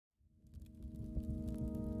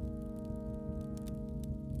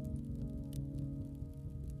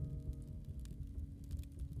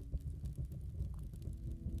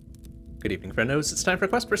Good evening, friendos. It's time for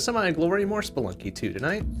Quest for Semi-Glory, more Spelunky 2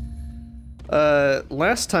 tonight.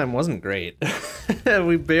 Last time wasn't great.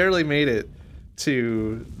 We barely made it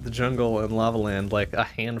to the jungle and lava land like a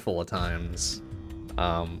handful of times.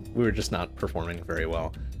 We were just not performing very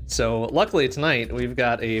well. So luckily tonight we've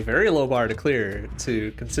got a very low bar to clear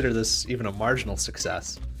to consider this even a marginal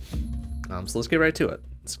success. So let's get right to it.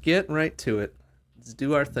 Let's get right to it. Let's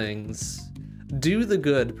do our things. Do the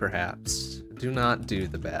good, perhaps. Do not do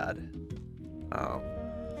the bad. So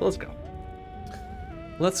let's go.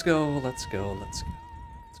 Let's go, let's go, let's go.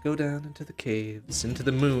 Let's go down into the caves, into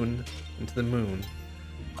the moon, into the moon.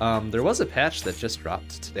 There was a patch that just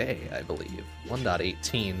dropped today, I believe,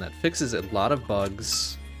 1.18, that fixes a lot of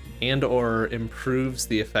bugs and or improves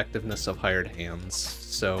the effectiveness of hired hands.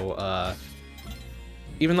 So,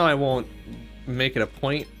 even though I won't make it a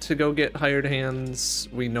point to go get hired hands,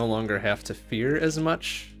 we no longer have to fear as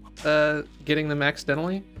much getting them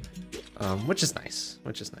accidentally, which is nice,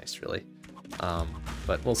 really.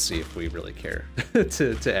 But we'll see if we really care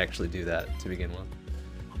to actually do that to begin with.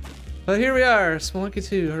 But here we are, Spelunky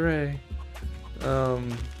 2, hooray.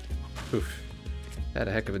 Oof. Had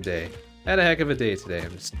a heck of a day. Had a heck of a day today.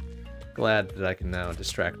 I'm just glad that I can now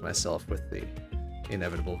distract myself with the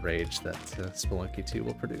inevitable rage that Spelunky 2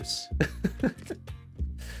 will produce.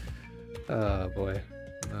 Oh boy.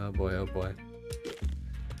 Oh boy, oh boy.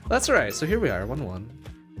 That's alright, so here we are, 1-1.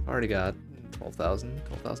 Already got 12,000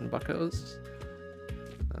 buckos.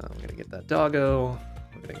 We're gonna get that doggo.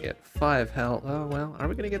 We're gonna get 5 health. Oh well, are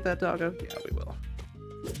we gonna get that doggo? Yeah, we will.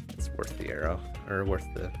 It's worth the arrow, or worth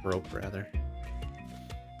the rope rather.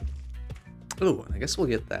 Ooh, I guess we'll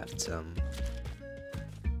get that.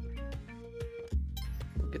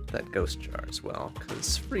 We'll get that ghost jar as well,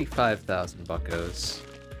 because free 5,000 buckos.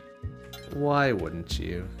 Why wouldn't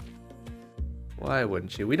you? Why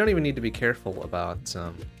wouldn't you? We don't even need to be careful about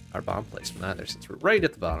our bomb placement either, since we're right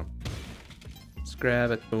at the bottom. Let's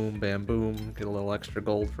grab it, boom, bam, boom, get a little extra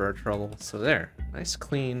gold for our trouble. So there, nice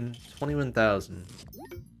clean 21,000.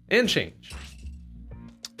 And change.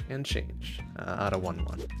 And change. Out of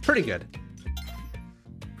 1-1. Pretty good.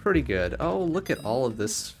 Pretty good. Oh, look at all of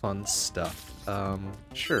this fun stuff.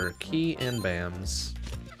 Sure, key and bams.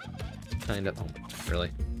 Kind of, oh,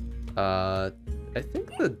 really? I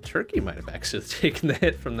think the turkey might have actually taken the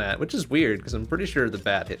hit from that, which is weird, because I'm pretty sure the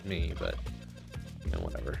bat hit me, but, you know,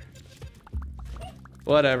 whatever.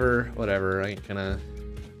 Whatever, I ain't gonna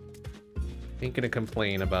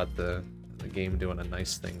complain about the game doing a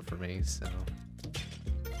nice thing for me, so.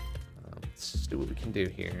 Let's just do what we can do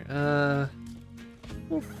here.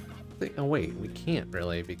 Oh wait, we can't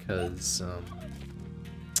really, because,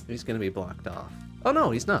 he's gonna be blocked off. Oh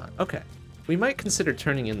no, he's not, okay. We might consider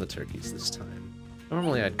turning in the turkeys this time.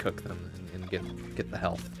 Normally I'd cook them and get the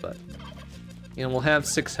health, but you know, we'll have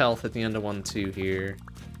 6 health at the end of 1-2 here.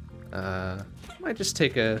 Might just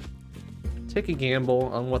take a gamble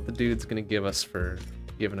on what the dude's gonna give us for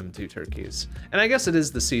giving him 2 turkeys. And I guess it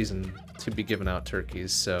is the season to be giving out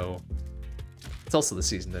turkeys, so it's also the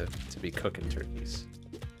season to be cooking turkeys.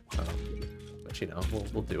 But you know,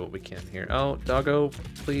 we'll do what we can here. Oh, doggo,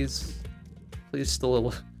 please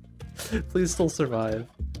still please still survive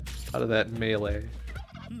out of that melee.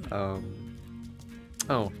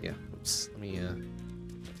 Oh, yeah, oops, let me,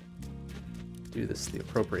 do this the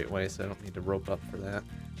appropriate way so I don't need to rope up for that.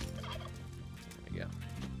 There we go.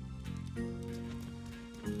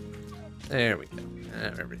 There we go.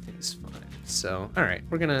 Everything's fine. So, alright,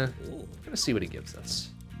 we're gonna see what he gives us.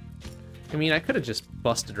 I mean, I could have just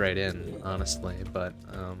busted right in, honestly, but,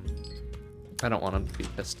 I don't want him to be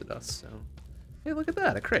pissed at us, so. Hey, look at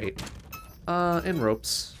that, a crate. And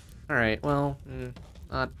ropes. Alright, well,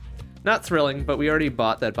 not thrilling, but we already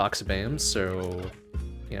bought that box of BAMs, so,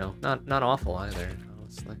 you know, not awful either,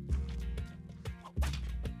 honestly.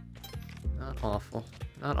 Not awful.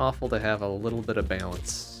 Not awful to have a little bit of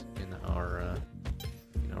balance in our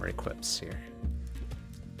equips here.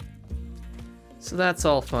 So that's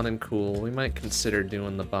all fun and cool. We might consider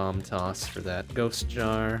doing the bomb toss for that ghost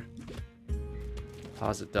jar.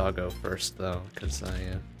 Deposit doggo first, though, because oh,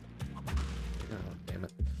 damn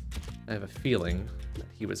it. I have a feeling that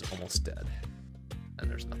he was almost dead. And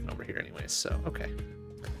there's nothing over here anyways, so, okay.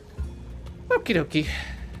 Okie dokie.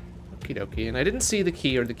 Okie dokie. And I didn't see the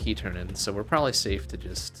key or the key turn in, so we're probably safe to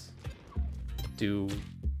just do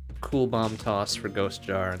cool bomb toss for ghost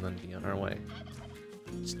jar and then be on our way.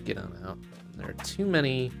 Just get on out. There are too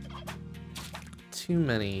many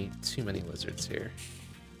lizards here.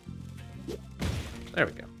 There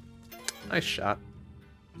we go. Nice shot.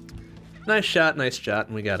 Nice shot,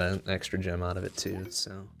 and we got an extra gem out of it too,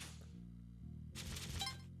 so.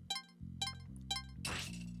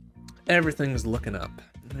 Everything's looking up.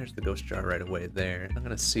 And there's the ghost jar right away there. I'm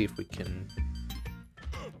gonna see if we can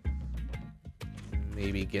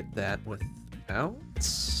maybe get that without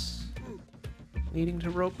needing to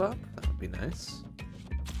rope up. That would be nice.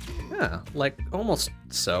 Yeah, like almost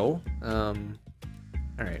so. All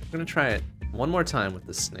right, we're gonna try it one more time with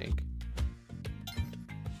this snake.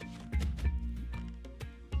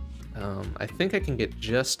 I think I can get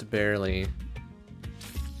just barely.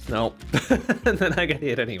 Nope. And then I got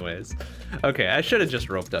hit anyways. Okay, I should have just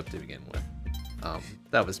roped up to begin with.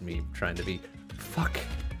 That was me trying to be. Fuck.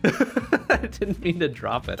 I didn't mean to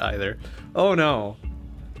drop it either. Oh no.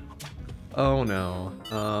 Oh no.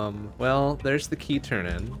 Well, there's the key turn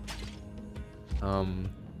in.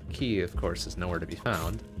 Key, of course, is nowhere to be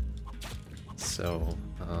found. So,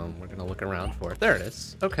 we're gonna look around for it. There it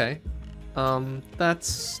is. Okay.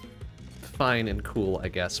 That's fine and cool, I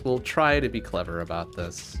guess. We'll try to be clever about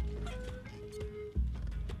this.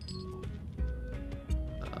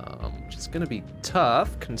 Which is gonna be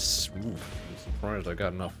tough. I'm surprised I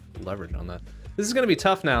got enough leverage on that. This is gonna be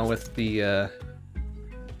tough now with the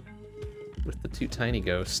two tiny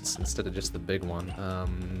ghosts instead of just the big one.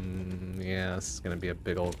 Yeah, this is gonna be a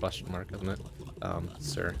big old question mark, isn't it?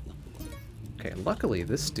 Sir. Okay, luckily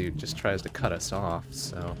this dude just tries to cut us off,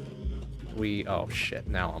 so oh shit,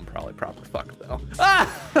 now I'm probably proper fucked though. Ah!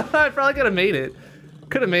 I probably could have made it.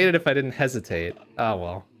 Could have made it if I didn't hesitate. Oh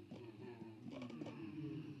well.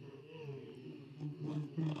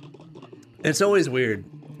 It's always weird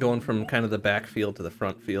going from kind of the back field to the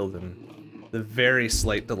front field and the very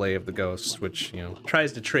slight delay of the ghost, which, you know,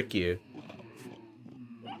 tries to trick you.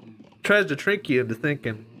 Tries to trick you into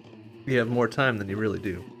thinking you have more time than you really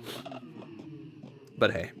do.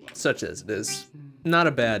 But hey, such as it is. Not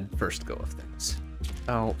a bad first go of things.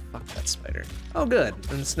 Oh, fuck that spider. Oh, good.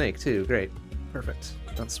 And the snake, too. Great. Perfect.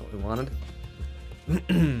 That's what we wanted.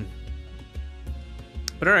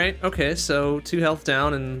 But alright, okay, so 2 health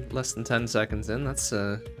down in less than 10 seconds in. That's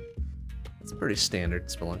pretty standard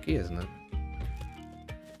Spelunky, isn't it?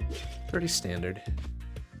 Pretty standard.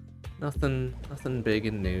 Nothing big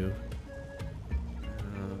and new.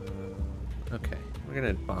 Okay, we're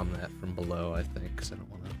gonna bomb that from below, I think, because I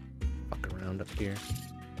don't want to fuck around up here.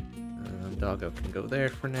 Doggo can go there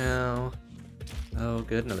for now. Oh,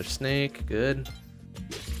 good, another snake, good.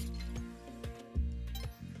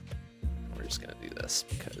 We're just gonna do this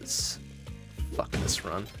because fuck this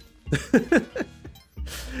run.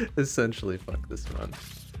 Essentially, fuck this run.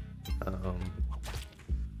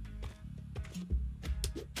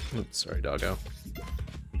 Oops, sorry, doggo.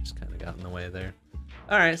 Just kind of got in the way there.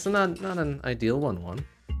 All right, so not an ideal 1-1.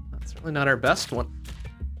 Certainly not our best one.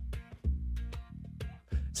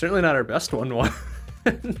 Certainly not our best 1-1.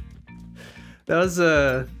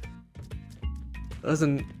 That was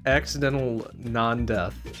an accidental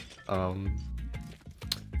non-death.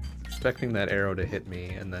 Expecting that arrow to hit me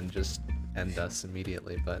and then just end us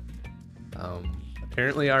immediately, but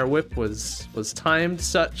apparently our whip was timed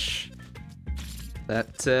such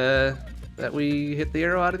that that we hit the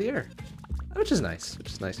arrow out of the air, which is nice.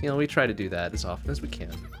 You know, we try to do that as often as we can,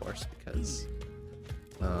 of course, because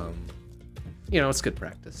you know, it's good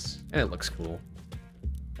practice and it looks cool.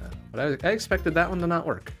 But I expected that one to not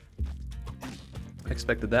work. I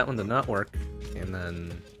expected that one to not work, and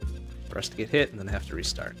then for us to get hit and then have to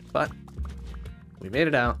restart. But we made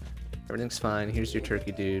it out. Everything's fine. Here's your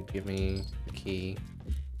turkey, dude. Give me the key.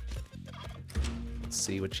 Let's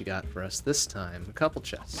see what you got for us this time. A couple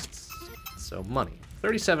chests. So money.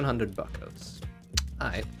 3,700 buckos.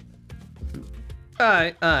 Alright.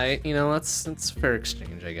 Alright. You know, that's a fair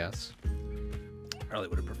exchange, I guess. Probably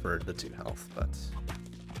would have preferred the 2 health, but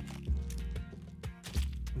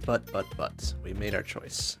we made our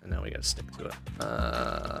choice, and now we gotta stick to it.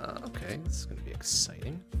 Okay, this is gonna be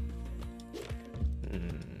exciting.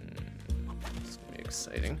 This is gonna be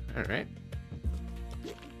exciting. All right.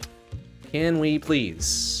 Can we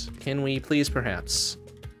please perhaps?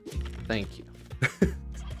 Thank you.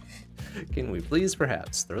 Can we please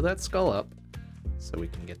perhaps throw that skull up so we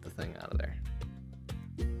can get the thing out of there?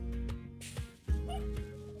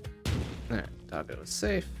 All right, doggo is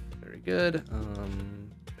safe. Very good.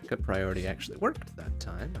 Pickup priority actually worked that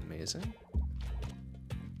time. Amazing.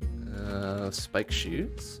 Spike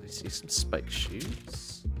shoes. I see some spike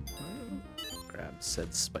shoes. Grab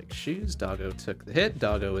said spike shoes. Doggo took the hit.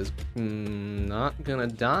 Doggo is not gonna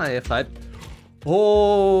die if I...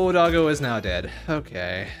 Oh, doggo is now dead.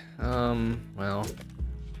 Okay. Well.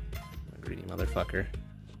 Greedy motherfucker.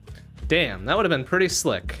 Damn, that would have been pretty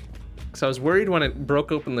slick. Because I was worried when it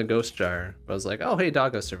broke open the ghost jar. I was like, oh, hey,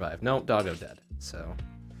 doggo survived. No, doggo dead. So,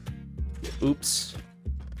 oops.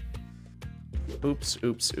 Oops,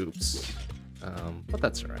 oops, oops. But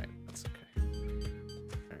that's alright. That's okay.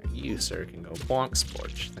 Alright, you, sir, can go bonk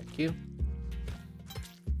sporch. Thank you.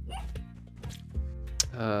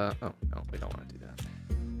 Oh, no, we don't want to do that.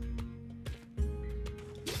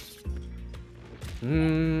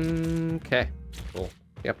 Okay. Cool.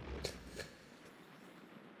 Yep.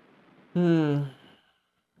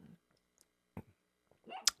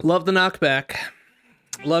 Love the knockback.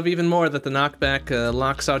 Love even more that the knockback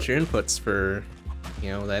locks out your inputs for, you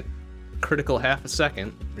know, that critical half a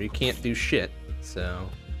second where you can't do shit. So,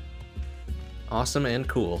 awesome and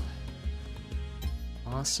cool.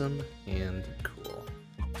 Awesome and cool.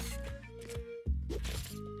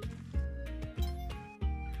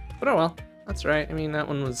 But oh well, that's right. I mean, that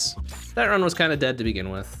run was kind of dead to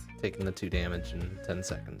begin with, taking the 2 damage in 10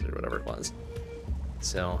 seconds or whatever it was.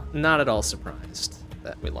 So, not at all surprised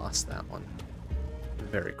that we lost that one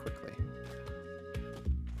very quickly.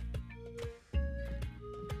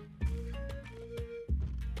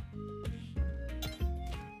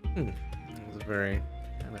 That was a very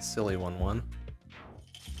kind of silly 1-1. No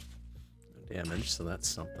damage, so that's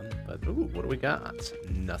something. But ooh, what do we got?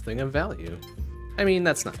 Nothing of value. I mean,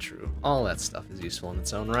 that's not true. All that stuff is useful in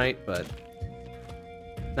its own right, but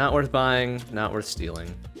not worth buying, not worth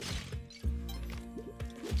stealing.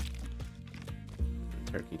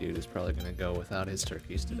 Turkey dude is probably gonna go without his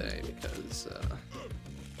turkeys today because,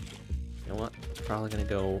 you know what? Probably gonna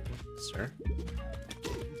go, sir.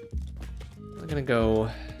 Probably gonna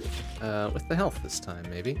go with the health this time,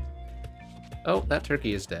 maybe. Oh, that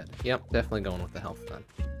turkey is dead. Yep, definitely going with the health then.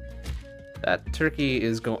 That turkey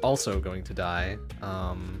is also going to die.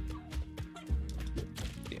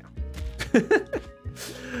 Yeah.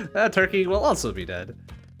 That turkey will also be dead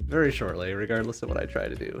very shortly, regardless of what I try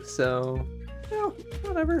to do. So, well,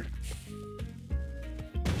 whatever.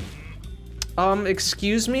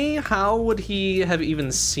 Excuse me? How would he have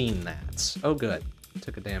even seen that? Oh, good.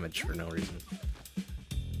 Took a damage for no reason.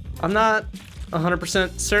 I'm not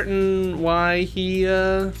 100% certain why he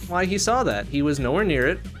saw that. He was nowhere near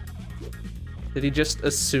it. Did he just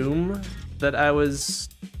assume that I was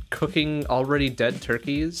cooking already dead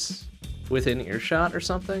turkeys within earshot or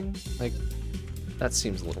something? Like, that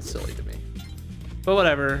seems a little silly to me. But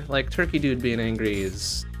whatever, like, turkey dude being angry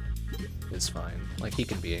is fine. Like, he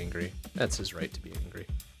can be angry. That's his right to be angry.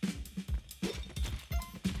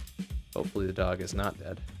 Hopefully the dog is not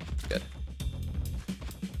dead. Good.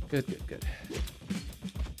 Good, good, good.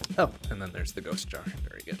 Oh, and then there's the ghost jar.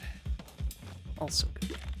 Very good. Also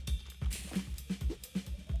good.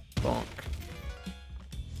 Bonk.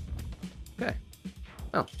 Okay.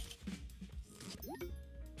 Oh.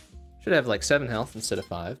 Should have like 7 health instead of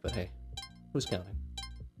 5, but hey, who's counting?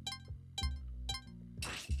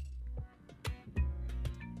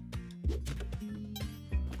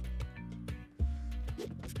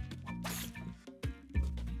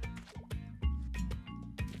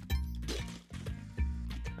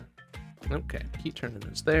 Okay, key turning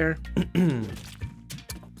is there.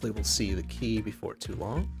 Hopefully we'll see the key before too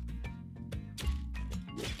long.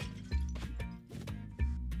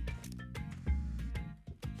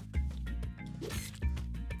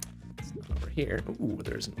 It's not over here. Ooh,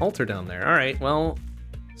 there's an altar down there. All right, well,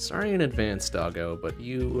 sorry in advance, doggo, but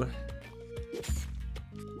you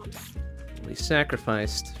will be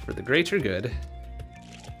sacrificed for the greater good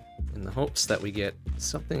in the hopes that we get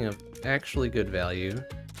something of actually good value.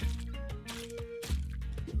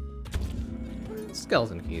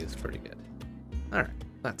 Skeleton key is pretty good. Alright,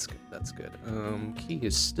 that's good, that's good. Key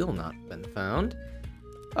has still not been found.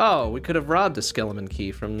 Oh, we could have robbed a skeleton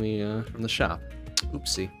key from the shop.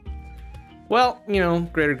 Oopsie. Well, you know,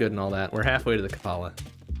 greater good and all that. We're halfway to the Kapala.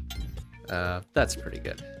 That's pretty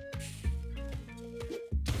good.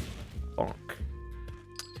 Bonk.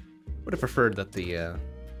 Would have preferred that the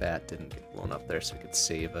bat didn't get blown up there so we could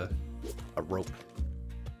save a rope.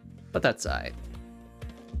 But that's alright.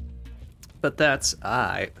 But that's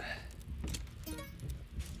alright.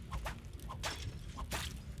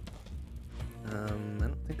 I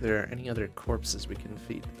don't think there are any other corpses we can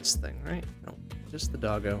feed this thing, right? No, just the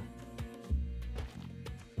doggo.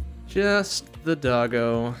 Just the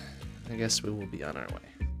doggo. I guess we will be on our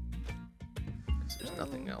way. Because there's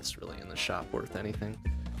nothing else really in the shop worth anything.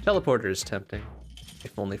 Teleporter is tempting,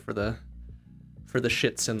 if only for the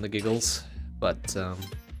shits and the giggles. But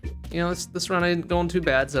you know, this run ain't going too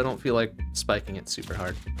bad, so I don't feel like spiking it super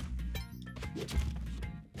hard.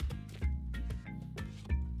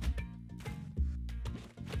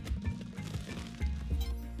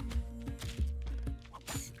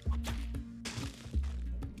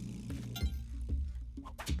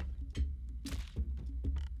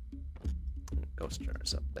 Ghost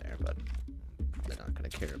jar's up there, but They're not gonna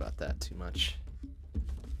care about that too much.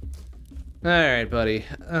 Alright, buddy.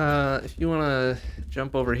 If you wanna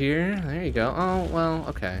jump over here, there you go. Oh, well,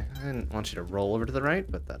 okay. I didn't want you to roll over to the right,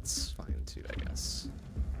 but that's fine too, I guess.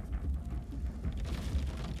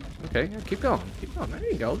 Okay, yeah, keep going. Keep going.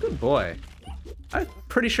 There you go. Good boy. I'm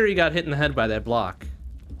pretty sure he got hit in the head by that block.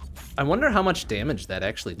 I wonder how much damage that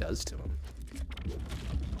actually does to him.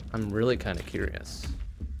 I'm really kind of curious.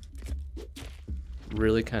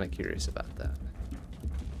 Really kind of curious about that.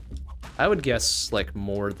 I would guess like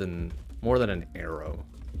more than an arrow.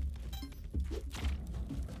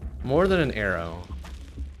 More than an arrow,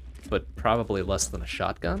 but probably less than a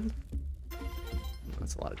shotgun.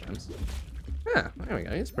 That's a lot of gems. Yeah, there we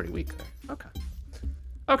go. He's pretty weak there. Okay.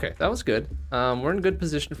 Okay, that was good. We're in good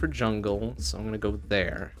position for jungle, so I'm gonna go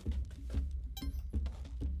there.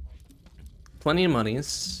 Plenty of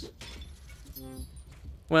monies.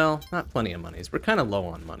 Well, not plenty of monies. We're kind of low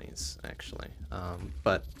on monies, actually.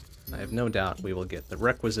 But I have no doubt we will get the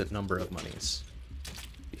requisite number of monies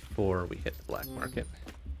before we hit the black market.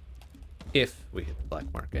 If we hit the black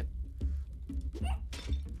market.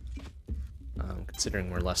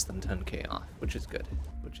 Considering we're less than 10k off, which is good.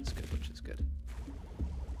 Which is good, which is good.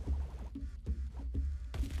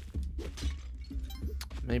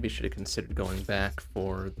 Maybe should have considered going back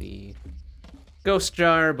for the ghost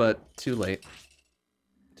jar, but too late.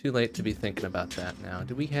 Too late to be thinking about that now.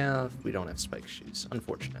 Do we have... We don't have spike shoes.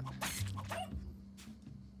 Unfortunate.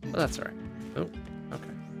 But that's alright. Oh,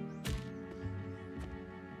 okay.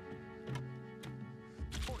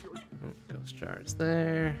 Oh, ghost jar is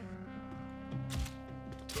there.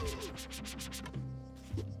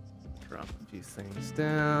 Drop a few things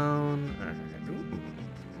down. Alright. Ooh,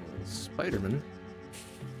 Spider-Man.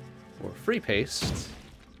 Or free paste.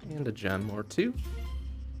 And a gem or two.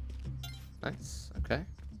 Nice. Okay.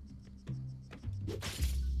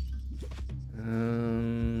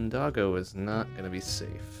 Doggo is not going to be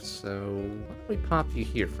safe, so why don't we pop you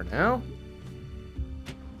here for now?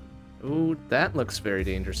 Ooh, that looks very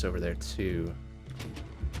dangerous over there, too.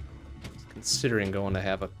 Considering going to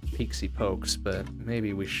have a peeksy pokes, but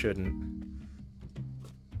maybe we shouldn't.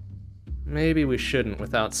 Maybe we shouldn't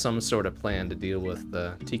without some sort of plan to deal with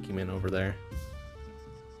the Tiki Man over there.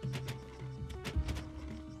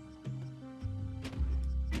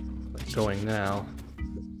 But going now.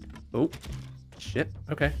 Oh, shit.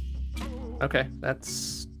 Okay. Okay,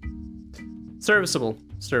 that's serviceable.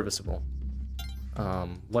 Serviceable.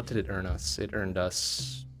 What did it earn us? It earned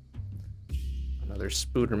us another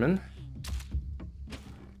Spooderman.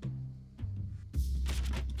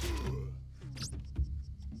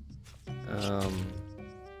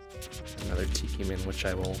 Another Tiki Man, which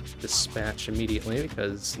I will dispatch immediately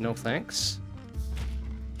because no thanks.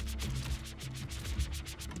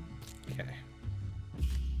 Okay.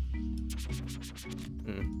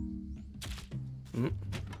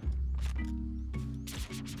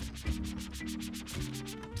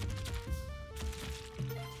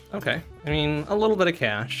 Okay, I mean, a little bit of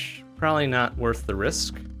cash. Probably not worth the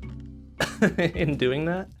risk in doing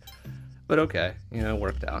that, but okay, you know, it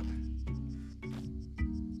worked out.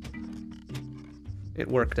 It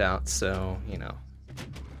worked out, so, you know,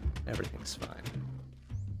 everything's fine.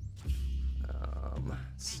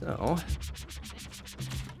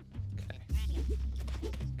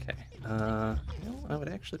 Okay, you know, I would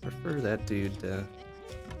actually prefer that dude to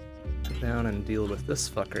go down and deal with this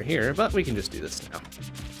fucker here, but we can just do this now.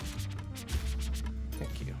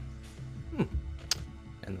 Thank you.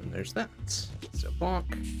 And then there's that. So bonk.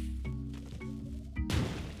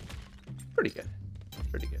 Pretty good.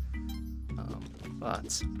 Pretty good.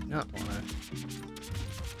 But I do not want to.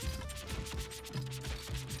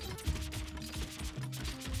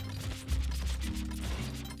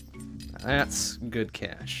 That's good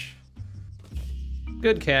cash.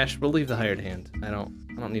 Good cash. We'll leave the hired hand. I don't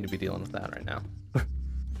need to be dealing with that right now. I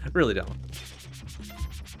really don't.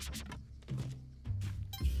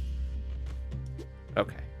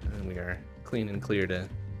 Okay, and we are clean and clear to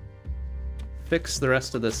fix the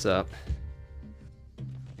rest of this up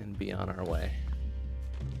and be on our way.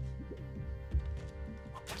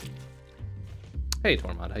 Hey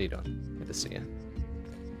Tormod, how you doing? Good to see you.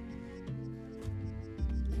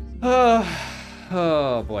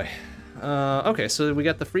 Oh boy. Okay, so we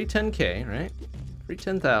got the free 10k, right? Free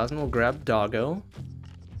 10,000. We'll grab Doggo.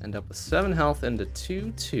 End up with 7 health into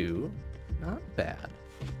 2-2. Not bad.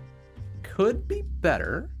 Could be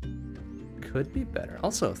better. Could be better.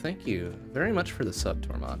 Also, thank you very much for the sub,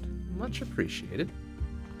 Tormod. Much appreciated.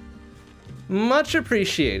 Much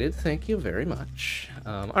appreciated. Thank you very much.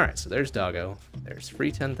 Alright, so there's Doggo. There's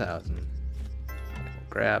free 10,000. We'll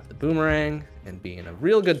grab the boomerang and be in a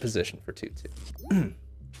real good position for 2-2.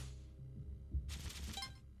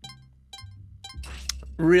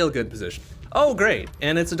 Real good position. Oh, great,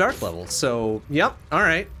 and it's a dark level, so, yep, all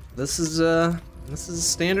right. This is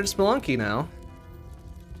standard Spelunky now.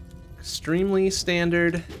 Extremely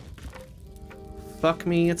standard. Fuck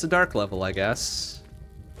me, it's a dark level, I guess.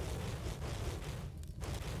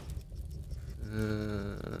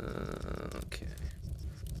 Okay.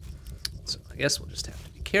 So I guess we'll just have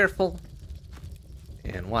to be careful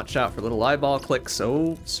and watch out for little eyeball clicks.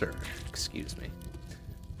 Oh, sir, excuse me.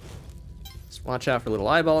 Just watch out for little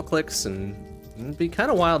eyeball clicks, and it'd be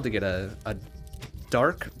kind of wild to get a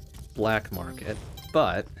dark black market,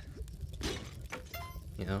 but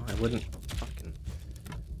you know, I wouldn't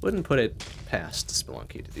put it past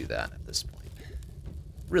Spelunky to do that at this point.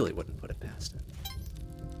 Really wouldn't put it past it.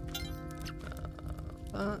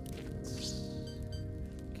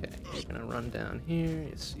 Okay, you're gonna run down here.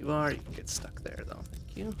 Yes, you are. You can get stuck there, though.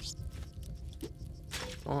 Thank you.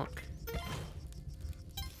 Bonk.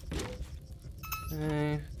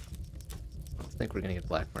 Okay. I don't think we're gonna get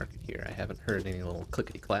black market here. I haven't heard any little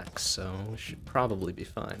clickety clacks, so we should probably be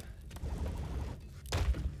fine.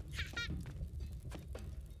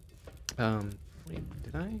 Wait,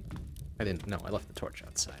 did I? I didn't. No, I left the torch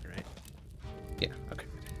outside, right? Yeah. Okay.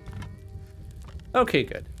 Okay,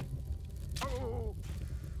 good.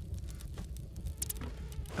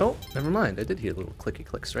 Oh, never mind. I did hear little clicky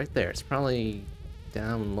clicks right there. It's probably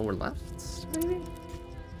down lower left, maybe?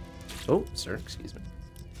 Oh, sir, excuse me.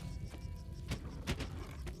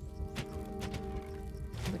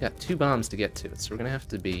 We got 2 bombs to get to it, so we're gonna have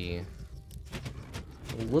to be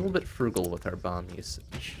a little bit frugal with our bomb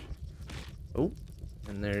usage. Oh,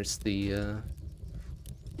 and there's the,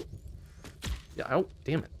 yeah, oh,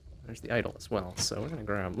 damn it. There's the idol as well, so we're gonna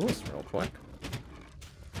grab Moose real quick.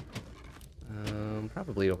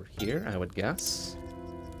 Probably over here, I would guess.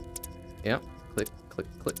 Yep, click, click,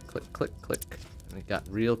 click, click, click, click. And it got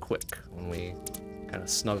real quick when we kind of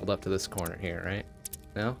snuggled up to this corner here, right?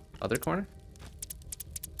 No? Other corner?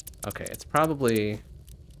 Okay, it's probably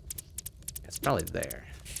there.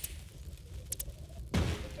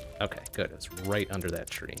 Okay, good, it's right under that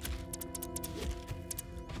tree.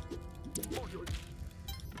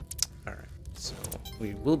 Alright, so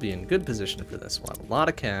we will be in good position for this. We'll have a lot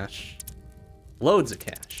of cash. Loads of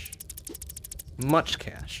cash. Much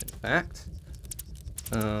cash, in fact.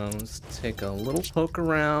 Let's take a little poke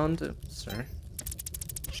around. Oops, sorry.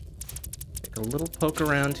 Take a little poke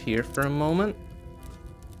around here for a moment.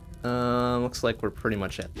 Looks like we're pretty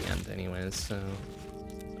much at the end anyways, so...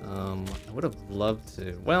 I would have loved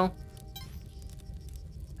to... Well...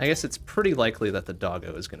 I guess it's pretty likely that the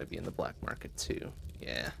doggo is going to be in the black market too.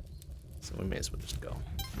 Yeah. So we may as well just go.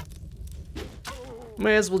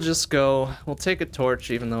 May as well just go. We'll take a torch,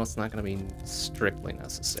 even though it's not going to be strictly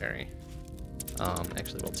necessary.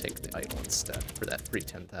 Actually, we'll take the idol instead for that free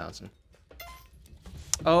 10,000.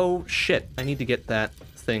 Oh, shit. I need to get that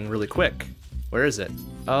thing really quick. Where is it?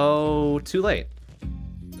 Oh, too late.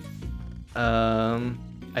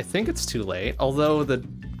 I think it's too late, although the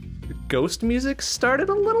ghost music started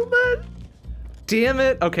a little bit? Damn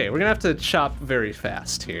it. Okay, we're gonna have to chop very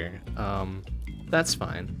fast here. That's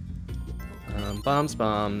fine.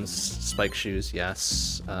 Bombs, spike shoes,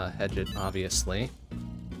 yes. Hedge it, obviously.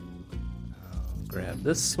 Grab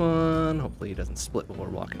this one. Hopefully he doesn't split while we're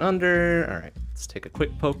walking under. Alright, let's take a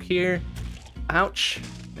quick poke here. Ouch,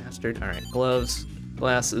 bastard. Alright, gloves,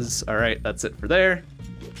 glasses. Alright, that's it for there.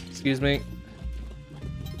 Excuse me.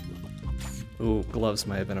 Ooh, gloves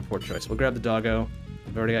might have been a poor choice. We'll grab the doggo.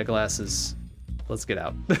 We've already got glasses. Let's get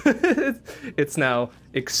out. It's now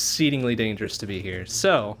exceedingly dangerous to be here.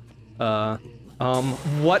 So,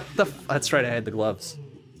 what the that's right, I had the gloves.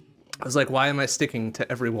 I was like, why am I sticking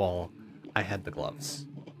to every wall? I had the gloves.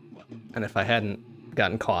 And if I hadn't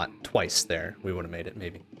gotten caught twice there, we would have made it,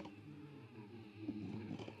 maybe.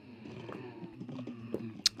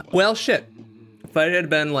 Well, shit. If I had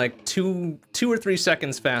been like two or 3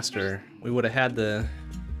 seconds faster, we would have had the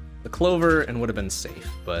clover and would have been safe,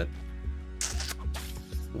 but...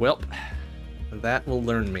 Welp. That will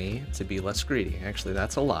learn me to be less greedy. Actually,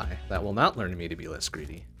 that's a lie. That will not learn me to be less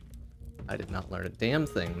greedy. I did not learn a damn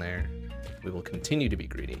thing there. We will continue to be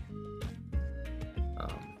greedy.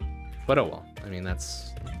 But oh well. I mean,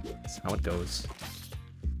 that's how it goes.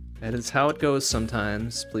 That is how it goes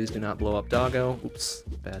sometimes. Please do not blow up doggo. Oops.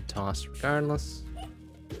 Bad toss regardless.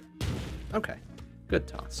 Okay. Good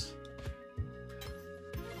toss.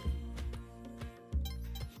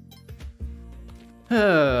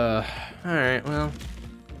 Alright, well.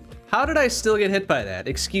 How did I still get hit by that?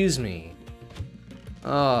 Excuse me.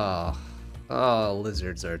 Oh. Oh,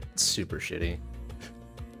 lizards are super shitty.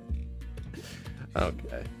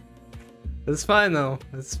 Okay. It's fine though.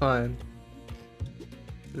 It's fine.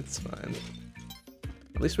 It's fine.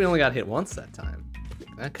 At least we only got hit once that time.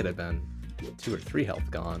 That could have been 2 or 3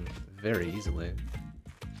 health gone very easily.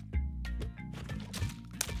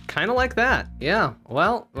 Kind of like that. Yeah.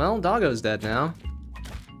 Well, Doggo's dead now.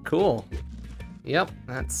 Cool. Yep.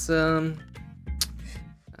 That's some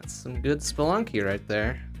good Spelunky right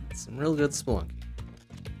there. That's some real good Spelunky.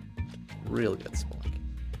 Real good Spelunky.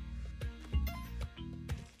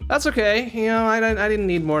 That's okay. You know, I didn't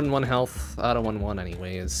need more than 1 health out of 1-1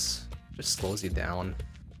 anyways. Just slows you down.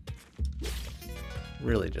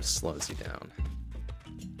 Really just slows you down.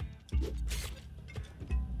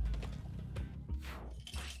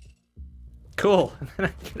 Cool. And then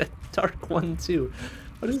I get a dark one too.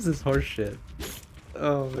 What is this horse shit?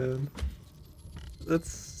 Oh man.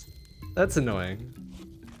 That's annoying.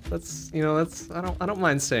 That's, you know, that's I don't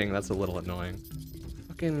mind saying that's a little annoying.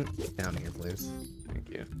 Fucking get down here, please. Thank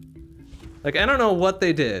you. Like, I don't know what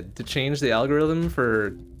they did to change the algorithm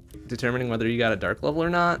for determining whether you got a dark level or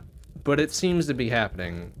not, but it seems to be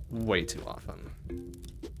happening way too often.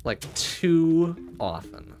 Like, too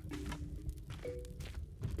often.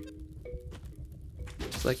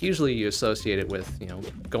 It's like, usually you associate it with, you know,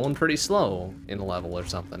 going pretty slow in a level or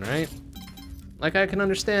something, right? Like, I can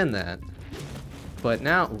understand that. But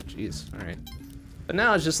now, oh jeez, all right. But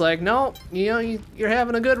now it's just like, no, you know, you're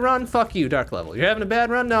having a good run, fuck you, dark level. You're having a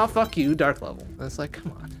bad run, no, fuck you, dark level. And it's like,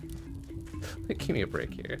 come on. Like, give me a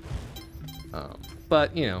break here.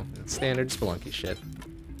 But, you know, standard Spelunky shit.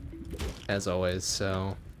 As always,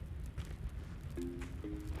 so...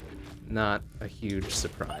 Not a huge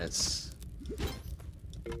surprise.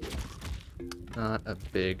 Not a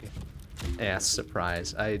big ass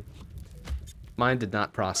surprise. Mine did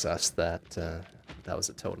not process that that was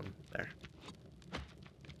a totem there.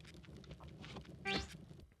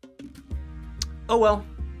 Oh well.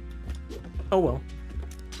 Oh well.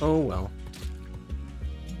 Oh well.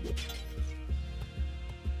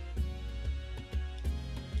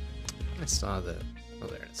 I saw that. Oh,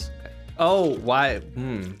 there it is. Okay. Oh, why?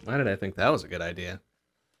 Why did I think that was a good idea?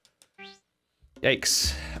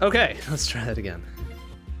 Yikes. Okay, let's try that again.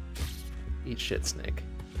 Eat shit, snake.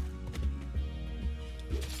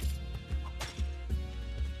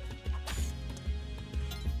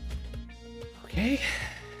 Okay.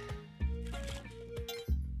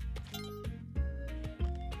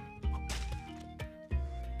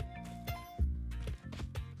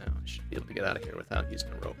 Now I should be able to get out of here without using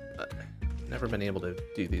a rope, but I've never been able to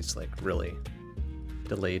do these like really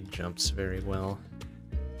delayed jumps very well.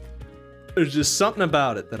 There's just something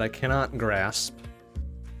about it that I cannot grasp.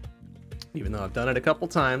 Even though I've done it a couple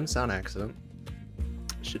times on accident.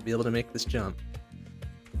 I should be able to make this jump.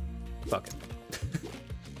 Fuck it.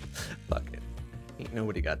 Fuck it. Ain't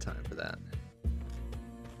nobody got time for that.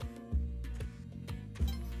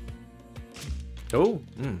 Oh,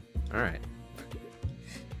 alright.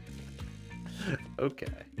 Okay.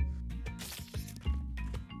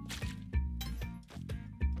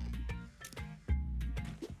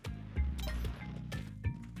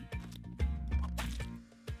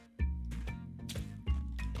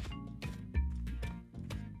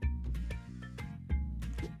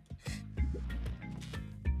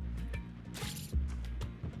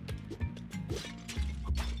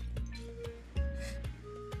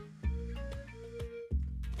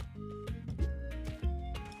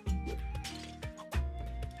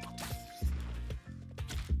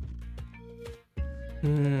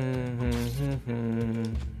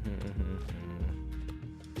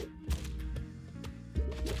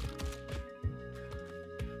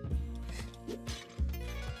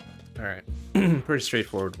 Alright. Pretty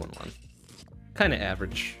straightforward 1-1. Kinda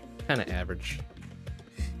average. Kinda average.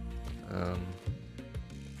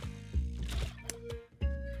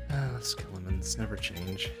 Skill limits never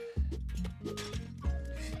change.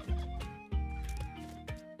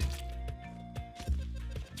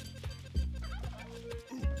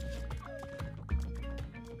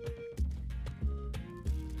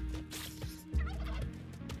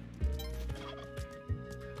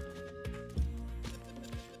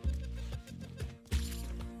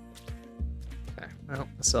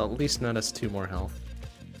 So at least net us 2 more health.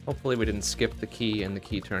 Hopefully we didn't skip the key and the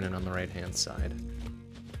key turning on the right-hand side.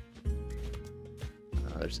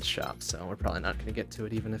 There's a shop, so we're probably not going to get to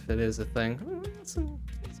it even if it is a thing. Some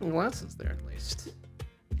glasses there at least.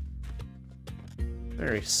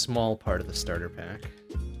 Very small part of the starter pack.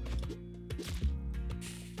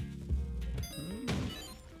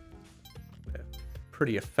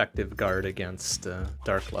 Pretty effective guard against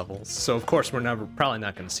dark levels. So of course we're probably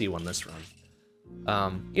not going to see one this run.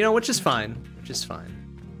 You know, which is fine. Which is fine.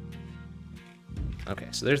 Okay,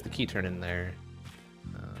 so there's the key turn in there.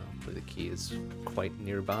 Hopefully the key is quite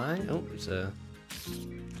nearby. Oh, there's a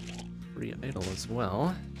free idol as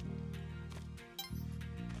well.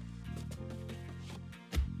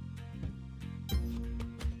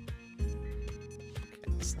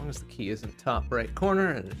 Okay, as long as the key is in the top right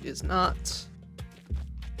corner, and it is not.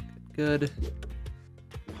 Good.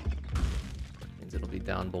 Means it'll be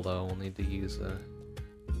down below. We'll need to use a...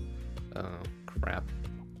 Oh, crap.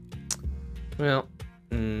 Well,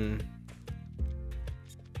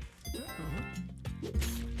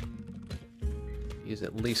 use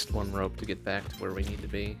at least one rope to get back to where we need to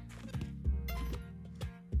be.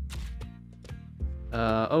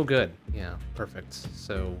 Oh good. Yeah, perfect.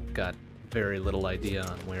 So, got very little idea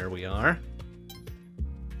on where we are.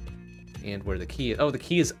 And where the key is. Oh, the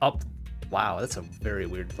key is up. Wow, that's a very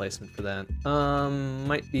weird placement for that.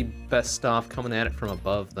 Might be best off coming at it from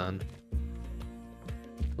above then.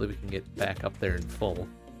 Hopefully we can get back up there in full.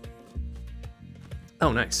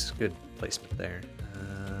 Oh, nice. Good placement there.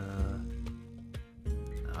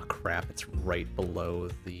 Oh, crap. It's right below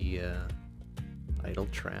the idle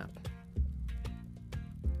trap.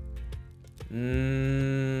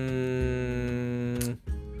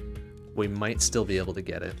 We might still be able to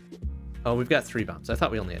get it. Oh, we've got 3 bombs. I thought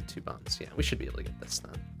we only had 2 bombs. Yeah, we should be able to get this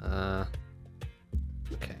then.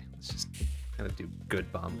 Okay, let's just kind of do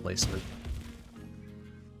good bomb placement.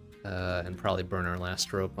 And probably burn our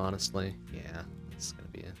last rope, honestly. Yeah, it's gonna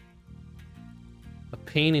be a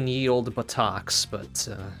pain in ye old buttocks, but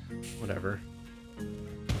whatever.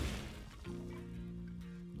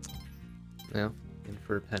 Yeah, in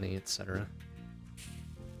for a penny, etc.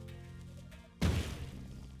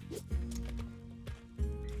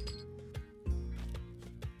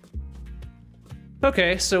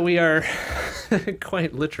 Okay, so we are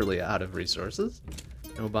quite literally out of resources.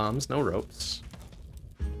 No bombs, no ropes.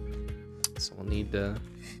 So we'll need to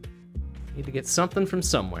get something from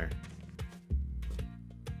somewhere.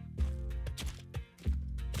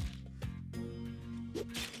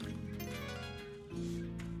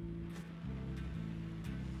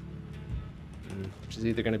 Which is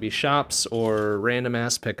either going to be shops or random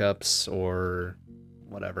ass pickups or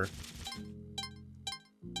whatever.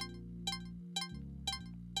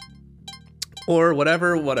 Or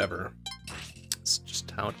whatever. It's just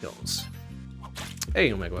how it goes.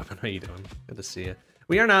 Hey, Omega Weapon, how you doing? Good to see you.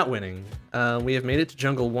 We are not winning. We have made it to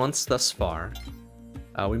jungle once thus far.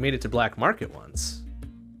 We made it to black market once.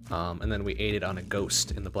 And then we ate it on a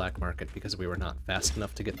ghost in the black market because we were not fast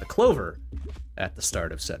enough to get the clover at the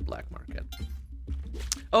start of said black market.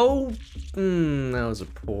 Oh, that was a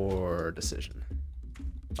poor decision.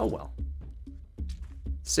 Oh well.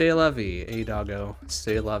 C'est la vie, eh doggo,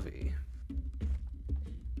 c'est la vie.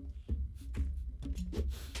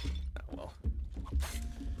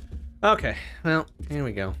 Okay, well, here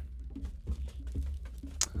we go.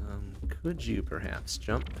 Could you perhaps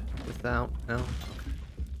jump without... No?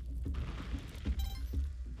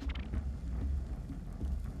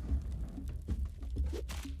 Okay.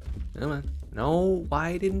 Come on. No,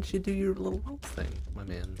 why didn't you do your little rope thing, my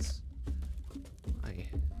mans? Why?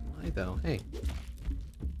 Why though? Hey.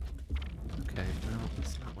 Okay, well,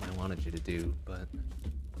 that's not what I wanted you to do, but...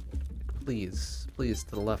 Please, please,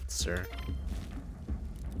 to the left, sir.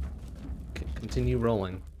 Continue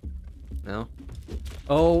rolling. No?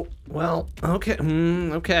 Oh, well, okay,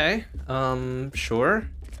 okay. Sure.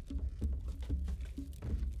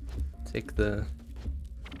 Take the...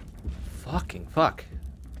 Fucking fuck.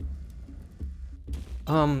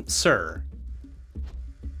 Sir.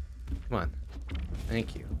 Come on.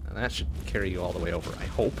 Thank you. Now that should carry you all the way over, I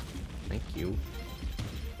hope. Thank you.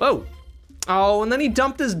 Whoa! Oh, and then he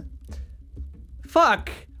dumped his...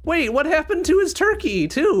 Fuck! Wait, what happened to his turkey,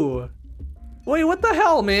 too? Wait, what the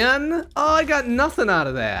hell, man? Oh, I got nothing out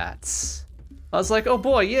of that. I was like, oh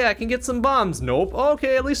boy, yeah, I can get some bombs. Nope.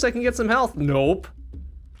 Okay, at least I can get some health. Nope.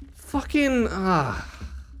 Fucking,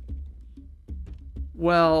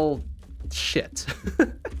 Well, shit.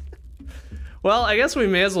 Well, I guess we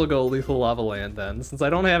may as well go Lethal Lava Land then, since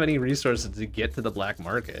I don't have any resources to get to the black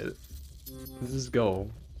market. Let's just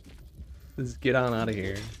go. Let's get on out of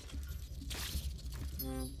here.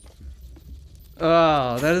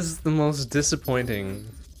 Oh, that is the most disappointing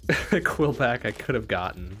Quillback I could have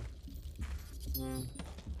gotten.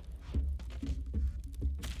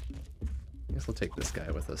 I guess we'll take this guy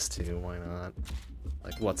with us too, why not?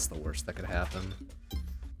 Like, what's the worst that could happen?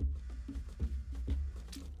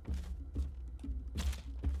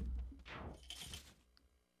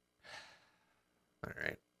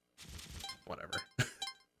 Alright. Whatever.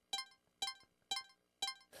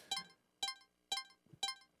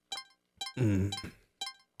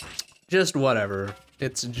 Just whatever.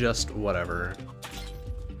 It's just whatever.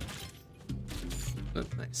 Oh,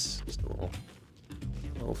 nice. Just a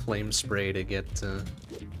little flame spray to get the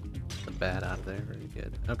bat out of there. Very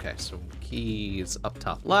good. Okay, so keys up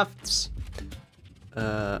top left.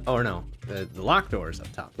 Or no, the lock door is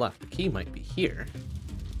up top left. The key might be here,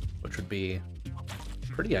 which would be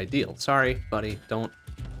pretty ideal. Sorry, buddy, don't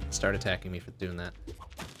start attacking me for doing that.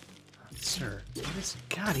 Sir,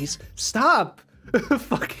 God, stop!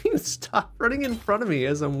 Fucking stop running in front of me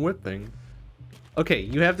as I'm whipping. Okay,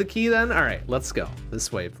 you have the key then? All right, let's go.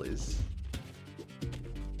 This way, please.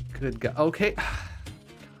 Good God, okay.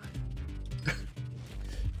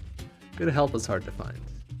 Good help is hard to find.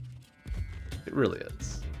 It really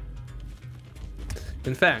is.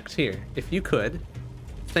 In fact, here, if you could,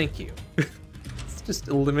 thank you. Let's just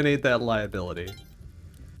eliminate that liability.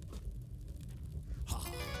 All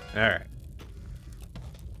right.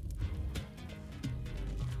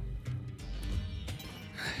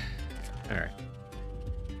 All right.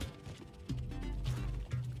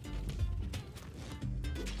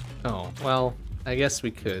 Oh, well, I guess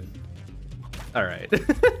we could. All right.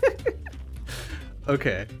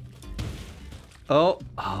 Okay. Oh,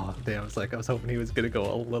 damn, I was hoping he was gonna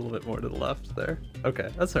go a little bit more to the left there. Okay,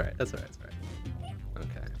 that's all right, that's all right, that's all right.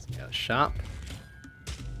 Okay, so we got a shop.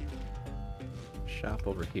 Shop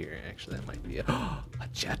over here. Actually, that might be a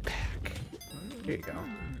jetpack. Here you go.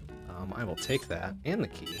 I will take that and the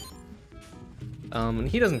key. And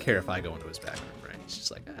he doesn't care if I go into his back room, right? He's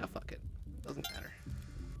just like, ah, fuck it. Doesn't matter.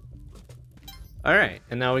 All right,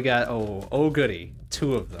 and now we got, oh goody,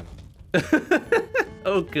 2 of them.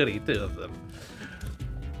 Oh goody, 2 of them.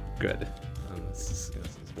 Good. This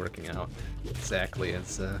is working out exactly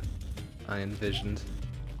as I envisioned.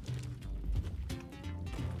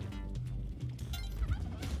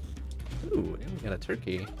 Ooh, and we got a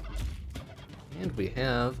turkey. And we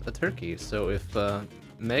have a turkey. So if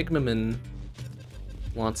Magmaman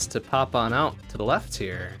wants to pop on out to the left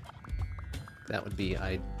here, that would be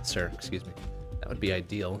excuse me. That would be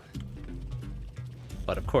ideal.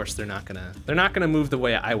 But of course they're not gonna move the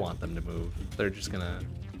way I want them to move. They're just gonna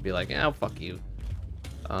be like, oh, fuck you.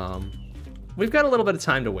 We've got a little bit of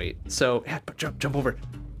time to wait. So yeah, jump over.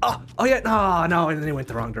 Oh yeah, no, and then they went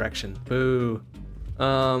the wrong direction. Boo.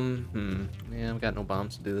 Yeah, I've got no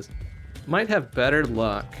bombs to do this. Might have better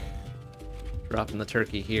luck dropping the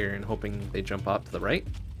turkey here and hoping they jump off to the right.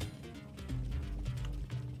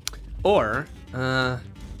 Or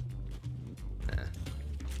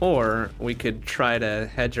we could try to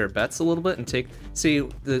hedge our bets a little bit and see,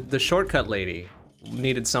 the shortcut lady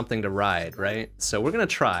needed something to ride, right? So we're gonna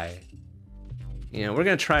try. We're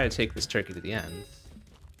gonna try to take this turkey to the end.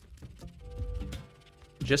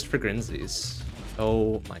 Just for grinsies.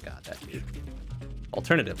 Oh my God, that dude.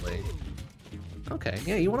 Alternatively, okay,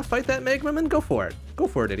 yeah, you wanna fight that Magmaman? Go for it. Go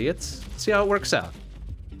for it, idiots. See how it works out.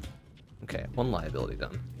 Okay, 1 liability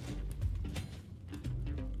done.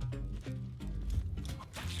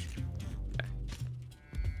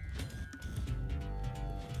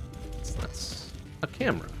 That's a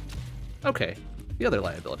camera. Okay, the other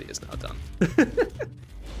liability is now done.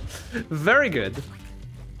 Very good.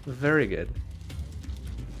 Very good.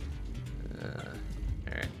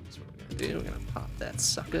 Alright, that's what we're gonna do. We're gonna pop that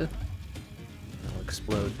sucker. That'll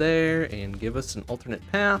explode there and give us an alternate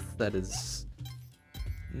path that is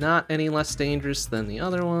not any less dangerous than the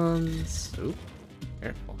other ones. Oop,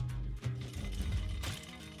 careful.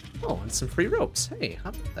 Oh, and some free ropes. Hey, how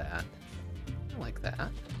about that? I like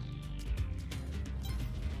that.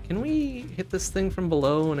 Can we hit this thing from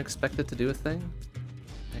below and expect it to do a thing?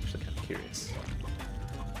 I'm actually kind of curious.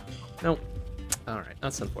 Nope. Alright,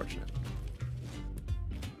 that's unfortunate.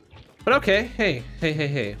 But okay, hey.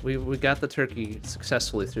 We got the turkey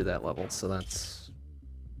successfully through that level, so that's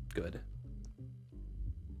good.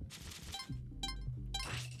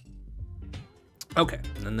 Okay,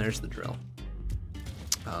 and then there's the drill.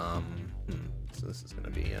 So this is gonna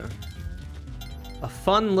be a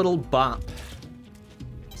fun little bop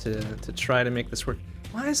to try to make this work.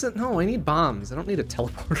 Why is it? No, I need bombs. I don't need a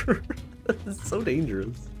teleporter. It's so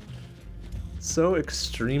dangerous. So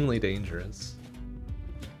extremely dangerous.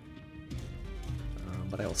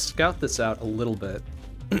 But I will scout this out a little bit,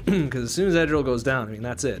 because as soon as that drill goes down, I mean,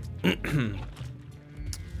 that's it.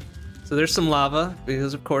 So there's some lava,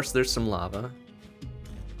 because of course there's some lava.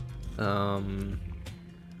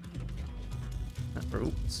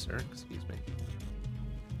 Oops, sir, excuse me.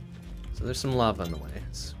 So there's some lava in the way,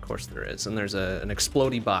 of course there is, and there's an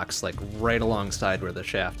explodey box like right alongside where the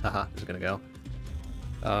shaft, is gonna go.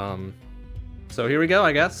 So here we go,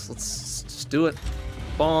 I guess. Let's just do it.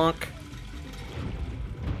 Bonk.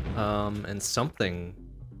 And something...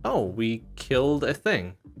 Oh, we killed a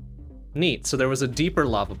thing. Neat. So there was a deeper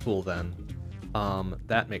lava pool then.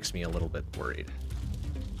 That makes me a little bit worried.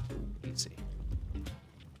 Easy.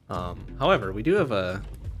 However, we do have a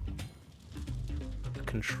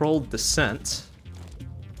controlled descent.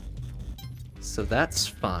 So that's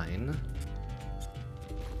fine.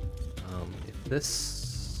 If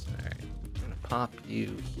this... Alright, I'm gonna pop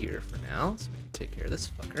you here for now, so we can take care of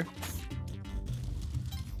this fucker.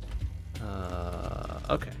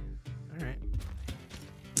 Okay. Alright.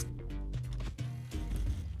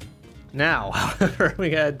 Now, however, we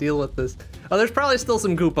gotta deal with this. Oh, there's probably still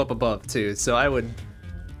some goop up above, too, so I would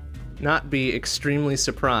not be extremely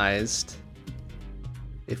surprised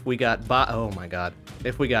if we got oh my god.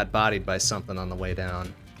 If we got bodied by something on the way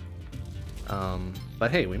down.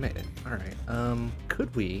 But hey, we made it. Alright,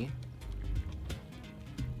 could we...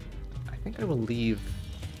 I think I will leave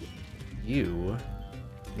you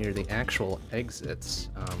near the actual exits.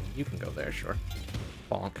 You can go there, sure.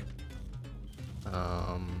 Bonk.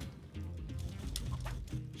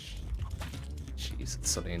 Jeez, it's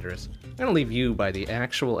so dangerous. I'm gonna leave you by the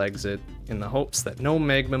actual exit in the hopes that no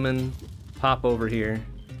magmamen pop over here.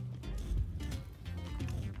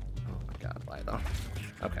 Oh my god, why though?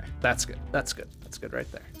 Okay, that's good. That's good. That's good right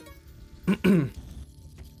there.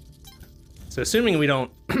 So assuming we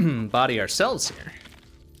don't body ourselves here,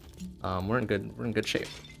 we're in good shape.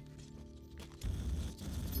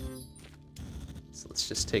 So let's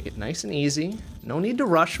just take it nice and easy. No need to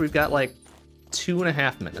rush. We've got like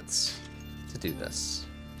 2.5 minutes to do this.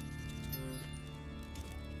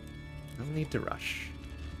 No need to rush.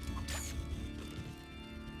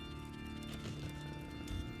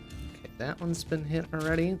 Okay, that one's been hit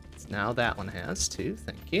already. Now that one has too.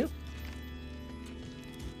 Thank you.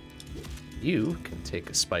 You can take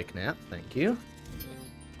a spike nap. Thank you.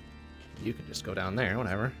 You can just go down there,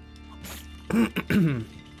 whatever.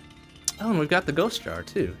 Oh, and we've got the ghost jar,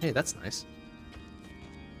 too. Hey, that's nice.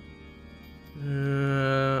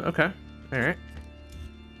 Okay. Alright.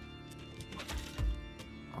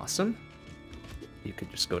 Awesome. You could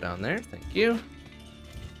just go down there. Thank you.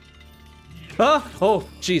 Oh,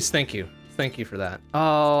 geez, thank you. Thank you for that.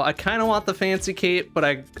 Oh, I kind of want the fancy cape, but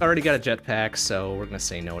I already got a jetpack, so we're going to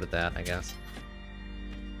say no to that, I guess.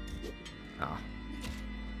 Oh.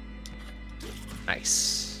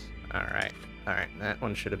 Nice. Alright. Alright, that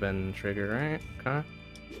one should have been triggered, right? Okay.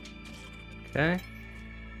 Okay.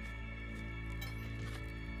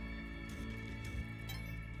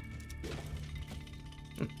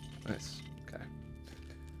 Nice. Okay.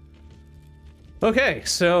 Okay,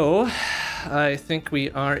 so I think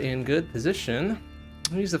we are in good position.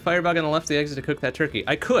 Use the firebug on the left of the exit to cook that turkey.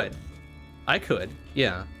 I could,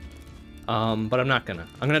 yeah. But I'm not gonna.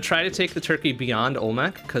 I'm gonna try to take the turkey beyond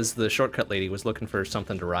Olmec, because the shortcut lady was looking for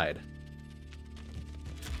something to ride.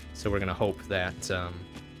 So we're gonna hope that,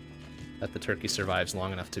 that the turkey survives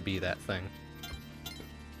long enough to be that thing.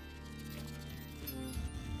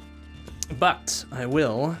 But I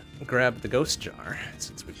will grab the ghost jar,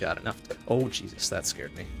 since we've got enough. Oh, Jesus, that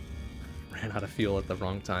scared me. Ran out of fuel at the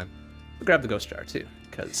wrong time. We'll grab the ghost jar, too,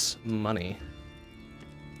 because money.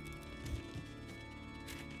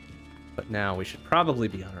 But now we should probably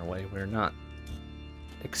be on our way. We're not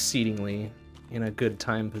exceedingly in a good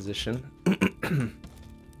time position.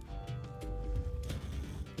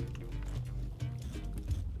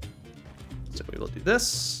 So we will do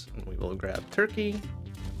this, and we will grab turkey.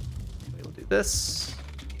 We will do this,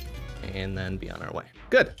 and then be on our way.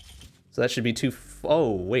 Good. So that should be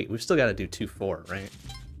oh, wait, we've still got to do 2-4, right?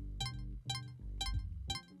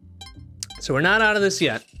 So we're not out of this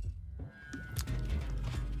yet.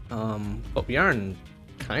 But we are in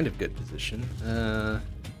kind of good position. What am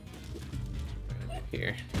I gonna do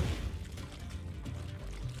here?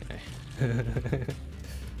 Okay. I'm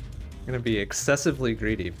gonna be excessively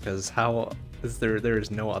greedy because how is there is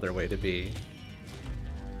no other way to be.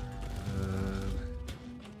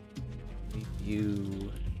 You.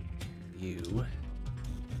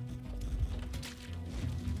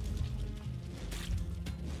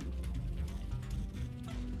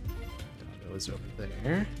 Goes over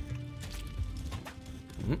there.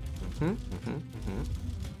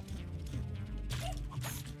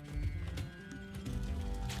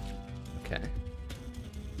 Okay.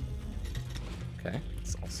 Okay,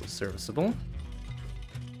 it's also serviceable.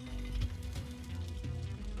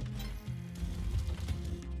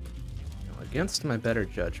 Now, against my better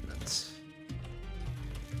judgment,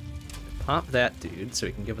 pop that dude so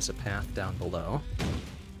he can give us a path down below.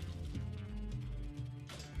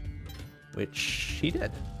 Which he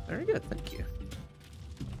did. Very good, thank you.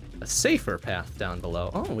 a safer path down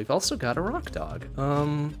below. Oh, we've also got a rock dog.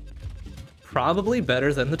 Probably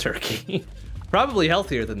better than the turkey. Probably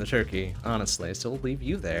healthier than the turkey, honestly. So we'll leave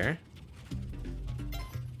you there.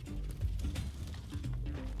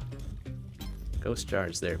 Ghost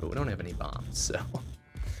jar's there, but we don't have any bombs, so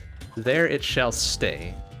there it shall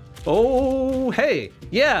stay. Oh, hey,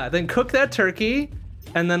 yeah, then cook that turkey,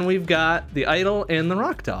 and then we've got the idol and the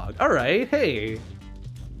rock dog. All right, hey.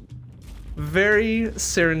 Very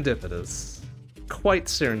serendipitous. Quite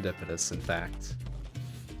serendipitous, in fact.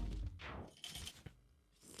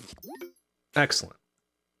 Excellent.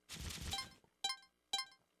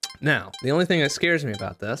 Now, the only thing that scares me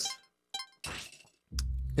about this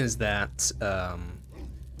is that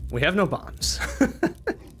we have no bombs.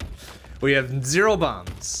 We have 0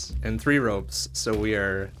 bombs and 3 ropes, so we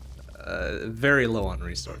are very low on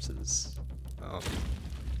resources.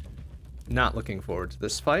 Not looking forward to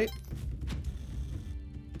this fight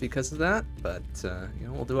because of that, but you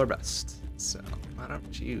know, we'll do our best. So why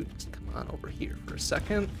don't you just come on over here for a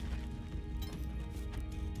second,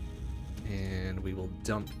 and we will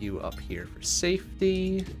dump you up here for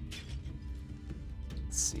safety.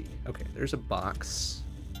 Let's see. Okay, there's a box,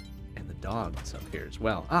 and the dog's up here as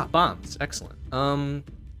well. Ah, bombs. Excellent.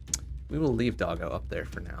 We will leave Doggo up there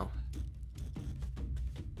for now.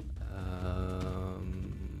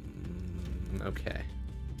 Okay.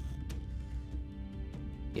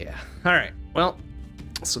 Yeah. All right. Well,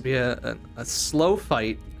 this will be a slow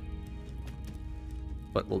fight,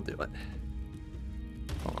 but we'll do it.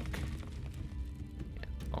 Bonk.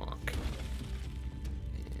 And bonk.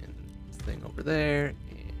 And thing over there.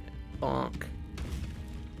 And bonk.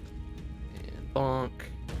 And bonk.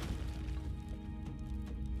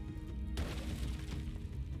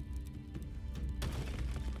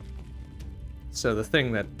 So the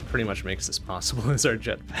thing that pretty much makes this possible is our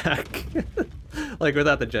jetpack. Like,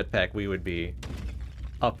 without the jetpack, we would be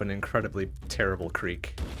up an incredibly terrible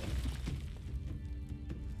creek.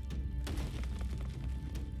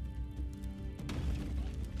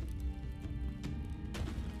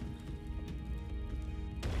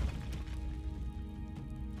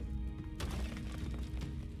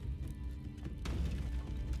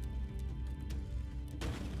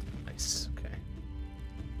 Nice, okay.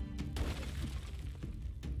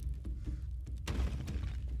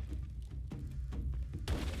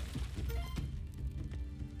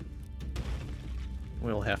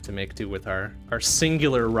 We'll have to make do with our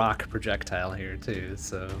singular rock projectile here too,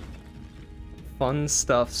 so fun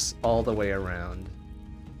stuffs all the way around.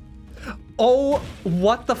 Oh,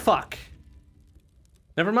 what the fuck?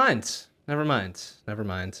 Never mind. Never mind. Never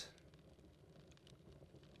mind.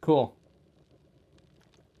 Cool.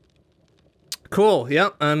 Cool,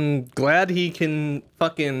 yep, I'm glad he can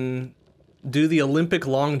fucking do the Olympic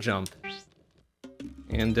long jump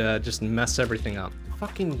and just mess everything up.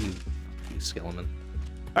 Fucking you Skeleman.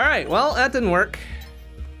 All right, well, that didn't work.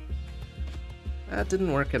 That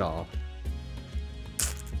didn't work at all.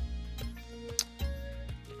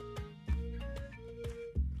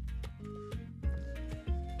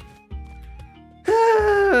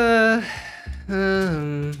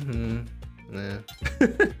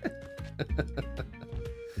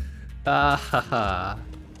 Ha ha ha.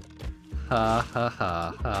 Ha ha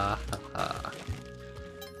ha ha ha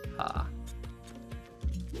ha.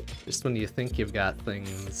 Just when you think you've got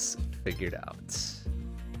things figured out,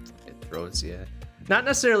 it throws you. Not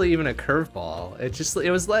necessarily even a curveball.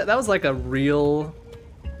 That was like a real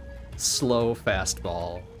slow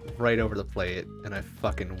fastball right over the plate, and I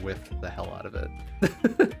fucking whiffed the hell out of it.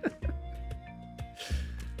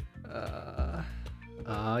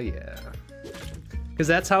 Yeah. Because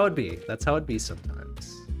that's how it'd be. That's how it'd be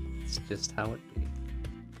sometimes. It's just how it'd be.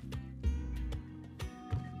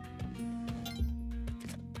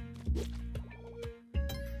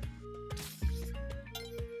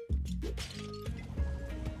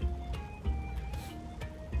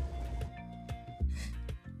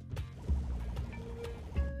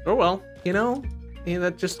 Oh well, you know,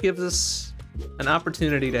 that just gives us an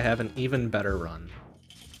opportunity to have an even better run.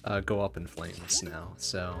 Go up in flames now,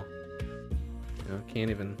 so you know, can't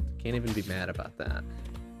even be mad about that.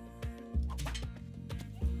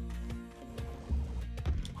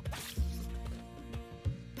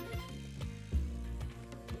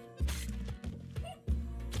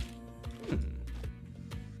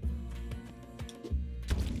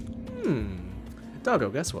 Doggo,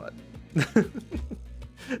 guess what?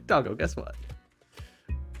 Doggo, guess what?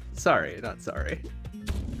 Sorry, not sorry.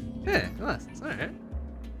 Hey, it's alright.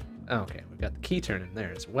 Okay, we've got the key turn in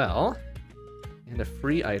there as well. And a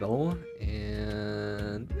free idol.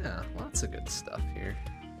 And yeah, lots of good stuff here.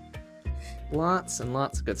 Lots and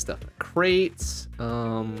lots of good stuff. Crates.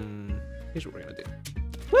 Here's what we're gonna do.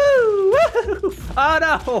 Woo! Woo! Oh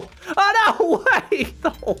no! Oh no! Wait!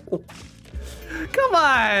 No! Come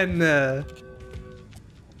on!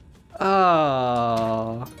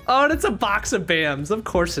 Oh. Oh, and it's a box of BAMs. Of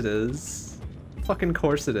course it is. Fucking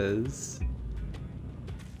course it is.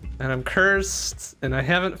 And I'm cursed, and I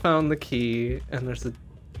haven't found the key, and there's a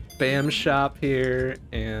BAM shop here,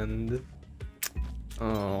 and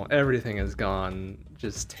oh, everything has gone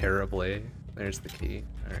just terribly. There's the key.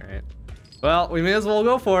 Alright. Well, we may as well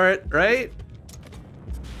go for it, right?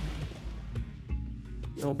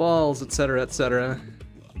 No balls, etc., etc.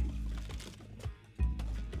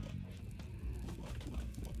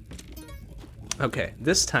 Okay,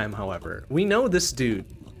 this time, however, we know this dude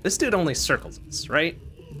only circles us, right?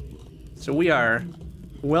 So we are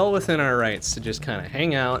well within our rights to just kind of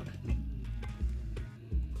hang out.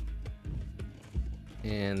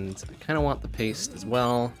 And I kind of want the paste as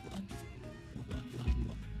well.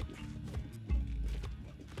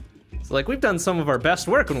 So like, we've done some of our best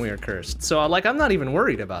work when we were cursed. So like, I'm not even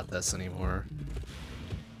worried about this anymore.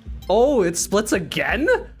 Oh, it splits again?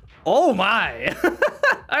 Oh my!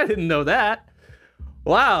 I didn't know that.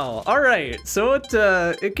 Wow, all right. So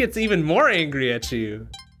it gets even more angry at you.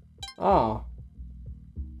 Oh.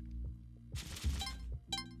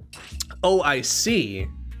 Oh, I see.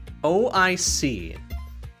 Oh, I see.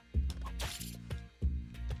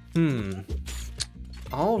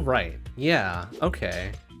 All right. Yeah,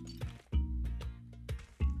 okay.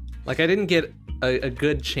 Like, I didn't get a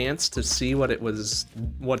good chance to see what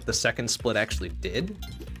the second split actually did,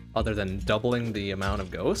 other than doubling the amount of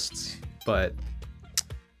ghosts, but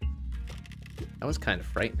that was kind of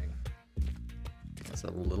frightening. That's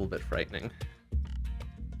a little bit frightening.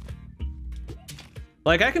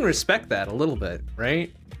 Like, I can respect that a little bit,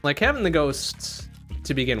 right? Like, having the ghosts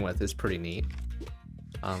to begin with is pretty neat.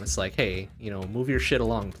 It's like, hey, you know, move your shit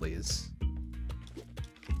along, please.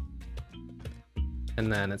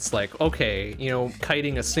 And then it's like, okay, you know,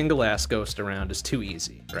 kiting a single-ass ghost around is too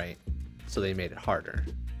easy, right? So they made it harder.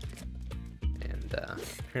 And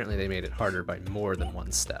apparently they made it harder by more than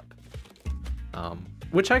one step.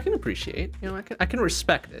 Which I can appreciate. You know, I can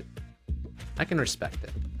respect it. I can respect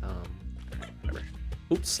it. Whatever.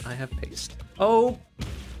 Oops, I have paste. Oh,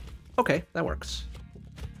 okay, that works.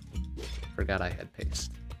 Forgot I had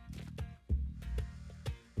paste.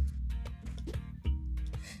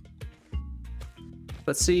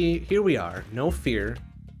 But see, here we are. No fear.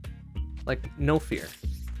 Like, no fear.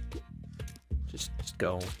 Just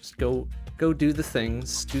go. Just go do the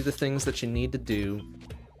things. Do the things that you need to do.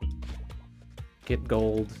 Get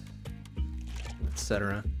gold,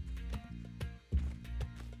 etc.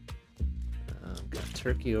 Got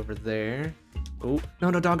turkey over there. Oh,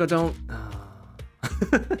 no, doggo, don't.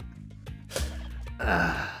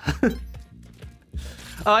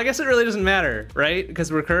 Oh, I guess it really doesn't matter, right?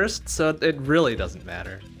 Because we're cursed, so it really doesn't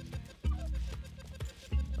matter.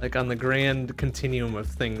 Like, on the grand continuum of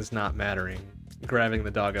things not mattering, grabbing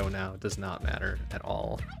the doggo now does not matter at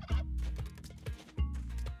all.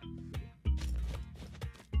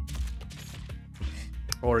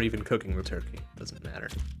 Or even cooking the turkey, doesn't matter.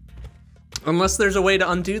 Unless there's a way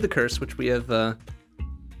to undo the curse, which we have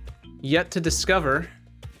yet to discover.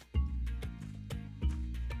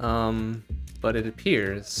 But it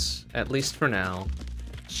appears, at least for now,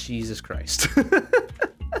 Jesus Christ.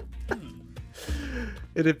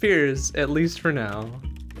 It appears, at least for now,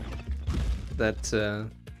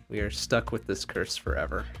 that we are stuck with this curse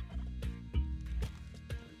forever.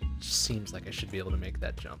 Just seems like I should be able to make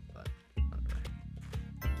that jump, but whatever.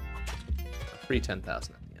 Free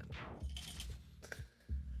 10,000 at the end.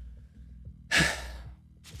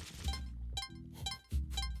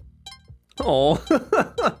 Oh.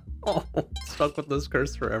 Oh, stuck with this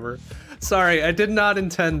curse forever. Sorry, I did not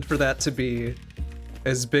intend for that to be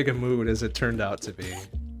as big a mood as it turned out to be.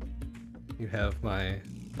 You have my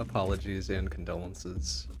apologies and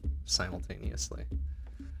condolences simultaneously.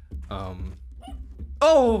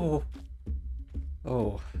 Oh!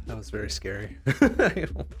 Oh, that was very scary. I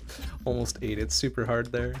almost ate it super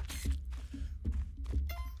hard there.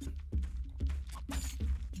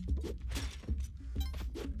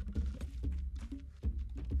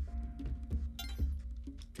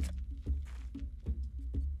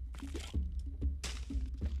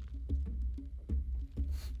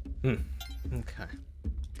 Okay.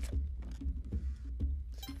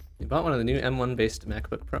 We bought one of the new M1 based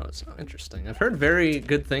MacBook Pros. Oh, interesting. I've heard very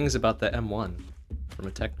good things about the M1 from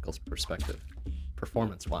a technical perspective,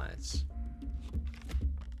 performance-wise.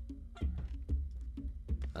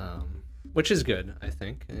 Which is good, I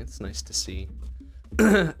think. It's nice to see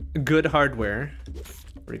good hardware,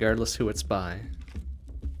 regardless who it's by.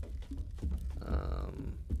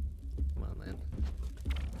 Come on, man.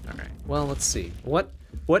 All right. Well, let's see. What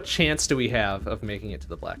chance do we have of making it to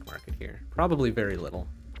the black market here? Probably very little.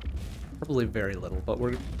 Probably very little, but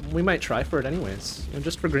we might try for it anyways, you know,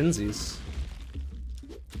 just for grinsies.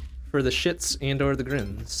 For the shits and or the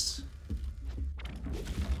grins.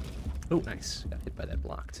 Oh, nice. Got hit by that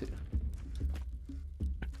block too.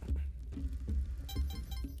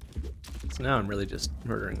 So now I'm really just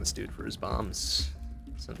murdering this dude for his bombs,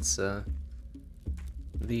 since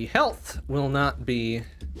the health will not be.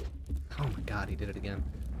 Oh my god, he did it again.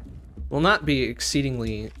 Will not be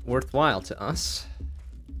exceedingly worthwhile to us.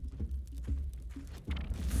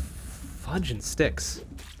 Fudge and sticks.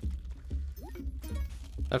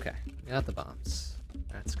 Okay, got the bombs.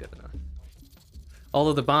 That's good enough.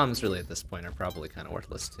 Although the bombs really at this point are probably kind of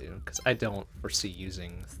worthless too, because I don't foresee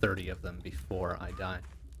using 30 of them before I die.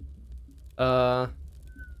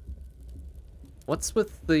 What's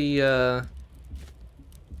with the,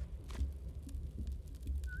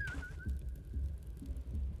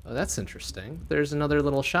 Oh, that's interesting. There's another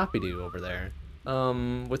little shoppy-doo over there,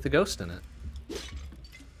 with the ghost in it.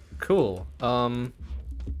 Cool.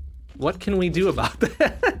 What can we do about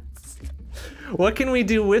that? What can we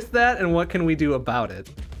do with that, and what can we do about it?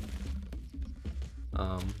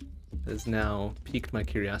 Has now piqued my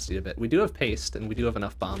curiosity a bit. We do have paste, and we do have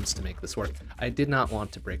enough bombs to make this work. I did not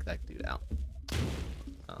want to break that dude out.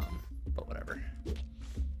 But whatever.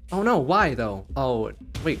 Oh no, why though? Oh,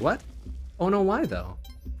 wait, what? Oh no, why though?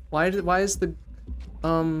 Why is the,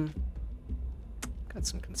 got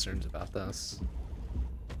some concerns about this.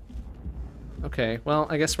 Okay, well,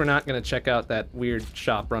 I guess we're not gonna check out that weird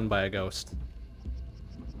shop run by a ghost.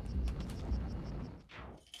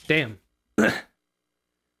 Damn.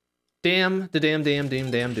 Damn, the damn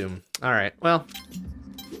doom. Alright, well.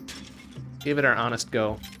 Give it our honest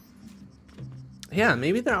go. Yeah,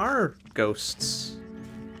 maybe there are ghosts.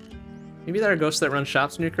 Maybe there are ghosts that run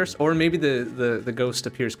shops when you're cursed, or maybe the ghost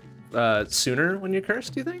appears sooner when you're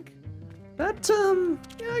cursed, do you think? That,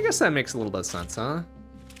 yeah, I guess that makes a little bit of sense, huh?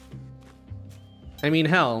 I mean,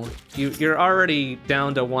 hell, you're already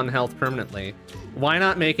down to 1 health permanently. Why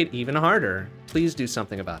not make it even harder? Please do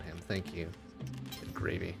something about him, thank you. Good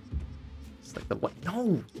gravy. It's like the what?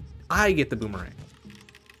 No! I get the boomerang.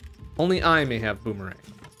 Only I may have boomerang.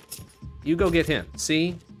 You go get him,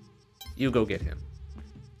 see? You go get him.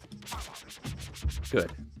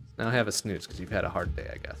 Good. Now have a snooze, because you've had a hard day,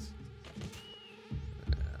 I guess.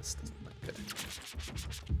 This doesn't look good.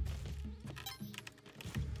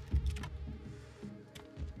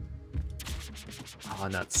 Oh,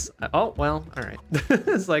 nuts. Oh, well, alright.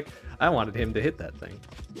 It's like, I wanted him to hit that thing.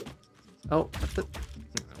 Oh, what the?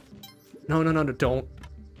 No, don't.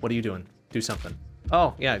 What are you doing? Do something.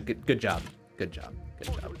 Oh, yeah, good job. Good job.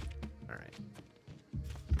 Alright.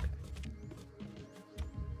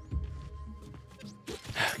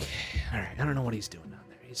 Okay, alright. I don't know what he's doing down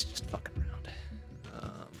there. He's just fucking around.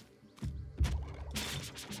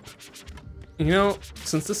 You know,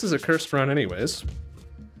 since this is a cursed run anyways,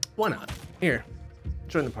 why not? Here,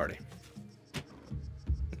 join the party.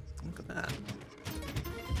 Look at that.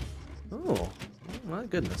 Oh, my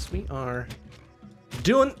goodness. We are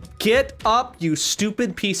doing... Get up, you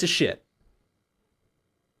stupid piece of shit.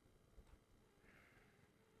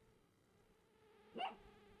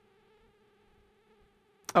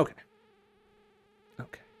 Okay.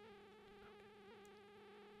 Okay.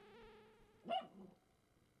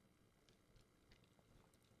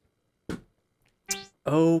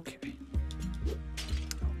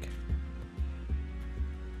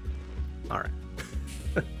 All right.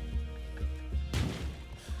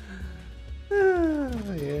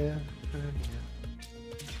 Yeah.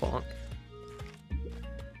 Bonk.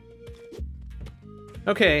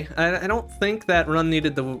 Okay, I don't think that run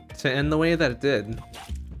needed to end the way that it did.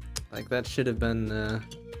 Like, that should have been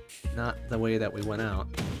not the way that we went out.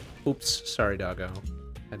 Oops, sorry, doggo.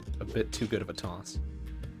 Had a bit too good of a toss.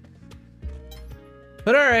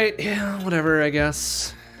 But alright, yeah, whatever, I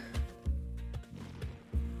guess.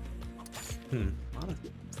 A lot of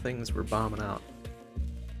things were bombing out.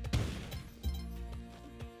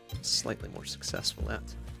 Slightly more successful at.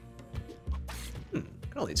 Look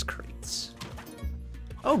at all these crates.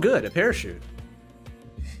 Oh, good, a parachute.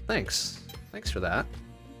 Thanks. Thanks for that.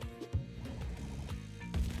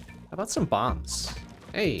 How about some bombs?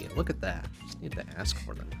 Hey, look at that. Just need to ask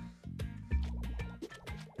for them.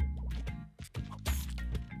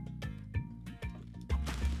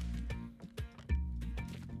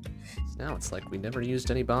 Now it's like we never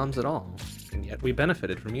used any bombs at all, and yet we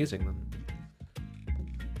benefited from using them.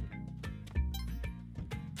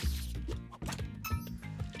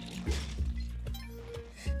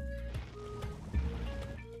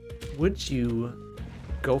 would you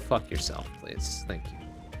go fuck yourself, please? Thank you.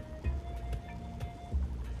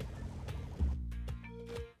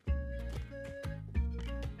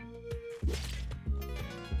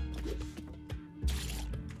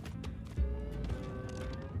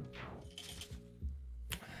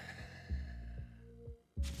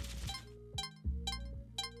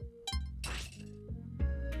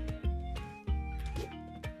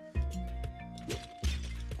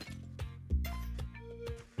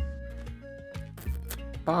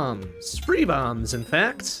 Bombs. Free bombs, in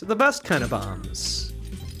fact. The best kind of bombs.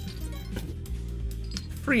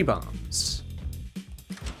 Free bombs.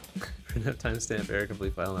 Print timestamp, error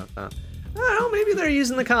complete file not found. Oh, maybe they're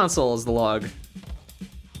using the console as the log.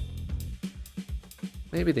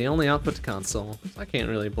 Maybe they only output to console. I can't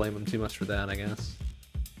really blame them too much for that, I guess.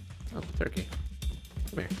 Oh, turkey.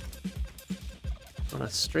 Come here. I want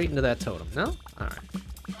to straight into that totem. No? Alright.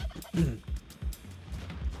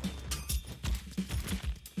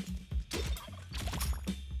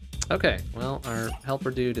 Okay, well, our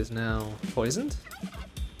helper dude is now poisoned.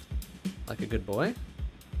 Like a good boy.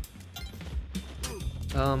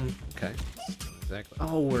 Okay. Exactly.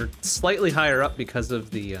 Oh, we're slightly higher up because of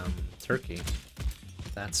the, turkey.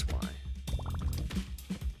 That's why.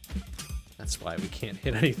 That's why we can't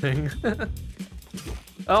hit anything.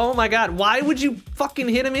 Oh my god, why would you fucking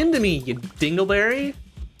hit him into me, you dingleberry?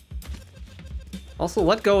 Also,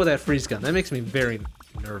 let go of that freeze gun. That makes me very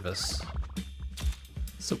nervous.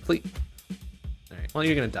 So please. Alright, well,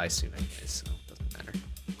 you're gonna die soon anyways, so it doesn't matter.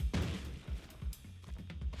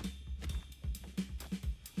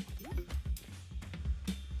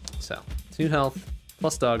 So, 2 health,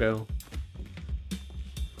 plus doggo,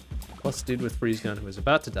 plus dude with freeze gun who is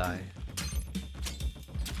about to die.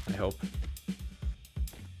 I hope.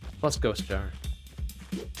 Plus ghost jar.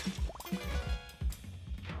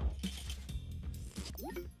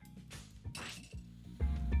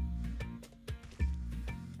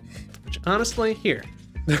 Honestly, here.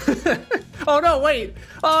 Oh no, wait!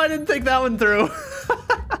 Oh, I didn't think that one through.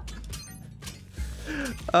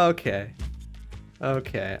 Okay.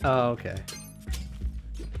 Okay, oh, okay.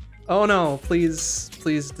 Oh no, please,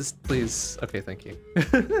 please, just please. Okay, thank you.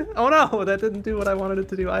 Oh no, that didn't do what I wanted it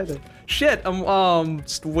to do either. Shit, I'm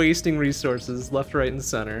just wasting resources left, right, and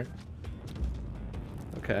center.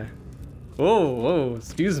 Okay. Whoa, whoa,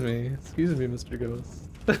 excuse me, Mr. Ghost.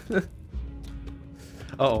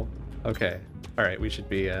 Oh. Okay. Alright, we should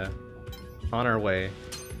be on our way.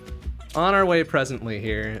 On our way presently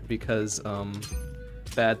here because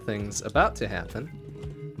bad things about to happen.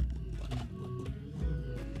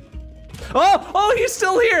 Oh! Oh, he's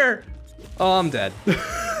still here! Oh, I'm dead.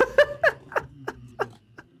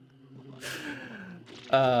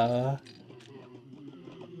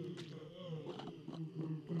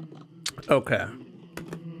 Okay.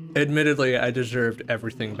 Admittedly, I deserved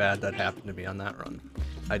everything bad that happened to me on that run.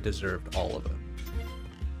 I deserved all of it.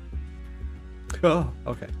 Oh,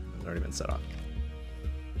 okay. It's already been set off.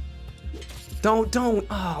 Don't.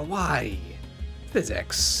 Oh, why?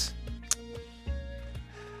 Physics.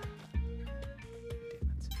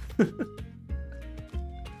 Damn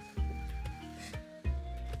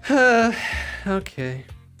it. Okay.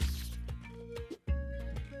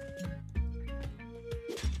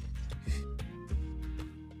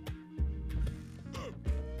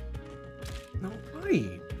 No,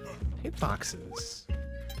 why? Hitboxes.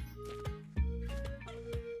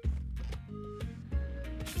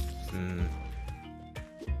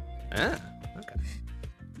 Ah, okay.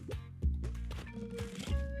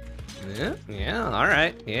 Yeah,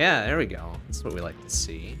 alright. Yeah, there we go. That's what we like to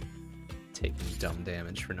see. Taking dumb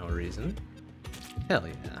damage for no reason. Hell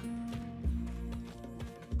yeah.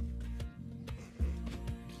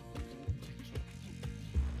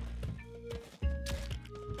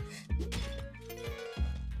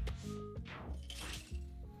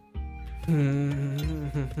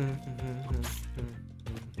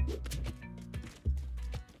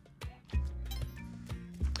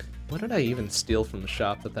 What did I even steal from the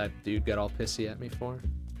shop that dude got all pissy at me for?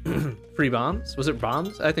 Free bombs? Was it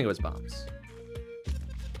bombs? I think it was bombs.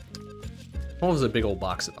 Well, it was a big old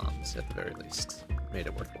box of bombs, at the very least. Made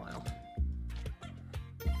it worthwhile.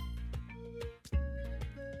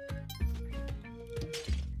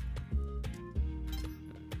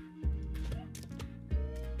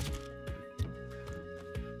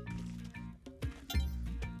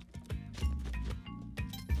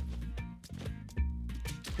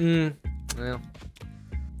 Well,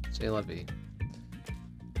 c'est la vie.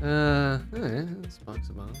 This box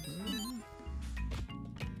of bombs.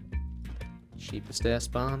 Cheapest ass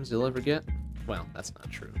bombs you'll ever get? Well, that's not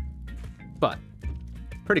true. But,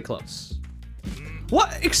 pretty close.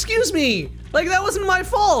 What? Excuse me! Like, that wasn't my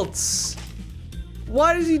fault!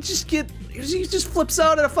 Why does he just get... He just flips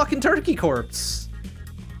out at a fucking turkey corpse.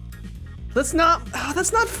 That's not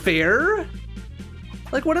fair.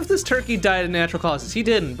 Like, what if this turkey died of natural causes? He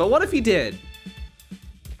didn't, but what if he did?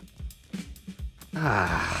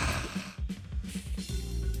 Ah.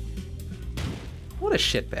 What a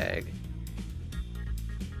shitbag.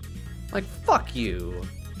 Like, fuck you.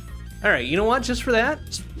 All right, you know what? Just for that,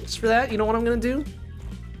 you know what I'm gonna do?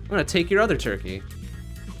 I'm gonna take your other turkey.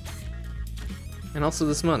 And also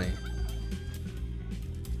this money.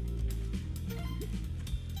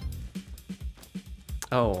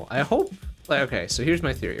 Oh, I hope, like, okay, so here's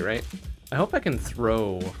my theory, right? I hope I can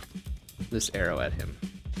throw this arrow at him,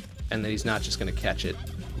 and that he's not just gonna catch it,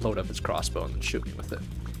 load up his crossbow, and then shoot me with it.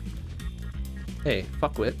 Hey,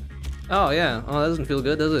 fuckwit. Oh yeah, oh that doesn't feel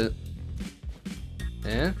good, does it?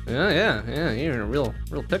 Yeah, you're in a real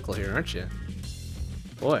pickle here, aren't you?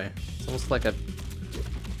 Boy, it's almost like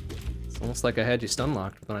I had you stun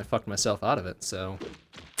locked when I fucked myself out of it, so.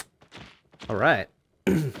 Alright.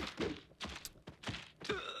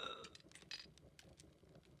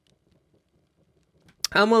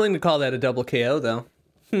 I'm willing to call that a double KO though.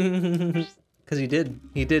 Cause he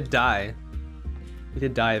did die. He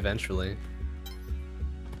did die eventually.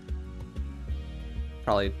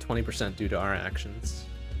 Probably 20% due to our actions.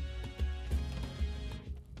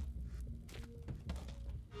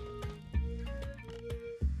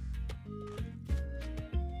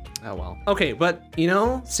 Oh well. Okay, but you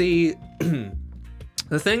know, see,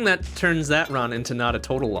 the thing that turns that run into not a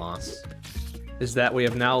total loss is that we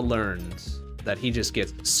have now learned that he just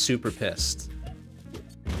gets super pissed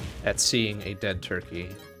at seeing a dead turkey,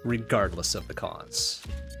 regardless of the cause.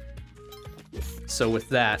 So with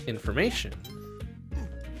that information,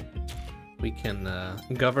 we can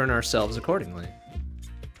govern ourselves accordingly.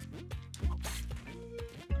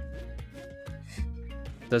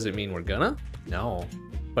 Does it mean we're gonna? No,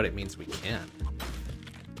 but it means we can.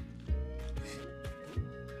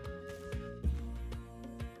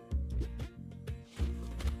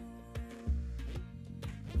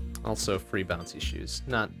 Also, free bouncy shoes.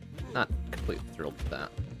 Not completely thrilled with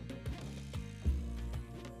that.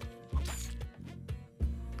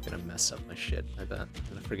 Gonna mess up my shit, I bet. I'm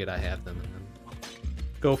gonna forget I have them and then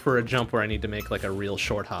go for a jump where I need to make like a real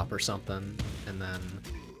short hop or something, and then...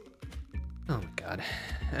 Oh my god.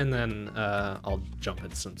 And then I'll jump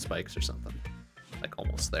into some spikes or something. Like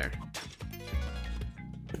almost there.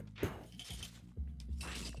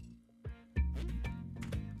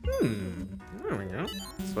 There we go.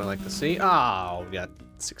 That's what I like to see. Oh, we got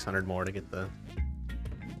 600 more to get the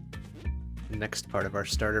next part of our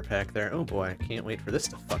starter pack there. Oh boy, can't wait for this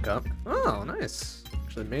to fuck up. Oh, nice.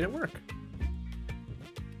 Actually made it work.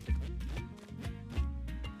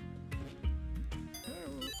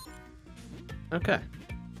 Okay.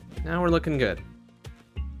 Now we're looking good.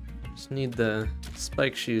 Just need the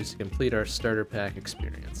spike shoes to complete our starter pack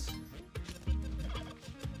experience.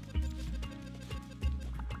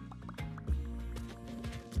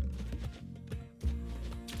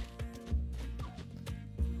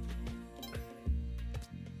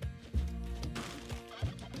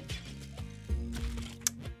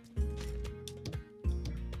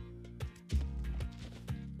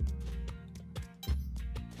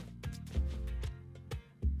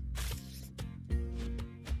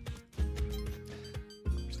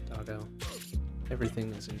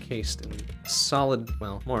 Everything is encased in solid,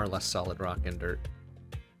 well, more or less solid rock and dirt.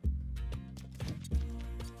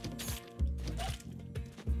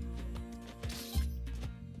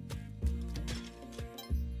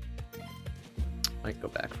 Might go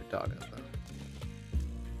back for doggo though.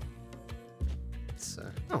 It's,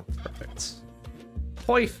 oh, perfect.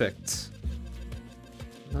 Perfect.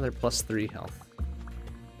 Another +3 health.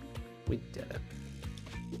 We did it.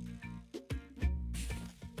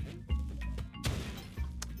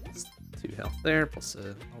 Health there, plus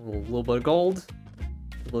a little bit of gold, a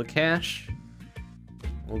little bit of cash.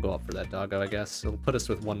 We'll go up for that doggo, I guess. It'll put us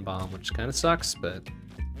with 1 bomb, which kind of sucks, but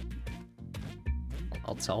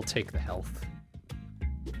I'll take the health.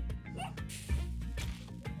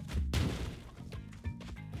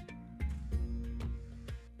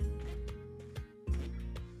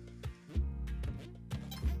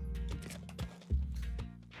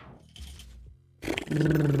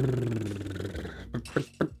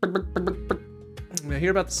 I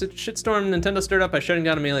hear about the shitstorm Nintendo stirred up by shutting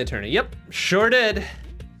down a Melee tourney. Yep, sure did.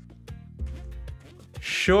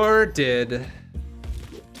 Sure did.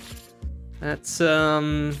 That's, you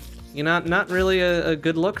know, not really a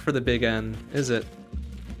good look for the Big N, is it?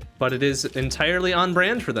 But it is entirely on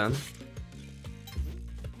brand for them.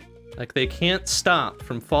 Like, they can't stop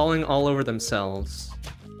from falling all over themselves.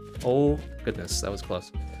 Oh, goodness, that was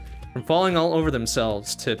close. From falling all over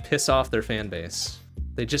themselves to piss off their fan base.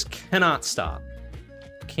 They just cannot stop.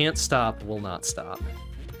 Can't stop, will not stop.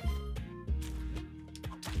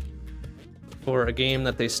 For a game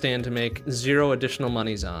that they stand to make 0 additional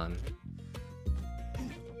monies on.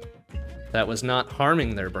 That was not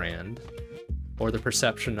harming their brand, or the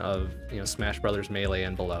perception of, you know, Smash Brothers Melee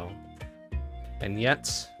and below. And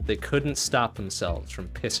yet, they couldn't stop themselves from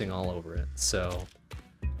pissing all over it, so...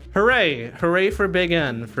 Hooray! Hooray for Big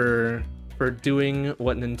N for doing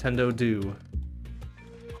what Nintendo do.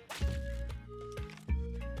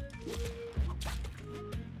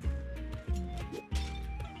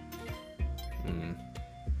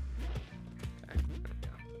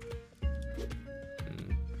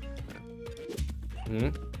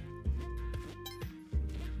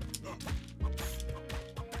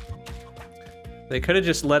 They could have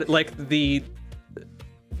just let it, like,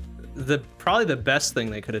 probably the best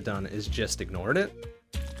thing they could have done is just ignored it.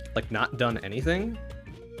 Like, not done anything.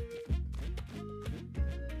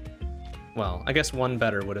 Well, I guess one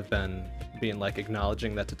better would have been being like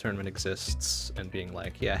acknowledging that the tournament exists and being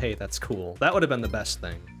like, yeah, hey, that's cool. That would have been the best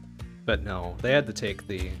thing. But no, they had to take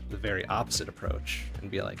the very opposite approach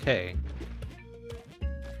and be like, hey,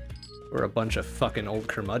 we're a bunch of fucking old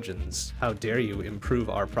curmudgeons. How dare you improve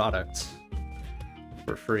our product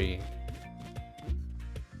for free?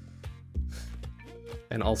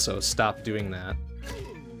 And also stop doing that.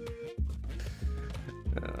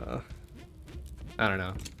 I don't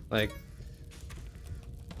know. Like,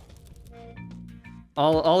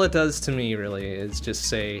 all it does to me really is just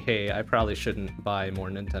say, hey, I probably shouldn't buy more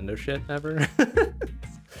Nintendo shit ever.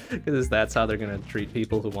 Because that's how they're gonna treat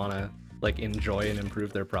people who wanna like enjoy and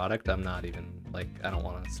improve their product. I'm not even like, I don't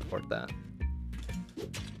want to support that.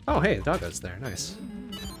 Oh, hey, the doggo's there. Nice.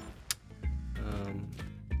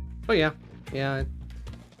 Oh yeah, I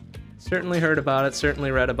certainly heard about it,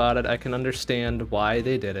 certainly read about it. I can understand why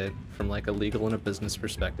they did it from like a legal and a business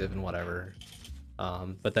perspective and whatever.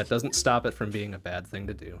 But that doesn't stop it from being a bad thing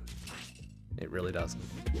to do. It really doesn't.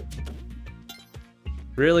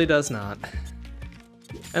 Really does not.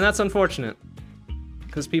 And that's unfortunate.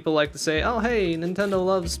 Because people like to say, oh, hey, Nintendo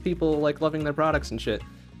loves people like loving their products and shit.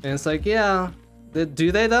 And it's like, yeah,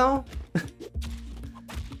 do they though?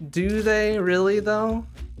 Do they really though?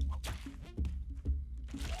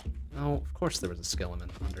 Oh, of course there was a skeleton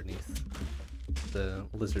underneath the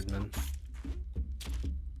lizardman.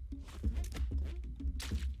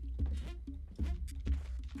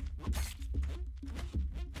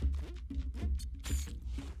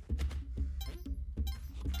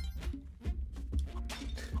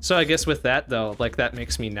 So I guess with that though, like that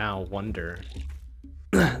makes me now wonder.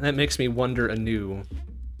 That makes me wonder anew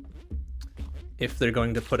if they're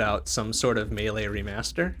going to put out some sort of Melee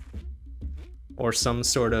remaster or some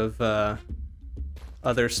sort of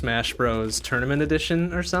other Smash Bros. Tournament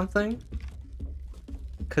edition or something.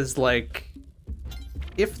 Cause like,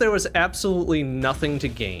 if there was absolutely nothing to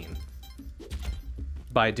gain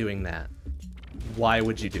by doing that, why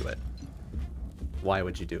would you do it? Why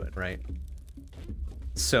would you do it, right?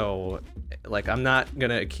 So, like, I'm not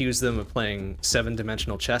gonna accuse them of playing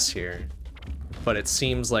 7-dimensional chess here, but it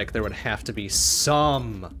seems like there would have to be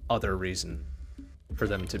some other reason for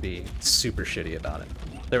them to be super shitty about it.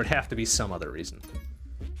 There would have to be some other reason.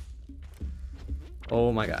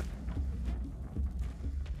 Oh my god.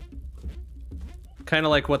 Kind of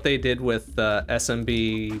like what they did with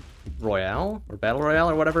SMB Royale, or Battle Royale,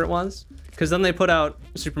 or whatever it was. Because then they put out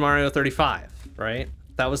Super Mario 35, right?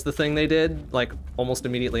 That was the thing they did, like, almost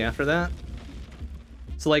immediately after that.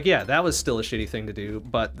 So, like, yeah, that was still a shitty thing to do,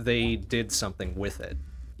 but they did something with it.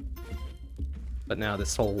 But now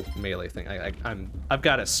this whole Melee thing, I've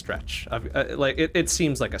got to stretch. Like, it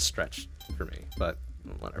seems like a stretch for me, but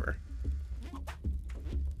whatever.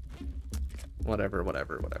 Whatever.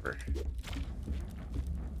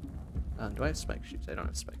 Do I have spike shoes? I don't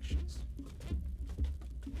have spike shoes.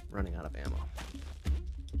 Running out of ammo.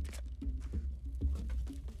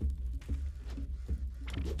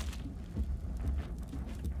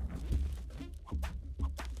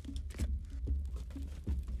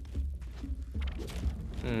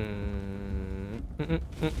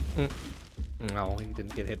 No, he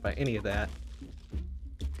didn't get hit by any of that.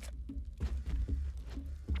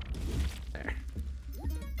 There.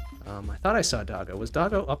 I thought I saw Doggo. Was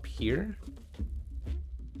Doggo up here?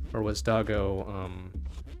 Or was Doggo,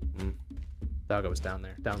 Doggo was down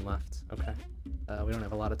there, down left. Okay. We don't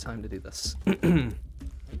have a lot of time to do this.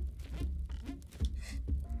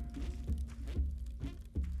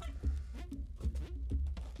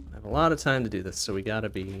 have a lot of time to do this, so we gotta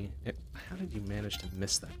be... How did you manage to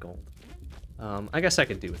miss that gold? I guess I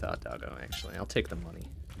could do without Doggo, actually. I'll take the money.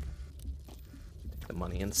 Take the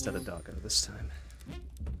money instead of Doggo this time.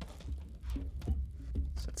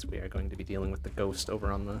 Since we are going to be dealing with the ghost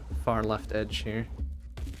over on the far left edge here.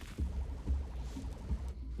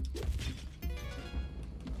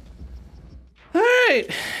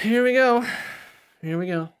 Alright, here we go. Here we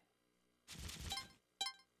go.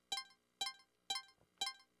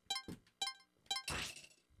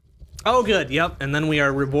 Oh good, yep, and then we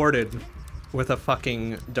are rewarded with a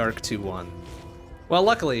fucking Dark 2-1. Well,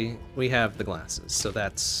 luckily, we have the glasses, so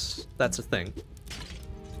that's a thing.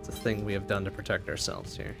 It's a thing we have done to protect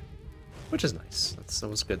ourselves here. Which is nice. That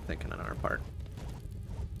was good thinking on our part.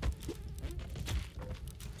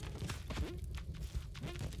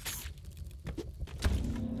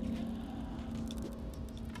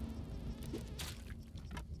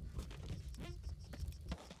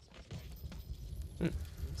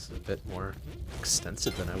 This is a bit more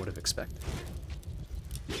extensive than I would have expected.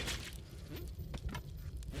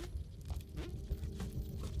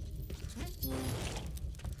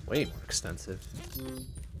 Way more extensive.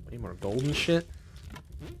 Way more golden shit.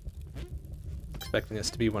 Expecting this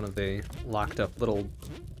to be one of the locked up little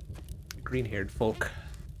green-haired folk.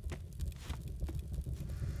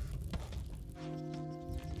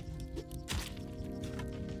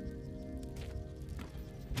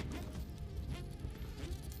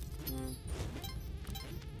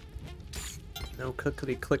 No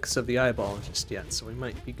clickety clicks of the eyeball just yet, so we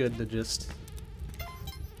might be good to just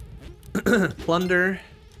plunder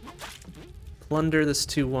this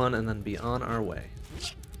 2-1 and then be on our way.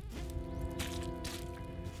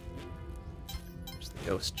 There's the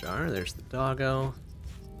ghost jar, there's the Doggo.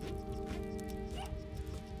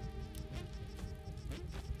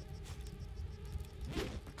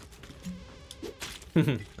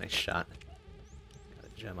 Nice shot. Got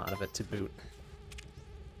a gem out of it to boot.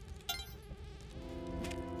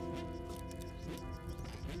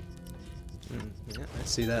 Yeah, I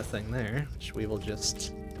see that thing there, which we will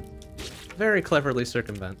just very cleverly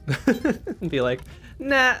circumvent. And be like,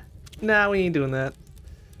 nah, we ain't doing that.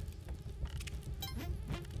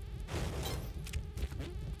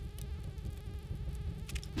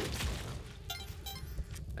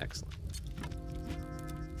 Excellent.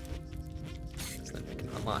 So then we can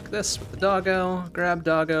unlock this with the Doggo, grab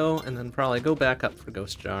Doggo, and then probably go back up for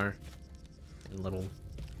Ghost Jar. And little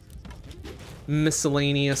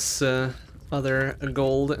miscellaneous other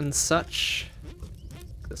gold and such.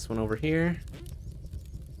 This one over here.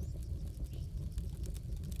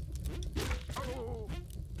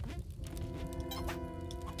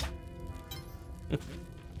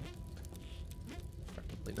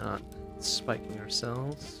 Probably not spiking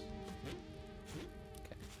ourselves.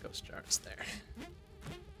 Okay, ghost jar's there.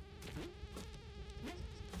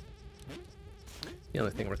 The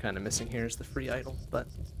only thing we're kind of missing here is the free idol, but...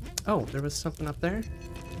 Oh, there was something up there?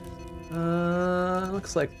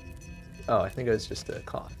 Looks like... Oh, I think it was just a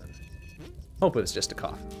coffin. Hope it was just a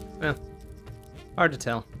coffin. Yeah, hard to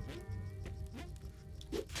tell.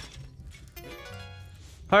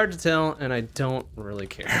 Hard to tell, and I don't really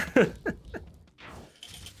care.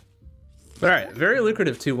 Alright, very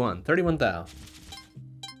lucrative 2-1. 31,000.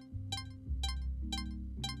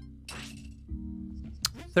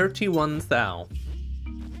 31,000.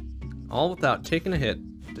 All without taking a hit,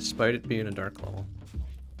 despite it being a dark level.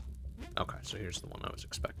 Okay, so here's the one I was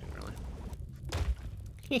expecting, really.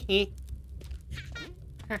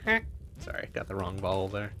 Sorry, got the wrong ball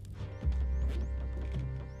there.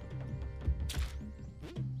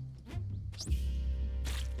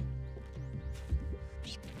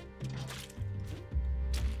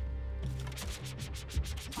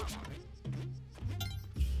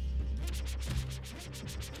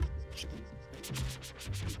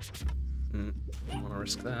 Don't want to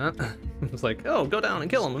risk that. It was like, oh, go down and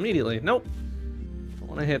kill him immediately. Nope. Don't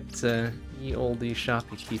want to hit ye oldie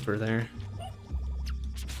shopkeeper there.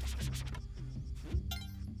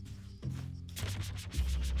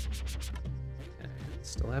 Okay,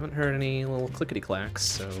 still haven't heard any little clickety clacks,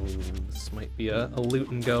 so this might be a loot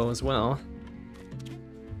and go as well.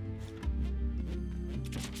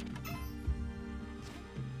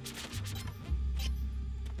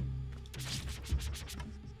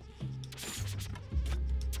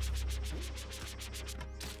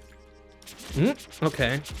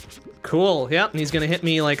 Okay. Cool. Yep, and he's gonna hit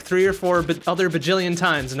me like 3 or 4 other bajillion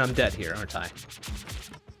times and I'm dead here, aren't I?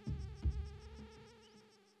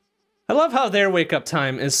 I love how their wake up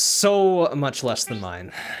time is so much less than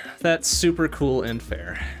mine. That's super cool and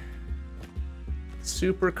fair.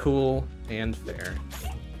 Super cool and fair.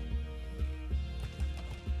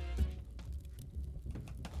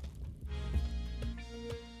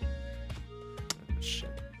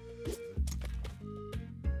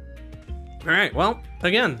 Alright, well,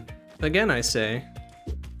 again I say,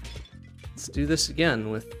 let's do this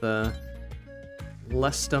again with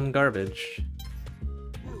less dumb garbage.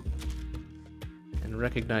 And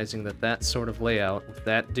recognizing that that sort of layout with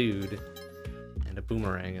that dude and a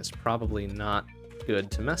boomerang is probably not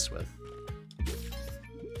good to mess with.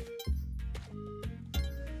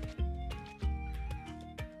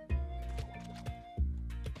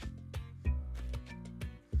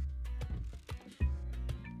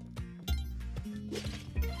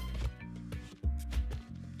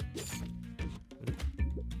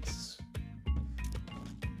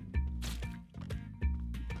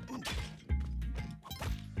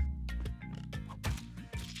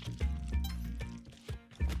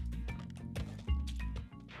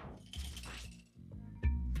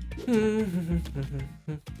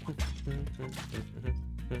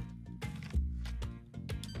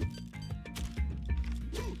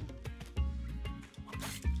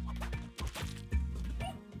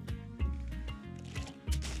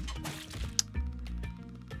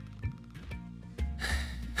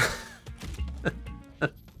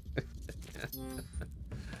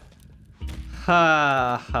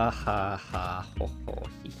 Ha ha ha ha ho ho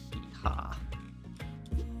hee hee ha.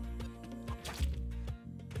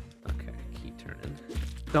 Okay, key turning.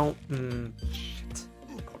 Don't shit.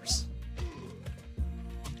 Of course.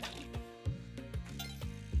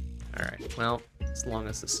 Alright, well, as long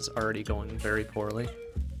as this is already going very poorly.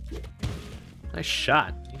 Nice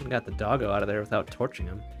shot. Even got the doggo out of there without torching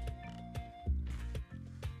him.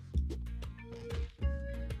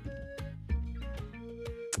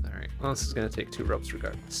 Well, this is gonna take 2 ropes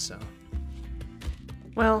regardless, so...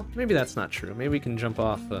 Well, maybe that's not true. Maybe we can jump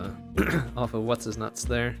off, off of what's-his-nuts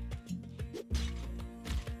there.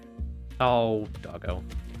 Oh, doggo.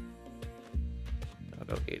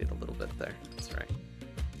 Doggo ate it a little bit there. That's right.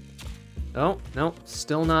 Oh, no,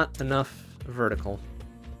 still not enough vertical.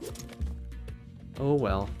 Oh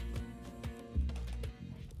well.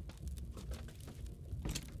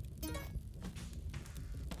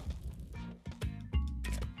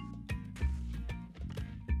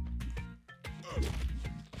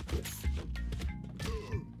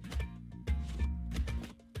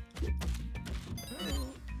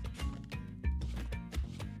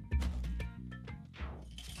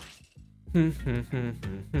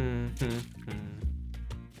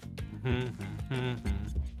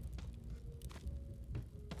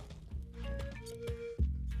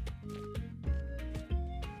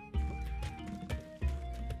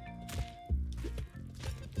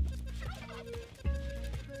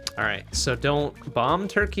 Alright, so don't bomb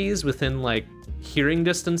turkeys within, like, hearing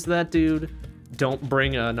distance of that dude. Don't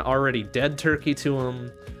bring an already dead turkey to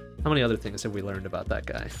him. How many other things have we learned about that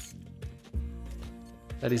guy?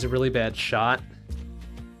 That he's a really bad shot.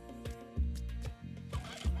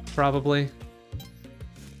 Probably.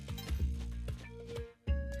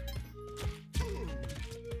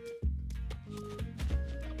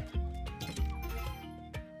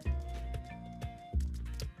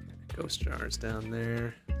 Ghost jars down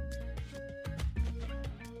there.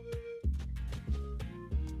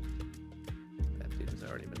 That dude has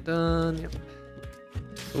already been done. Yep.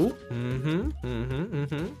 Ooh.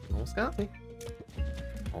 Almost got me.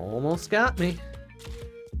 Almost got me.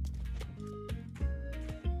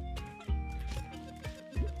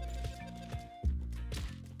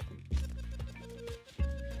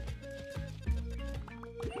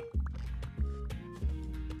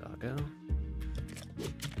 Doggo.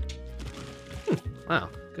 Wow,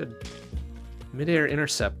 good mid-air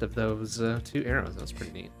intercept of those 2 arrows. That was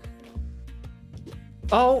pretty neat.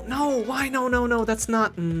 Oh, no! Why? No, that's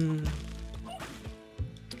not...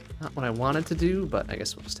 Not what I wanted to do, but I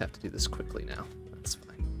guess we'll just have to do this quickly now. That's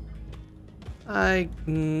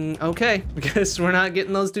fine. Okay. I guess we're not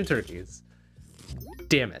getting those 2 turkeys.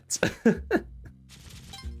 Damn it. If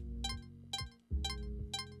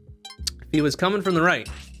he was coming from the right,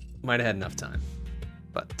 might have had enough time.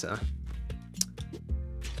 But,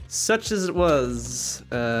 such as it was,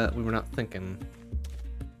 we were not thinking.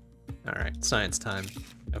 Alright, science time.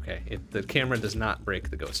 Okay, the camera does not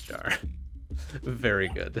break the ghost jar. Very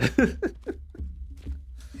good.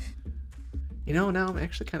 You know, now I'm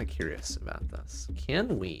actually kind of curious about this.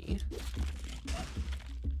 Can we...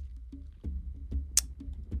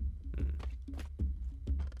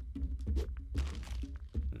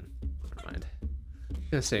 Never mind. I was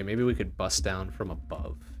gonna say, maybe we could bust down from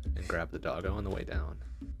above and grab the doggo on the way down.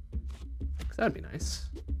 'Cause that'd be nice.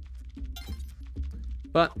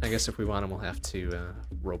 But I guess if we want him, we'll have to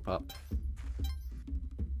rope up.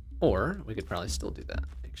 Or we could probably still do that,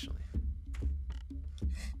 actually.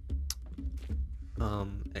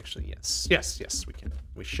 Actually, yes. Yes, we can.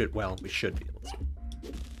 We should be able to.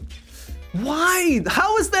 Why?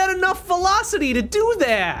 How is that enough velocity to do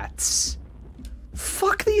that?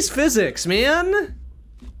 Fuck these physics, man.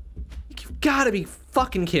 You've gotta be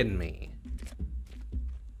fucking kidding me.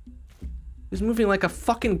 He's moving like a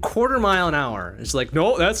fucking quarter mile an hour. It's like,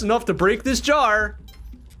 no, that's enough to break this jar.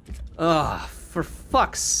 Ugh, for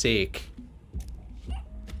fuck's sake.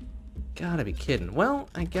 Gotta be kidding. Well,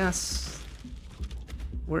 I guess,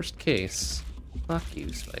 worst case, fuck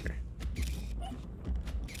you, spider.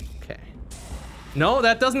 Okay. No,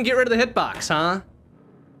 that doesn't get rid of the hitbox, huh?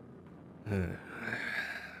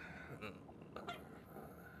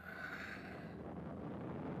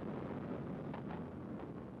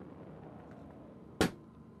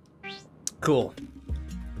 Cool.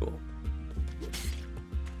 Cool.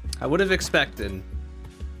 I would have expected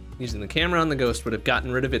using the camera on the ghost would have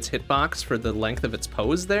gotten rid of its hitbox for the length of its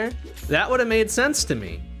pose there. That would have made sense to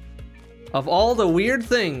me. Of all the weird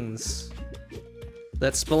things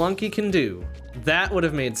that Spelunky can do, that would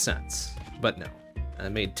have made sense. But no,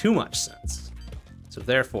 it made too much sense. So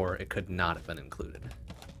therefore, it could not have been included.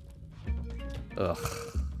 Ugh.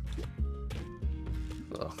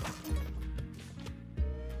 Ugh.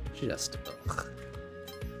 Just ugh.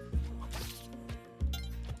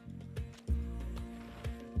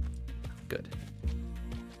 Good.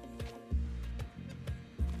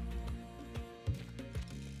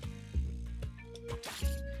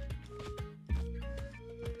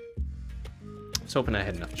 I was hoping I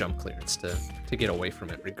had enough jump clearance to get away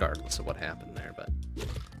from it regardless of what happened there, but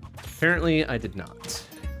apparently I did not.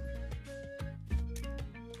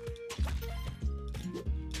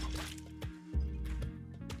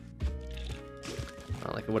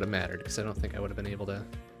 Not like it would have mattered, because I don't think I would have been able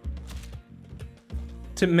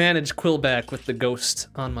to manage Quillback with the ghost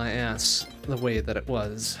on my ass the way that it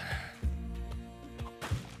was.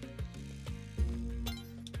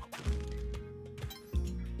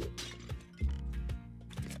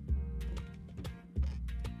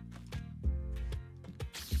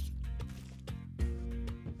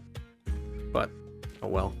 But, oh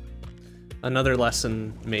well. Another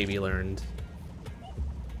lesson maybe learned.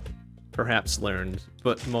 Perhaps learned,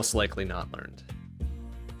 but most likely not learned.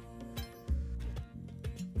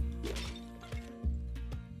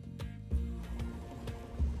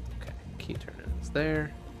 Okay, key turn is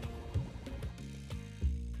there.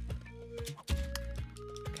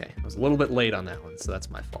 Okay, I was a little bit late on that one, so that's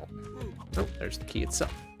my fault. Oh, there's the key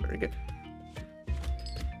itself. Very good.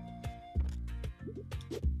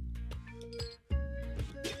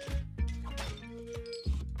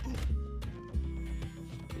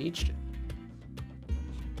 Eat shit.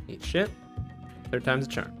 Eat shit. Third time's a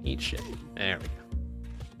charm. Eat shit. There we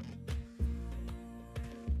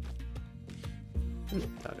go.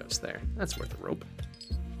 Doggo's there. That's worth a rope.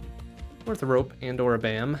 Worth a rope and or a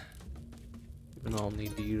bam. Even though I'll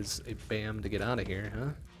need to use a bam to get out of here, huh?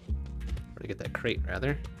 Or to get that crate,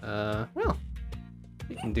 rather. Well,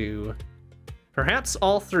 we can do perhaps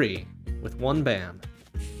all three with one bam.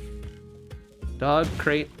 Dog,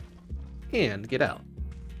 crate, and get out.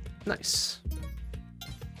 Nice.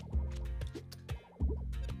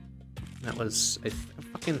 That was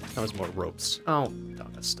that was more ropes. Oh,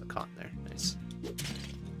 dog is stuck caught in there. Nice.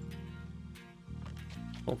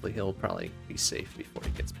 Hopefully he'll probably be safe before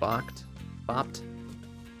he gets bopped. Bopped.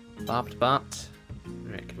 Bopped, bopped.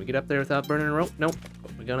 Alright, can we get up there without burning a rope? Nope.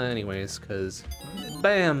 But we're gonna anyways, because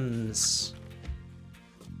bams!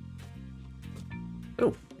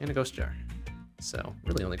 Oh, and a ghost jar. So,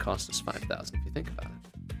 really only cost us 5,000 if you think about it.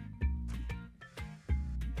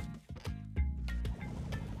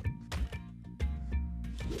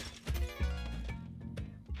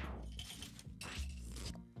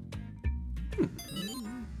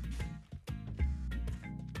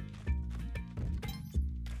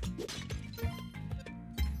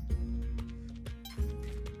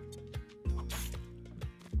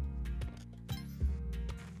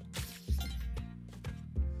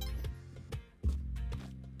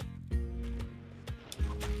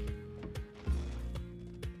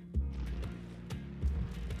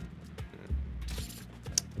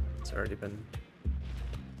 Already been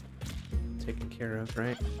taken care of,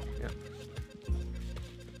 right? Yeah.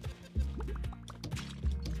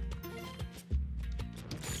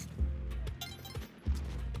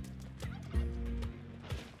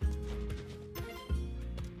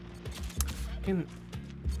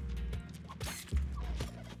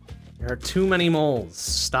 There are too many moles.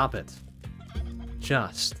 Stop it.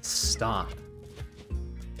 Just stop.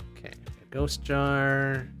 Okay, a ghost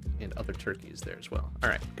jar. And other turkeys there as well. All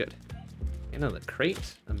right, good. Another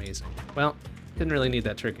crate, amazing. Well, didn't really need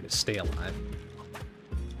that turkey to stay alive,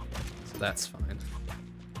 so that's fine.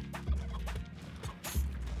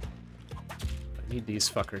 Need these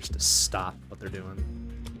fuckers to stop what they're doing.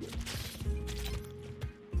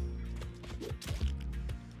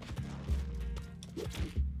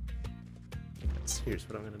 Here's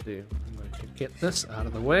what I'm gonna do. I'm going to get this out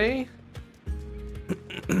of the way.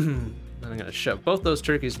 Then I'm gonna shove both those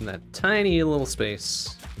turkeys in that tiny little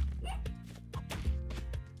space.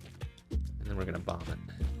 And then we're gonna bomb it.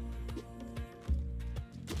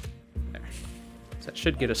 There. So that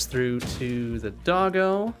should get us through to the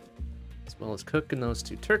doggo, as well as cooking those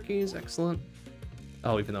 2 turkeys. Excellent.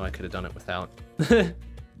 Oh, even though I could have done it without. Could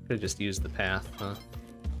have just used the path, huh?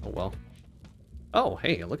 Oh well. Oh,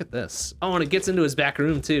 hey, look at this. Oh, and it gets into his back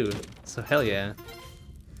room, too. So, hell yeah.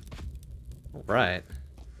 All right.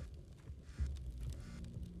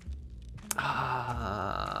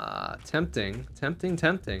 Ah, tempting. Tempting,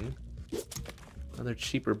 tempting. Another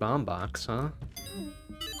cheaper bomb box, huh?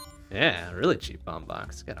 Yeah, really cheap bomb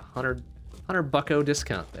box. Got a 100 bucko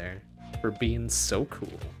discount there for being so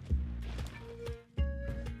cool.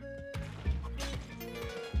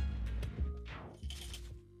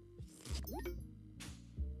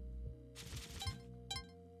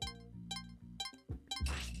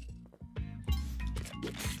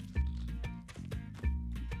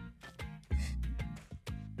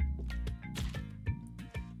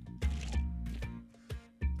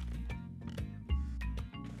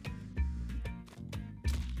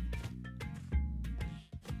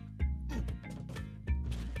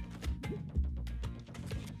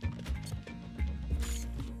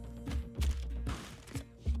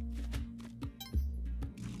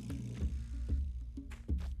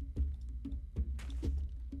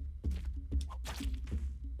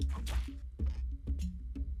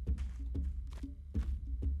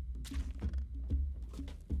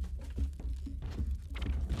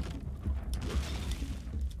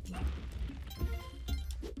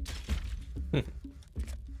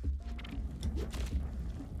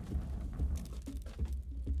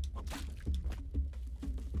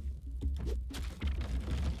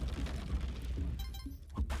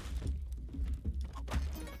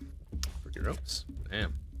 Ropes.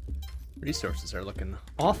 Damn. Resources are looking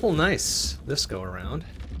awful nice this go around.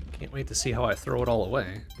 Can't wait to see how I throw it all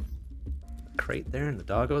away. Crate there and the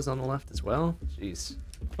doggo's on the left as well. Jeez.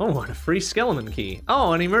 Oh, and a free skeleton key.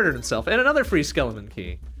 Oh, and he murdered himself. And another free skeleton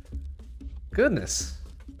key. Goodness.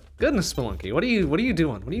 Goodness, Spelunky. What are you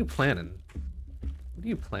doing? What are you planning? What are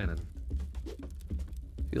you planning?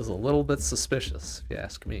 Feels a little bit suspicious, if you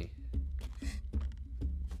ask me.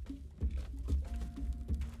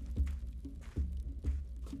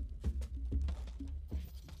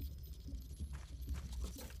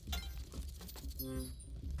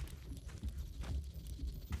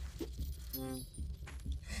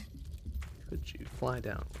 Could you fly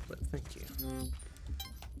down a little bit? Thank you.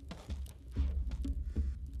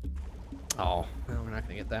 Oh, well, we're not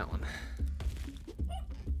gonna get that one.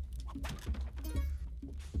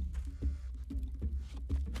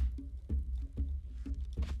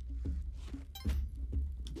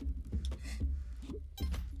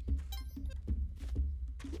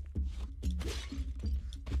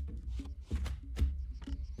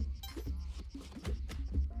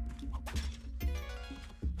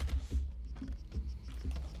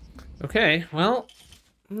 Okay, well,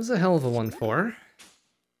 it was a hell of a 1-4.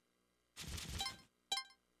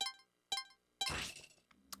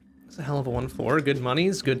 It's a hell of a 1-4. Good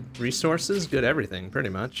monies, good resources, good everything, pretty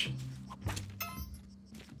much.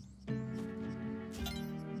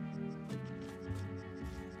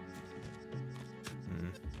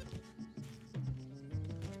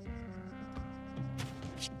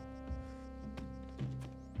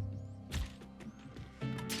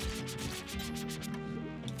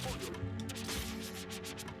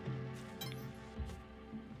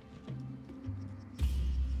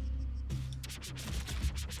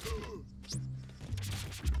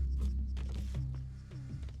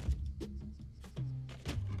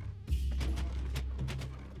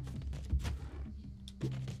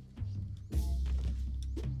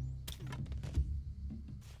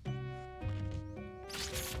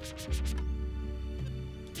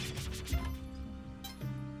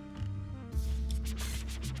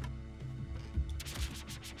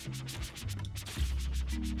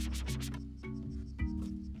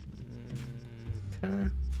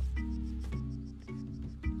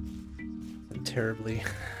 Terribly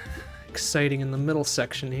exciting in the middle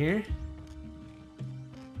section here.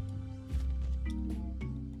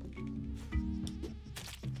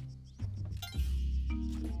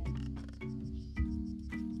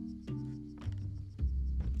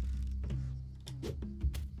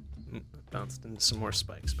 Bounced into some more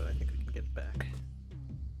spikes, but I think we can get it back.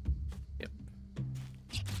 Yep.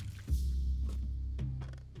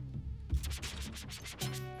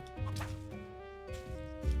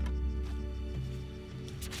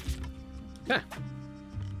 Okay.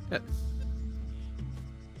 Good.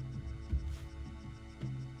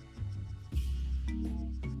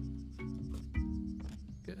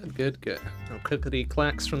 Good, good, good. No clickety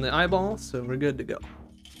clacks from the eyeball, so we're good to go.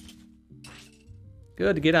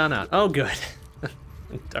 Good to get on out. Oh, good.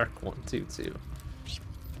 Dark one, too.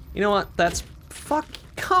 You know what? That's... Fuck.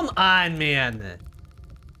 Come on, man.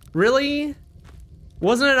 Really?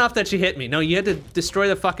 Wasn't enough that you hit me. No, you had to destroy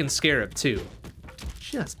the fucking scarab, too.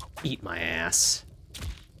 Just eat my ass.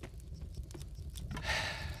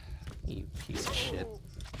 You piece of shit.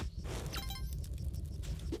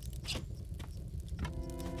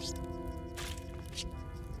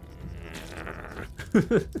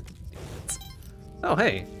 Oh,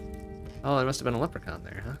 hey. Oh, there must have been a leprechaun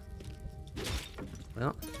there, huh?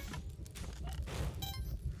 Well,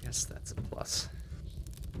 guess that's a plus.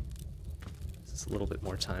 Just a little bit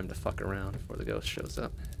more time to fuck around before the ghost shows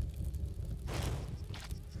up.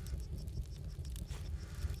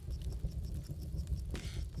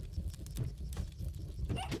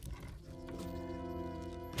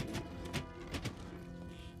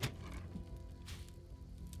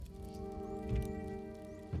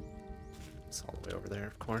 It's all the way over there,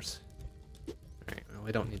 of course. Alright, well,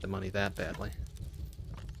 we don't need the money that badly.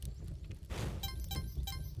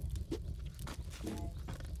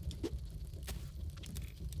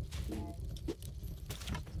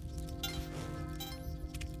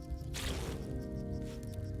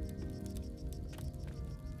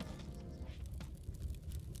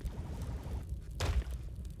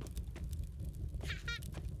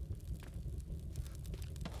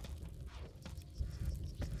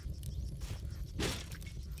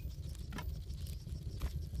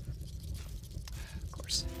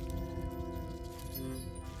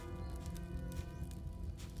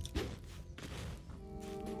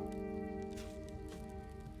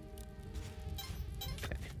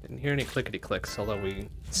 Didn't hear any clickety clicks, although we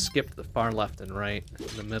skipped the far left and right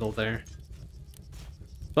in the middle there.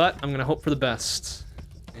 But I'm gonna hope for the best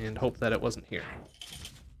and hope that it wasn't here.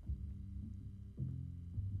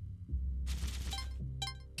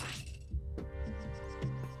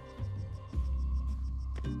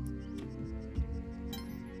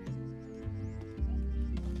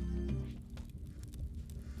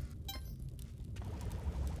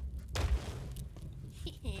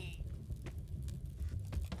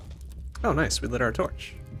 Oh, nice. We lit our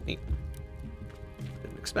torch. Neat.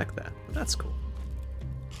 Didn't expect that, but that's cool.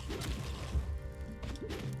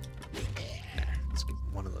 There, let's get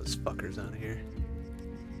one of those fuckers out of here.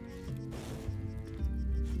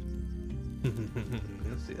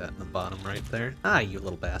 You'll see that in the bottom right there. Ah, you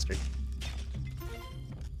little bastard.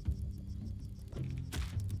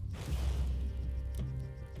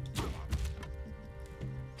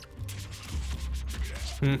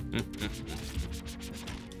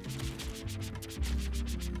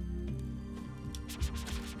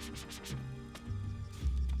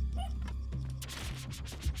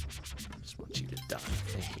 Just want you to die.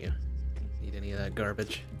 Thank you. Need any of that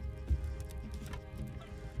garbage?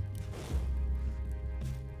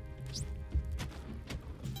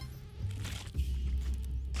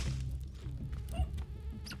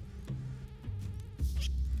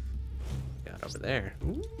 Got over there.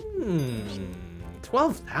 Ooh,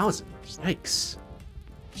 12,000. Yikes.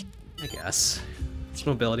 I guess. It's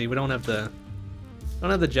mobility. We don't have the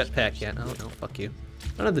jetpack yet. Oh no, fuck you.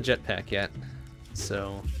 Don't have the jetpack yet.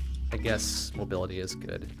 So I guess mobility is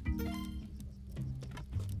good.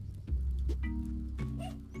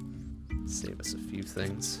 Save us a few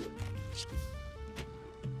things.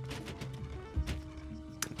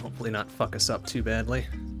 And hopefully not fuck us up too badly.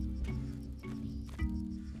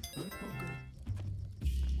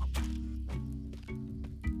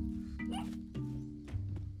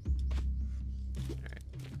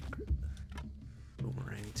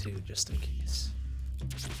 Just in case.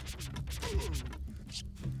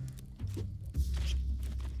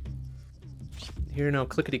 Hear no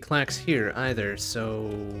clickety clacks here either, so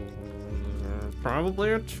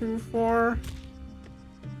probably a 2-4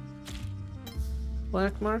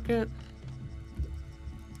 black market.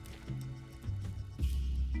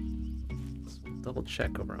 Let's double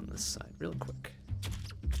check over on this side real quick.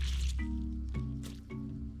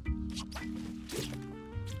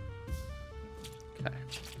 Okay.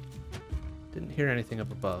 Didn't hear anything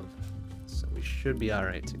up above, so we should be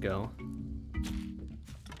alright to go.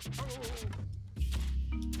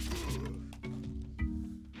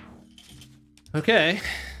 Okay,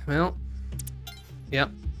 well, yep,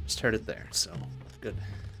 just heard it there, so good.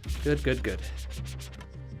 Good, good, good.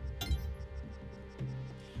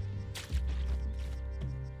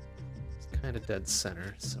 It's kind of dead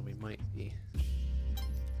center, so we might be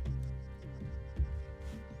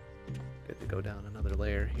go down another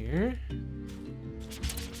layer here.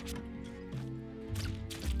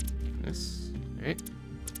 This, alright.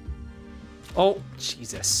 Oh,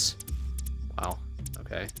 Jesus. Wow,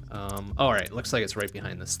 okay. Alright, looks like it's right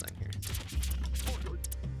behind this thing here.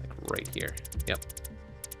 Like right here, yep.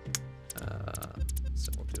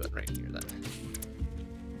 So we'll do it right here then.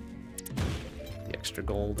 The extra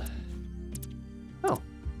gold. Oh,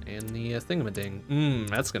 and the thingamading.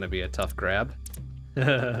 That's gonna be a tough grab.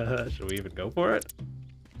 Should we even go for it?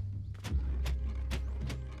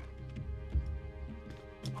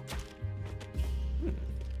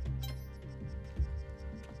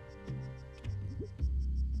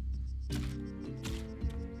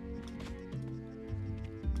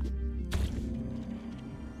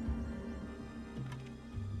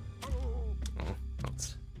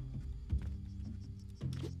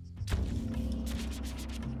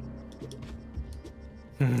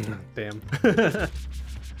 Damn. I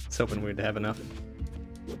was hoping we'd have enough.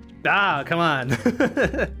 Ah, come on.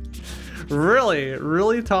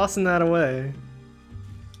 Really tossing that away.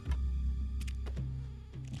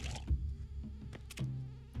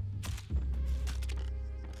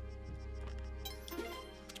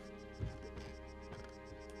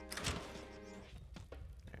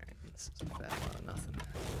 Alright, this is a bad lot of nothing.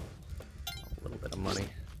 A little bit of money.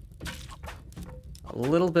 A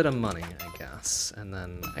little bit of money, I guess. And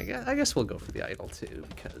then I guess we'll go for the idol too,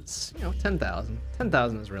 because, you know, 10,000.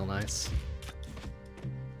 10,000 is real nice.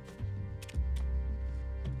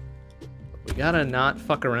 But we gotta not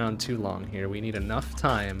fuck around too long here. We need enough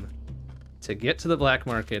time to get to the black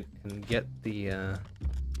market and get the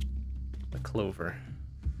clover.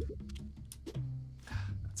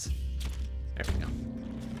 There we go.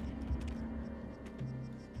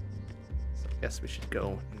 So I guess we should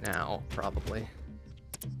go now, probably.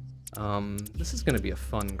 This is gonna be a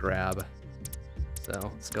fun grab.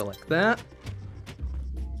 So let's go like that.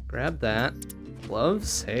 Grab that.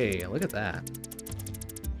 Gloves. Hey, look at that.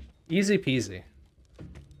 Easy peasy.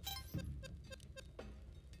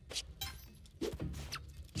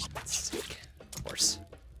 Sick. Of course.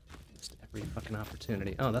 Just every fucking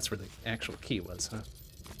opportunity. Oh, that's where the actual key was, huh?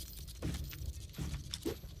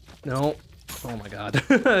 No. Oh my god.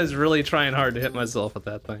 I was really trying hard to hit myself with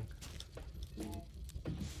that thing.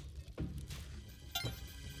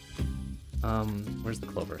 Where's the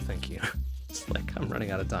clover? Thank you. It's like I'm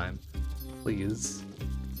running out of time. Please.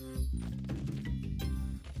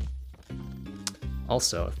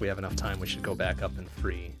 Also, if we have enough time, we should go back up and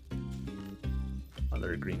free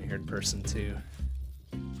other green-haired person too.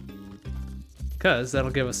 Because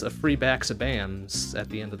that'll give us a free backs of bams at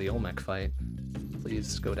the end of the Olmec fight.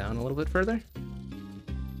 Please go down a little bit further.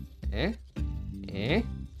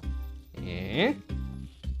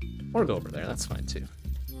 Or go over there, that's fine too.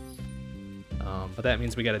 But that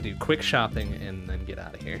means we gotta do quick shopping and then get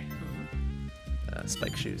out of here.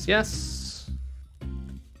 Spike shoes, yes.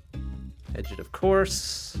 Edge it, of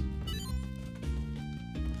course.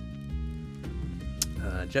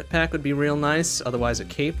 Jetpack would be real nice, otherwise a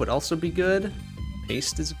cape would also be good.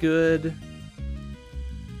 Paste is good.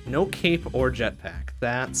 No cape or jetpack.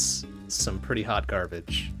 That's some pretty hot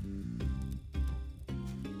garbage.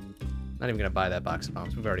 Not even gonna buy that box of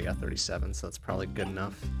bombs. We've already got 37, so that's probably good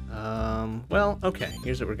enough. Well, okay,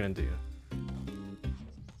 here's what we're gonna do.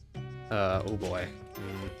 Oh boy.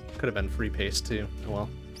 Could have been free paste too. Oh well.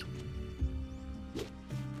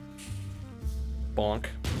 Bonk.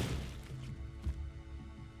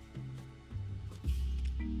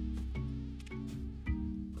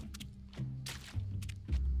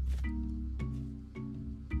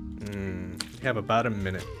 We have about a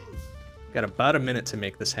minute. Got about a minute to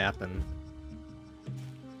make this happen.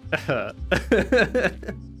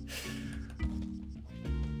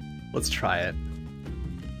 Let's try it.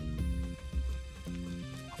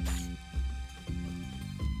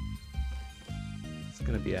 It's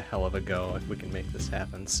gonna be a hell of a go if we can make this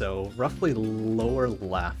happen. So roughly lower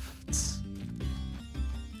left.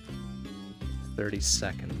 30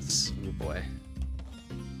 seconds. Oh boy.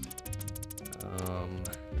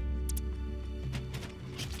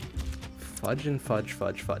 Fudge and fudge,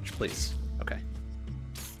 fudge, fudge, please. Okay.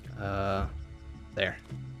 There. There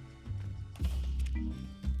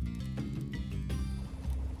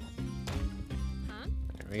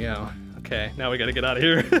we go. Okay, now we gotta get out of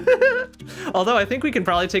here. Although I think we can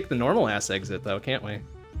probably take the normal ass exit though, can't we?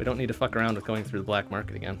 We don't need to fuck around with going through the black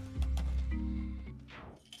market again.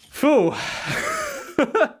 Phew.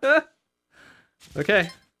 Okay.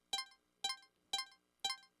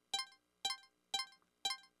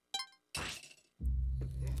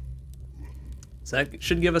 So that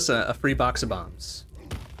should give us a free box of bombs.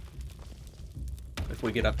 With if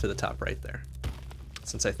we get up to the top right there.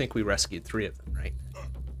 Since I think we rescued 3 of them, right?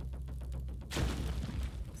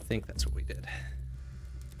 I think that's what we did.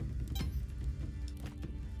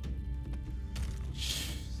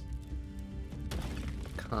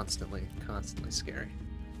 Constantly scary.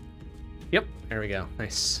 Yep, there we go.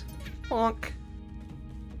 Nice. Bonk.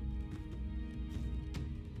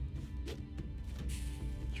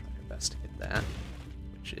 Try our best to get that,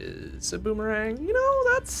 which is a boomerang. You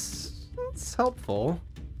know, that's helpful.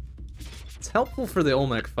 It's helpful for the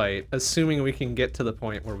Olmec fight, assuming we can get to the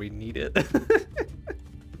point where we need it.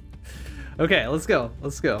 Okay, let's go.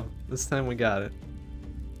 Let's go. This time we got it.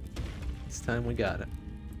 This time we got it.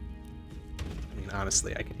 I mean,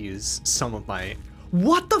 honestly, I could use some of my...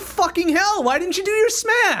 What the fucking hell? Why didn't you do your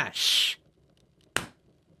smash?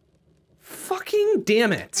 Fucking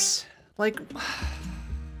damn it. Like,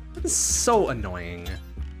 this is so annoying.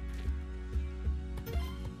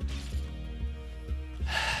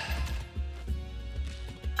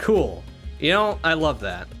 Cool. You know, I love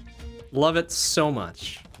that. Love it so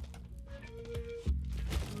much.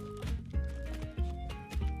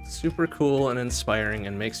 Super cool and inspiring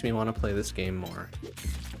and makes me want to play this game more.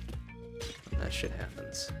 That shit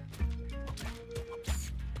happens.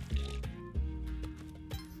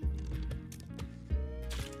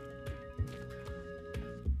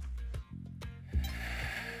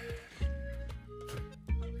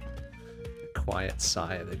 A quiet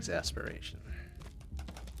sigh of exasperation.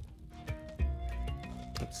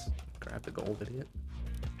 Oops, grab the gold, idiot.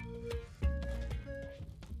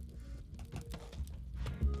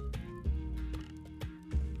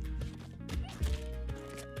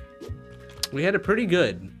 We had a pretty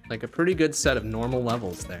good set of normal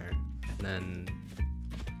levels there. And then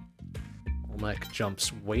Olmec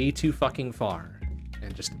jumps way too fucking far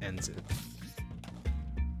and just ends it.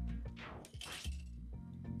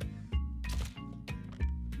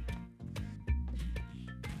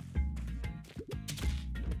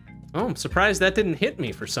 Oh, I'm surprised that didn't hit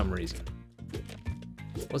me for some reason.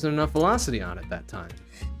 Wasn't enough velocity on it that time.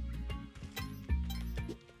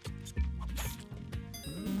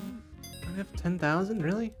 I have 10,000,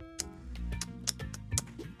 really?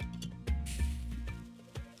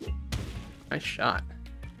 Nice shot.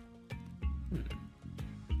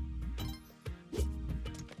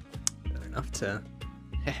 Good enough to...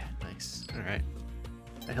 Nice. Alright.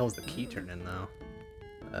 The hell's the key turning, though?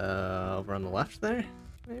 Over on the left there?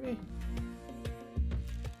 Maybe?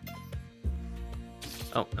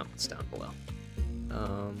 Oh, no, it's down below.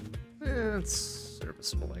 It's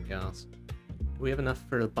serviceable, I guess. Do we have enough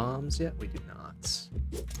for the bombs yet? We do not.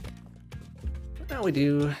 But now we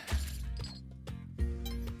do.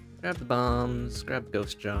 Grab the bombs, grab the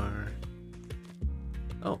ghost jar.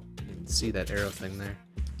 Oh, you can see that arrow thing there.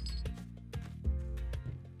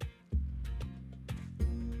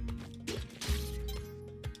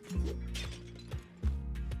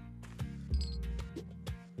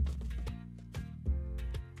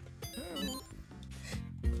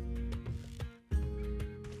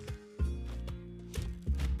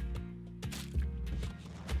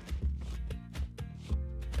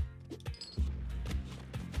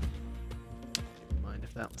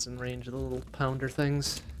 In range of the little pounder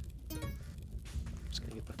things. Just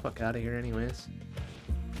gonna get the fuck out of here anyways.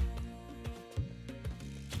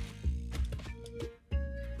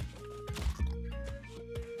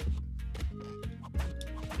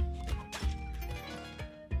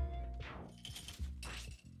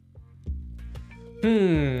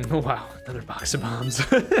 Oh wow, another box of bombs.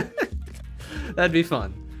 That'd be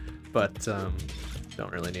fun. But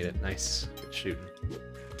don't really need it. Nice. Good shooting.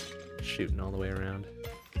 Shooting all the way around.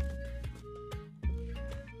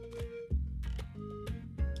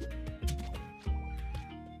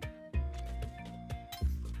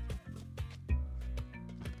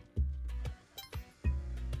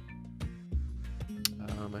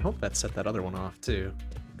 I hope that set that other one off too.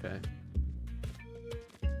 Okay.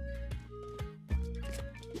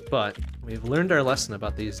 But we've learned our lesson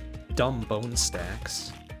about these dumb bone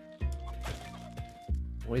stacks.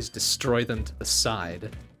 Always destroy them to the side.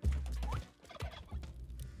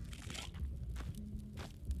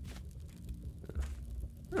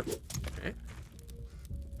 Okay.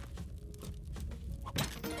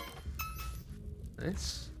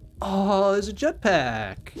 Nice. Oh, there's a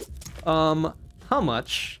jetpack. How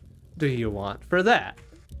much do you want for that?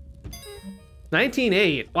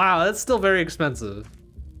 19.8. Wow, that's still very expensive.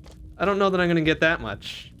 I don't know that I'm gonna get that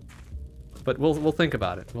much, but we'll think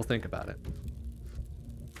about it. We'll think about it.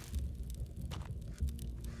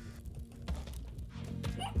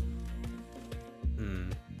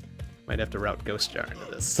 Might have to route Ghost Jar into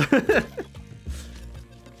this.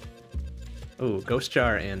 Oh, Ghost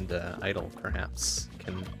Jar and Idol perhaps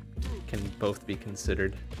can both be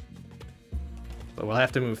considered. But we'll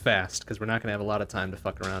have to move fast, because we're not going to have a lot of time to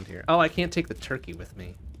fuck around here. Oh, I can't take the turkey with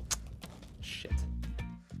me. Shit.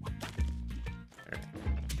 Alright.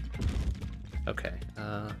 Okay.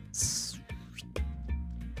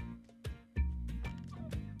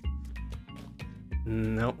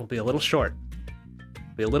 Nope, we'll be a little short.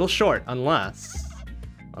 Be a little short, unless...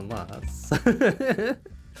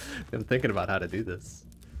 I'm thinking about how to do this.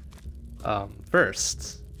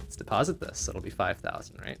 First, let's deposit this. It'll be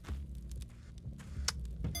 5,000, right?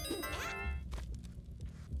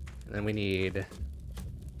 And then we need...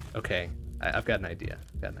 Okay, I've got an idea.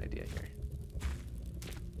 Here.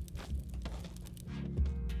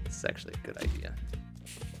 This is actually a good idea.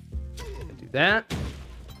 Do that.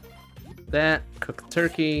 That. Cook the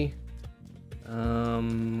turkey.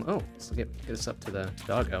 Oh, this will get us up to the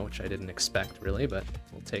doggo, which I didn't expect, really, but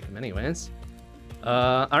we'll take him anyways.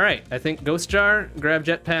 Alright, I think Ghost Jar, grab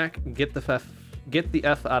Jetpack, get the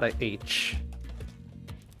F out of H.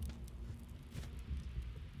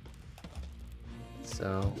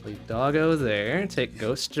 So, leave doggo there, take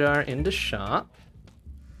Ghost Jar into shop.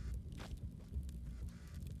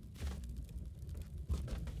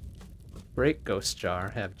 Break Ghost Jar,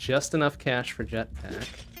 have just enough cash for Jetpack.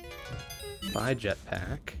 Buy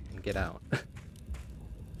Jetpack, and get out.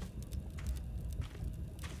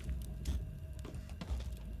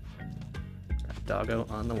 Doggo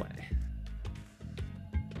on the way.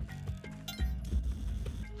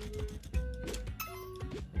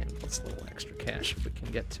 And it's a little extra cash if we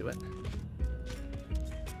can get to it.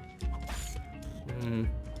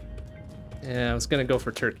 Yeah, I was gonna go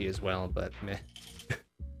for turkey as well, but meh.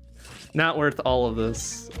 Not worth all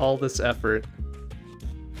this effort.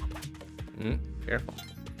 Careful.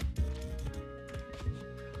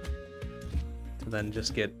 To then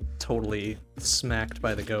just get totally smacked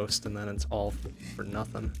by the ghost, and then it's all for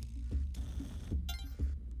nothing.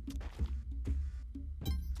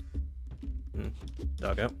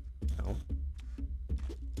 Doggo. No.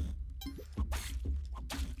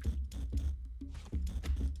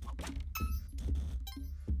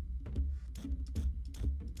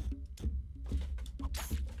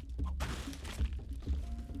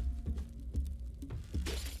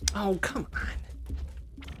 Oh, come on.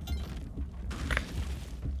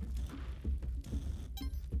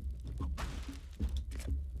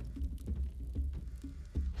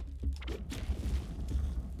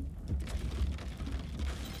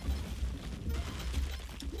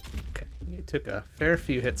 Okay, you took a fair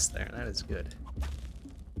few hits there. That is good. I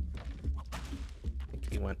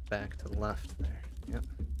think he went back to the left there. Yep.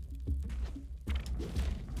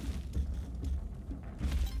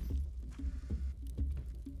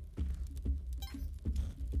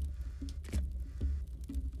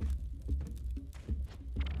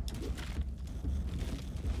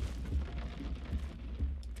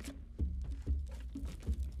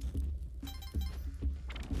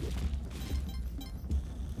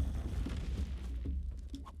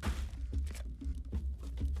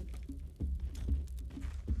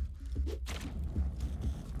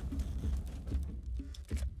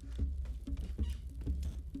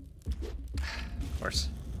 Course.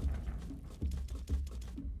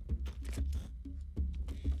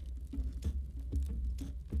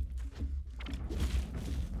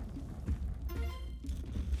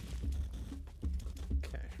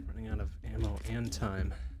 Okay, running out of ammo and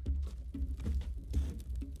time.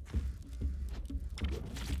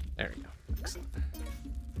 There we go. Excellent.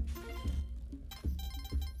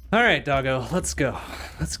 All right, doggo, let's go.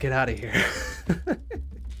 Let's get out of here.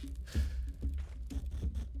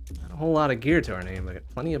 Whole lot of gear to our name. I got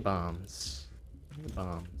plenty of bombs.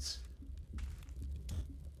 There's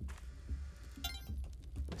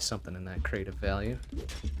something in that crate of value.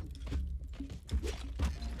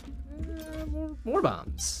 More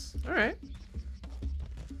bombs. All right.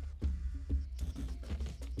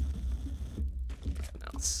 Nothing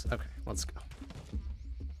else. Okay, let's go.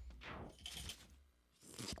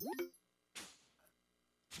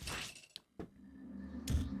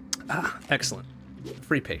 Ah, excellent.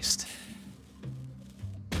 Free paste.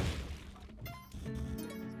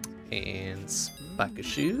 And spike of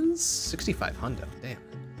shoes. 65 hundo. Damn.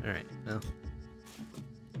 Alright, well.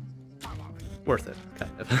 Worth it,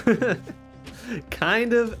 kind of.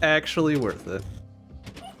 Kind of actually worth it.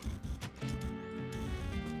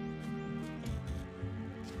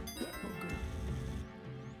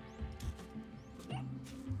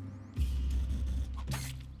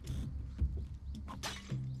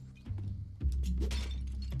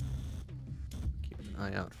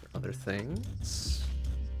 Eye out for other things.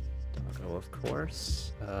 Doggo, of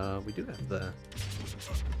course. We do have the...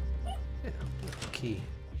 Yeah, the key.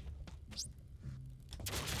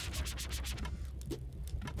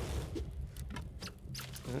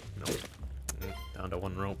 Oh, no. Down to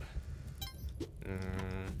one rope.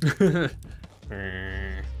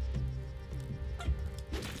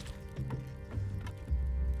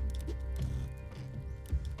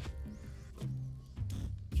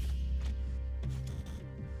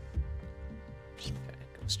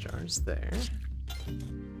 Jars there.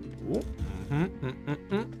 Ooh.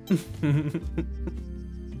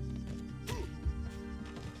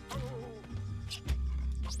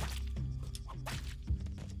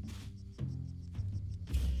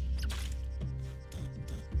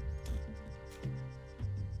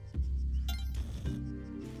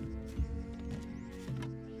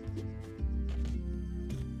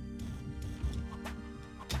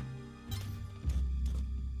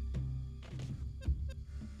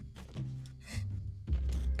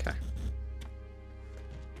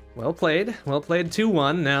 Well played. Well played.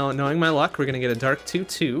 2-1. Now, knowing my luck, we're gonna get a dark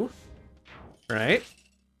 2-2. Right?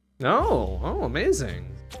 Oh, oh, amazing.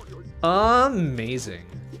 Amazing.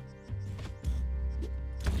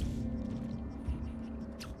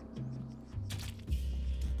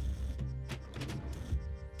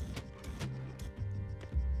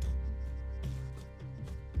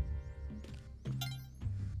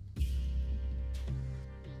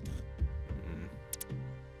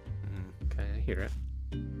 Okay, I hear it.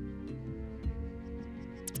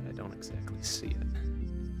 I don't exactly see it.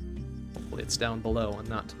 Hopefully it's down below and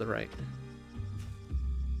not to the right.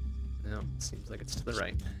 No, it seems like it's to the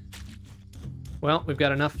right. Well, we've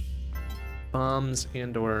got enough bombs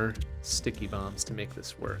and or sticky bombs to make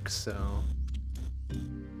this work, so...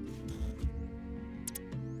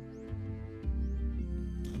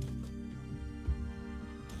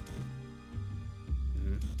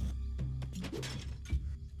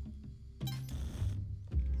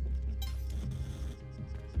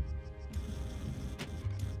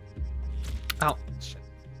 Ow, shit.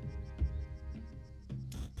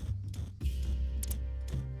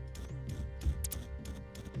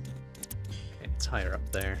 Okay, it's higher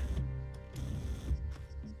up there.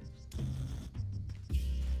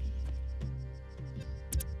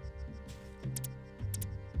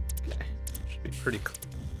 Okay, should be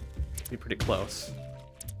pretty close.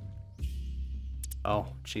 Oh,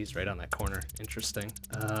 geez, right on that corner. Interesting.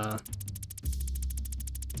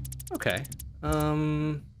 Okay.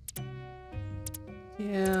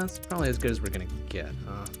 Yeah, it's probably as good as we're gonna get,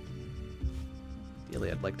 huh?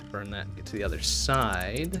 Ideally, I'd like to burn that and get to the other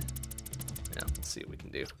side. Yeah, let's see what we can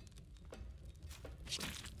do.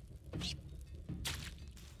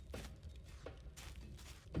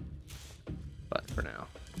 But for now,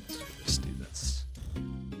 let's just do this.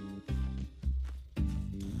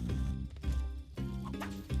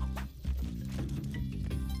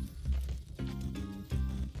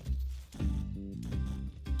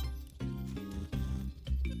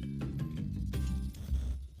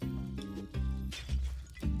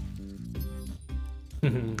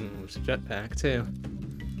 There's a jetpack too.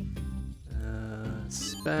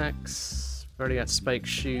 Specs. Already got spike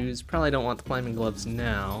shoes. Probably don't want the climbing gloves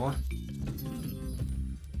now.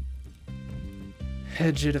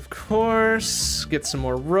 Hedge it, of course. Get some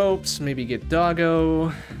more ropes. Maybe get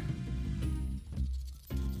doggo.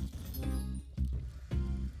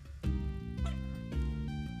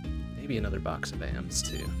 Maybe another box of AMs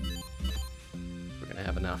too. We're gonna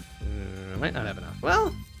have enough. Might not have enough.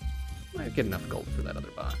 Well. Might get enough gold for that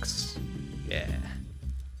other box. Yeah.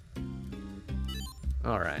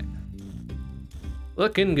 Alright.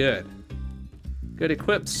 Looking good. Good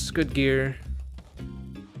equips, good gear.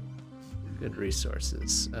 Good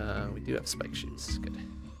resources. We do have spike shoes. Good.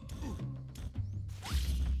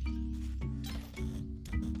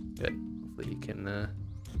 Good. Hopefully he can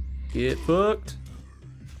get fucked.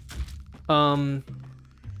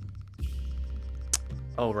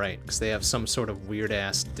 Oh, right, because they have some sort of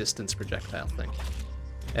weird-ass distance projectile thing.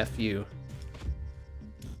 F you.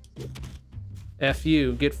 F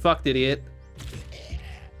you. Get fucked, idiot.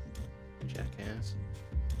 Jackass.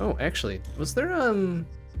 Oh, actually, was there,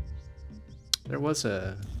 there was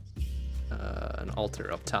an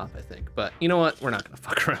altar up top, I think. But, you know what? We're not gonna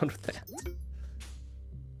fuck around with that.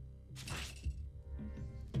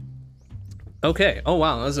 Okay. Oh,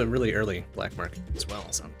 wow, that was a really early black market as well.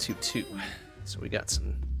 It's on 2-2. So we got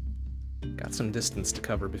some distance to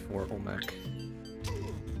cover before Olmec.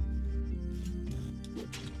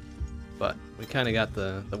 But we kind of got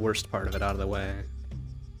the worst part of it out of the way.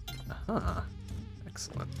 Aha.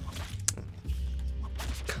 Excellent.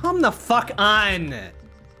 Come the fuck on!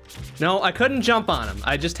 No, I couldn't jump on him.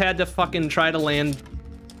 I just had to fucking try to land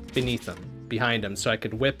beneath him, behind him, so I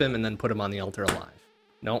could whip him and then put him on the altar alive.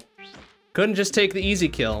 Nope. Couldn't just take the easy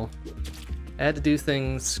kill. I had to do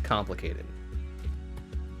things complicated.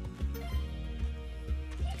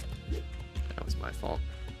 That was my fault.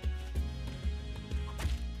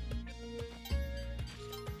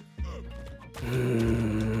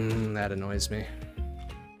 That annoys me.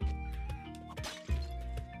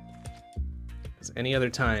 Because any other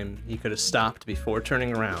time, he could have stopped before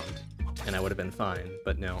turning around, and I would have been fine,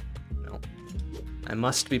 but no, no. I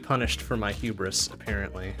must be punished for my hubris,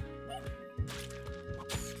 apparently.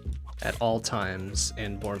 At all times,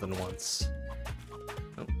 and more than once.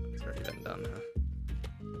 Oh, it's already been done, huh?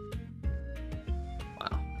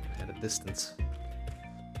 Wow, I had a distance.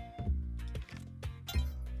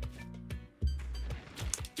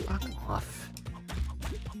 Fuck off.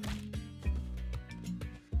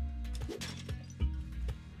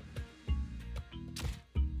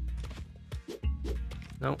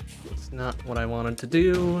 Nope, it's not what I wanted to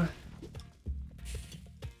do.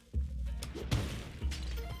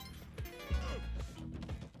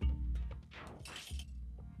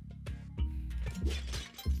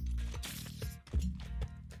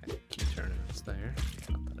 Okay, keep turning this there.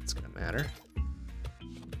 Not that it's gonna matter.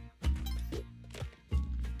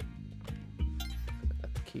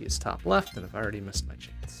 The key is top left, and I've already missed my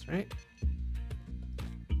chance, right?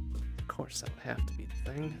 Of course, that would have to be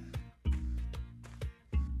the thing.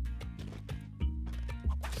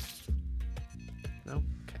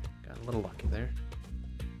 A little lucky there.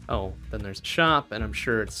 Oh, then there's a shop, and I'm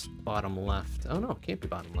sure it's bottom left. Oh no, it can't be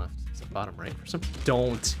bottom left. It's bottom right for some.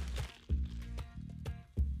 Don't.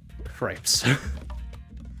 Cripes.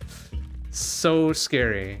 So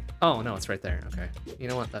scary. Oh no, it's right there. Okay. You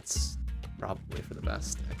know what? That's probably for the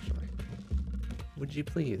best, actually. Would you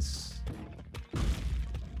please?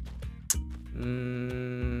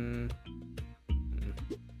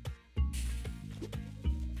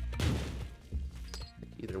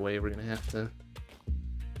 Either way, we're gonna have to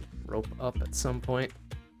rope up at some point.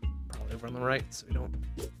 Probably over on the right, so we don't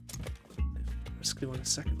risk doing a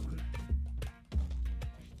second one.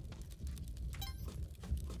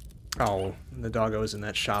 Oh, the doggo's in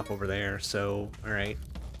that shop over there, so, alright.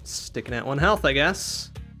 Sticking at 1 health, I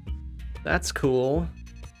guess. That's cool.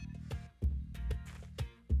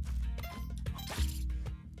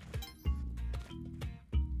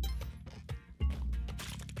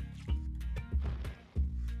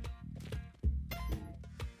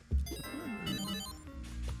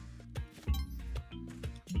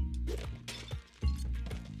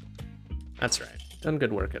 That's right. Done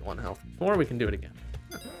good work at 1 health before. We can do it again.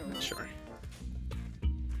 Sure.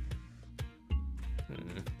 Do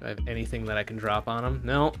I have anything that I can drop on him?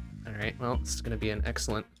 No. Alright, well, this is going to be an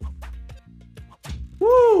excellent...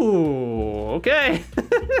 Woo! Okay!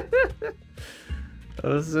 That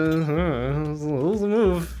was a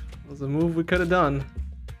move. That was a move we could have done.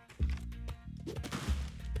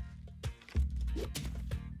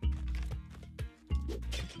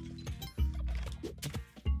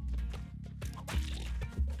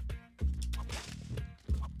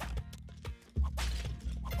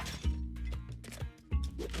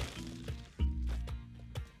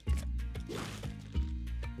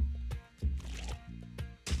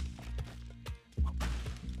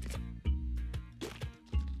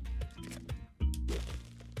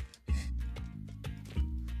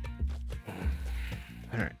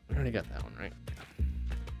 Alright, I already got that one right.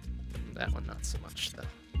 That one not so much, though.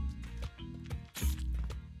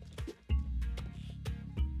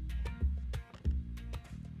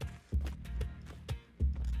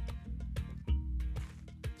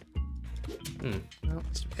 Well, at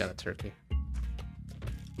least we've got a turkey.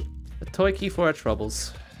 A toy key for our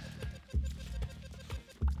troubles.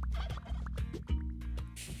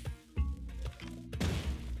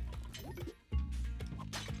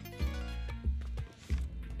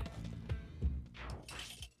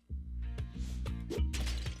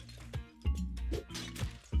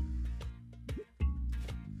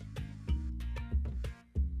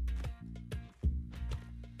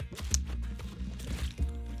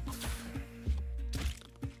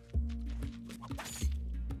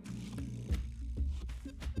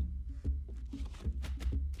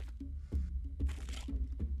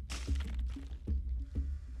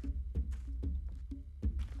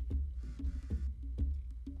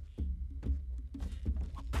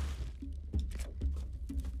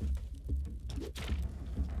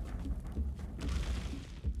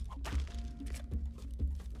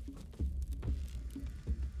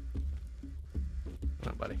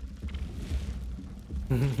 Buddy.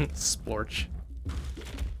 Splorch.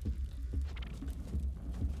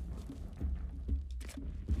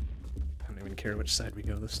 even care which side we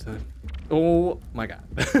go this time. Oh my god.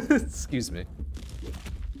 Excuse me.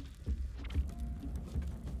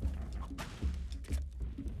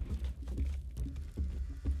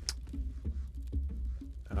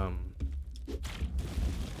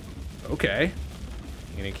 Okay.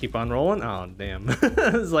 You gonna keep on rolling? Oh, damn.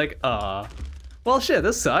 It's like, well, shit,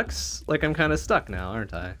 this sucks. Like, I'm kind of stuck now,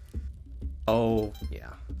 aren't I? Oh, yeah.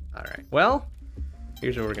 All right. Well,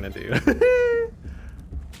 here's what we're gonna do.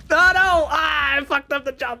 Oh, no! Ah, I fucked up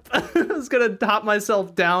the jump. I was gonna hop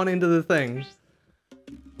myself down into the thing.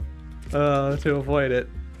 To avoid it.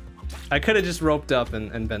 I could have just roped up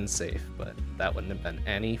and been safe, but that wouldn't have been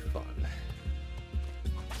any fun.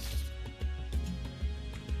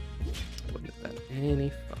 Wouldn't have been any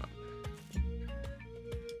fun.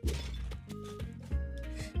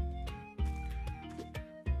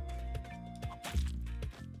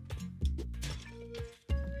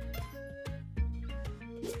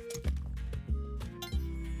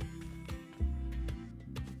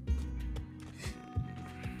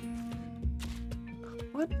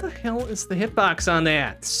 What the hell is the hitbox on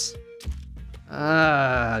that?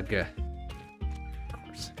 Ugh. Of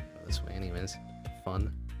course, go this way anyways.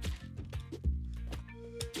 Fun.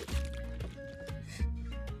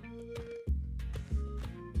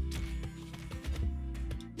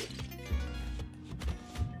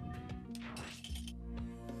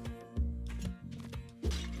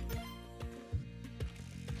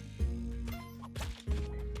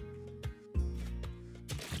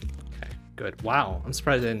 Good. Wow, I'm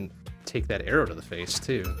surprised I didn't take that arrow to the face,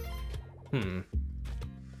 too.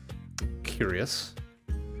 Curious.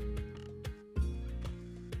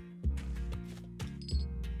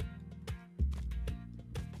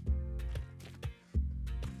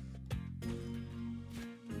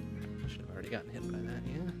 Should have already gotten hit by that,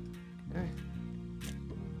 yeah. Okay.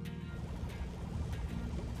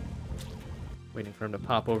 Waiting for him to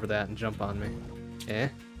pop over that and jump on me. Eh?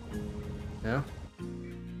 No?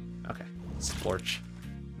 Okay. Scorch.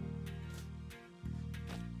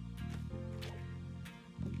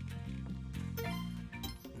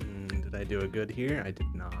 Did I do a good here? I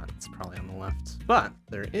did not. It's probably on the left. But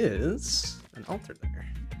there is an altar there.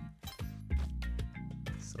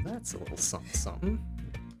 So that's a little something something.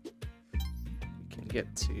 We can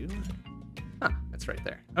get to... Ah, it's right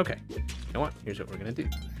there. Okay. You know what? Here's what we're gonna do.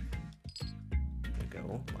 We're gonna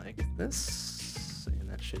go like this. And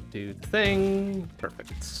that should do the thing.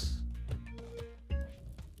 Perfect.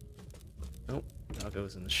 Nope, that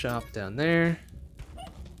goes in the shop down there.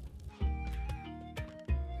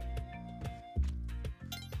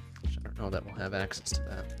 Which I don't know that we'll have access to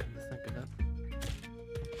that, come to think of it.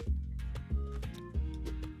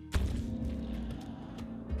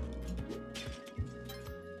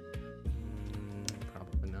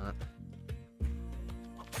 Probably not.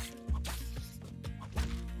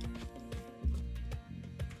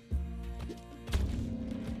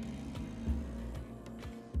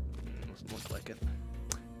 Look like it.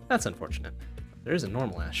 That's unfortunate. There is a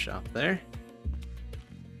normal ass shop there.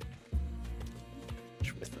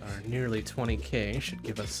 Which with our nearly 20k should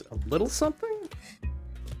give us a little something.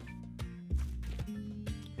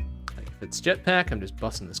 Like if it's jetpack, I'm just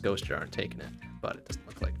busting this ghost jar and taking it. But it doesn't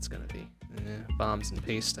look like it's gonna be. Bombs and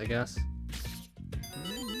paste, I guess.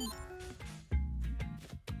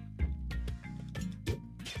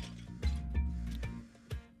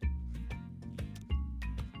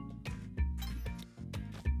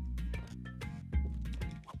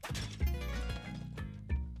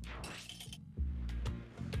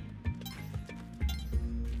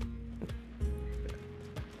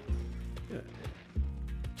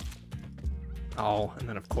 Oh, and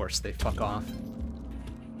then of course they fuck off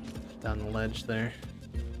down the ledge there.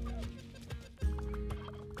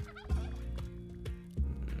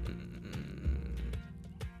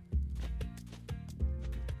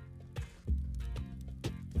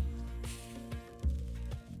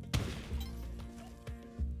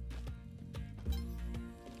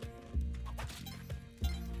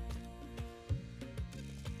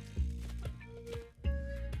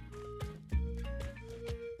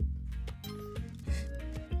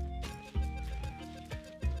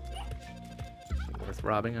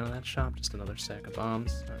 Robbing out of that shop, just another sack of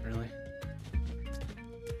bombs. Not really.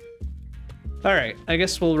 Alright, I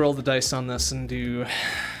guess we'll roll the dice on this and do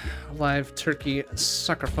live turkey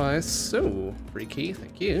sacrifice. So, free key,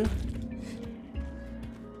 thank you.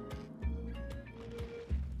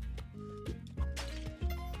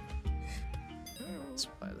 Let's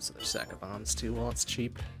buy this other sack of bombs too while it's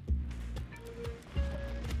cheap. I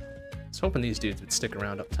was hoping these dudes would stick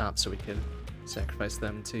around up top so we could sacrifice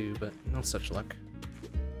them too, but no such luck.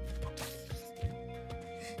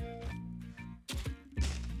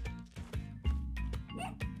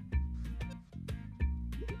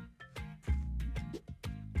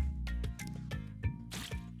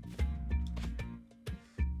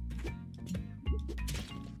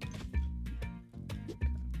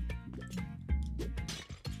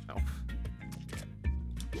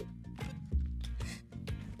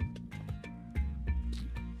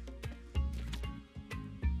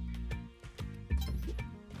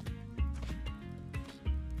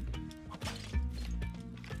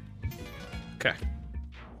 Okay.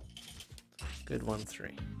 Good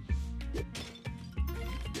 1-3.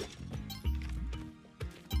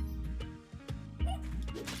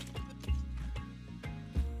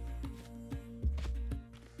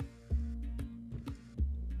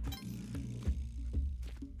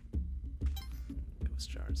 Ghost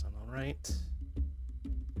jars on the right.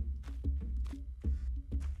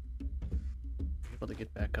 Able to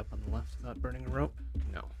get back up on the left without burning a rope?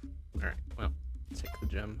 No. Alright, well, take the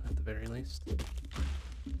gem at the very least.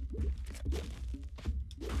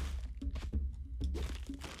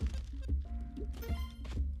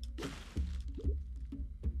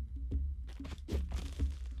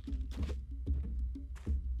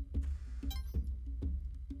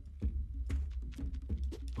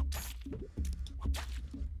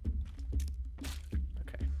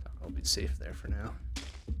 Okay, I'll be safe there for now.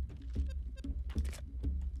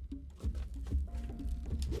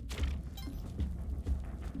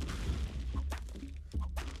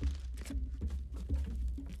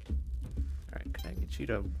 You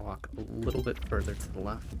to walk a little bit further to the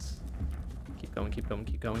left. Keep going, keep going,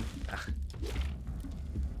 keep going. Ah.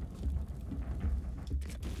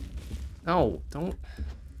 No, don't.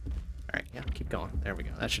 Alright, yeah, keep going. There we go.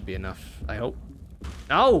 That should be enough, I hope.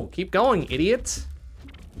 No, keep going, idiot!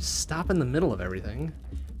 Stop in the middle of everything.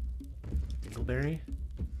 Dingleberry.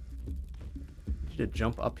 You should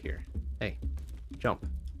jump up here. Hey, jump.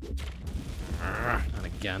 Not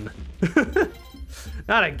again.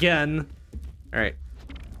 Not again! Alright.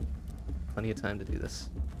 Plenty of time to do this.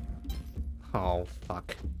 Oh,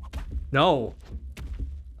 fuck. No!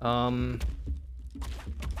 Well,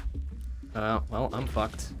 I'm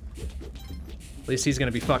fucked. At least he's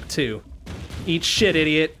gonna be fucked too. Eat shit,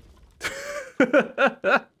 idiot!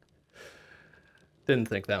 Didn't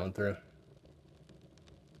think that one through.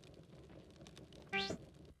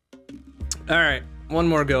 Alright, one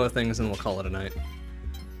more go of things and we'll call it a night.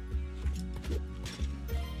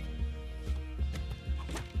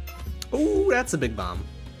 Ooh, that's a big bomb.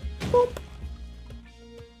 Boop.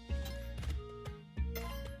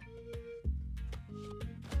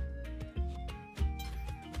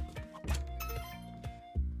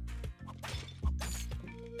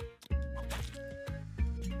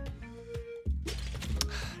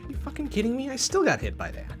 Are you fucking kidding me? I still got hit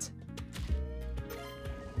by that.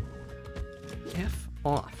 F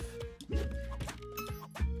off.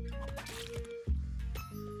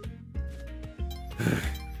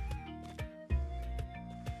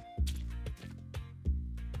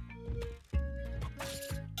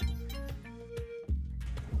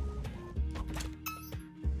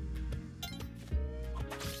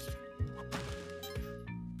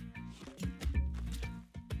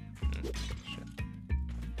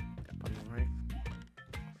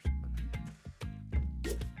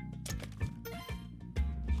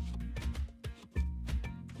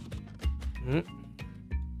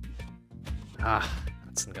 Ah,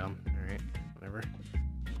 that's the gum. Alright, whatever.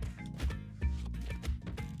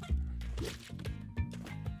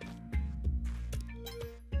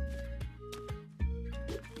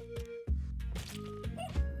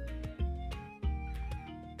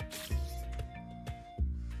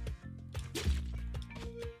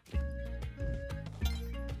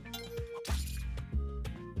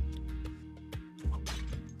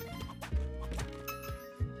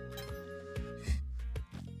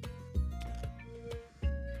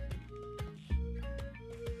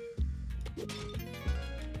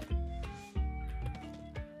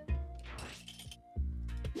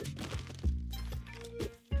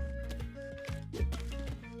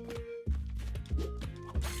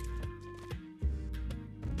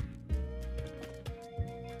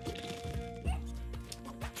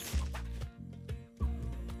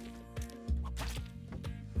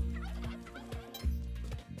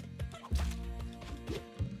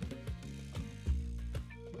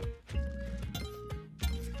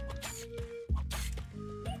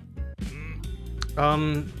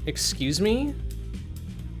 Excuse me?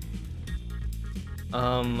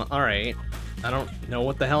 Alright. I don't know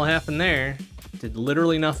what the hell happened there. Did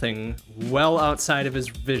literally nothing, well outside of his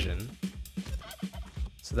vision.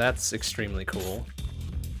 So that's extremely cool.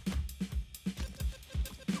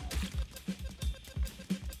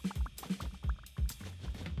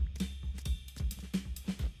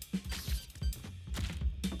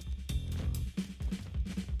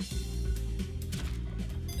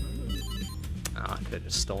 Oh, I could have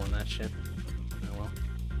just stolen that shit. Oh well.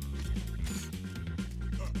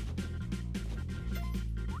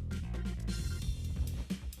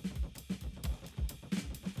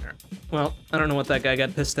 Alright. Well, I don't know what that guy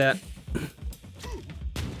got pissed at.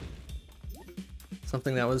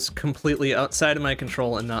 Something that was completely outside of my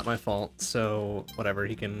control and not my fault, so whatever,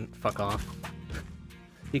 he can fuck off.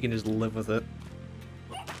 He can just live with it.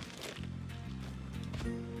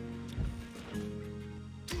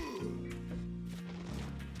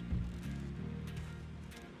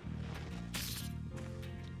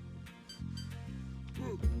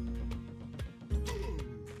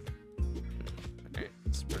 Okay,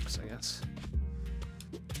 this works, I guess.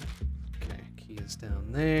 Okay, key is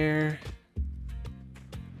down there.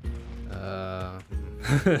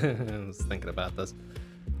 I was thinking about this.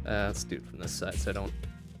 Let's do it from this side so I don't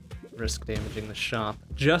risk damaging the shop.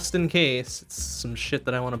 Just in case it's some shit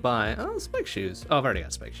that I want to buy. Oh, spike shoes. Oh, I've already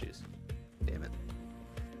got spike shoes. Damn it.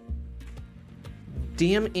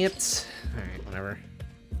 Damn it. Alright, whatever.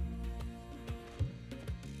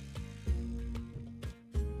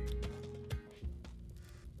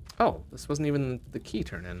 Oh, this wasn't even the key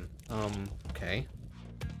turn in. Okay.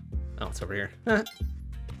 Oh, it's over here.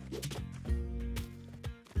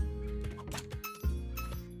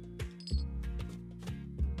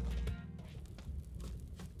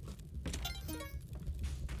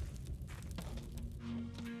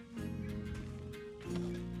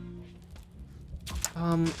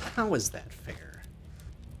 How is that fair?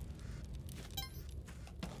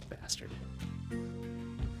 Bastard.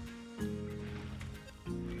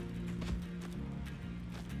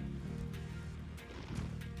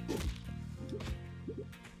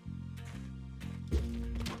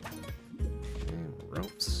 Okay,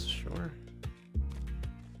 ropes, sure.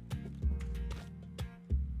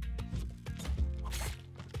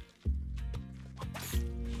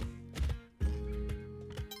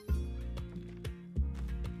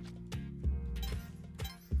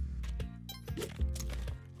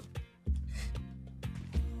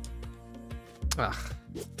 Ugh,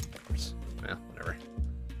 of course. Well, whatever.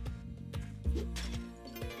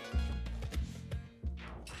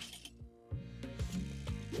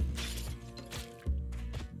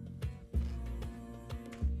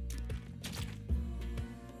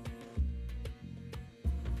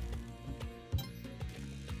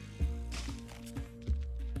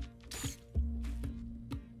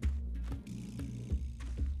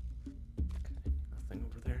 Nothing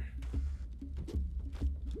over there.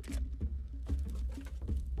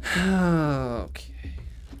 Okay.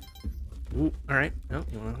 Ooh, alright. No,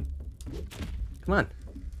 you wanna... Come on.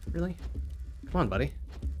 Really? Come on, buddy.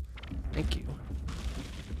 Thank you.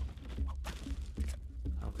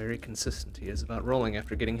 How very consistent he is about rolling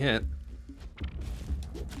after getting hit.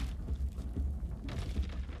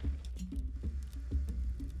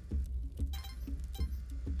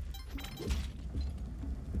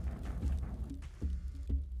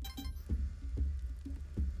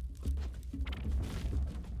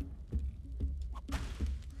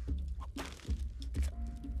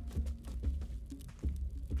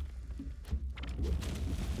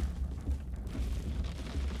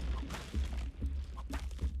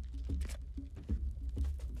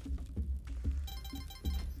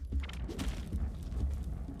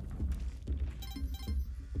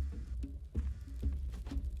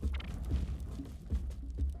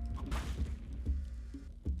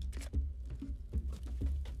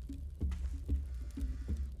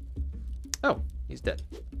 Oh, he's dead.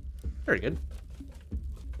 Very good.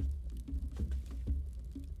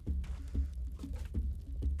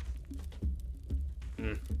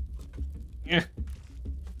 Yeah.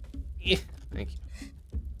 Yeah. Thank you.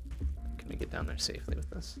 Can we get down there safely with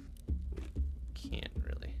this? We can't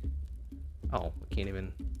really. Oh, we can't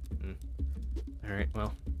even. Alright,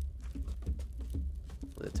 well.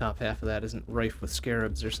 Hopefully the top half of that isn't rife with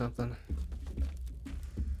scarabs or something.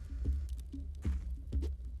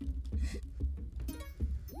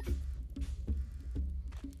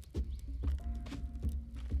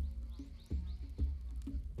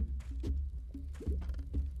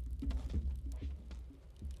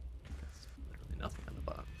 Nothing on the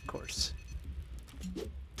bottom, of course.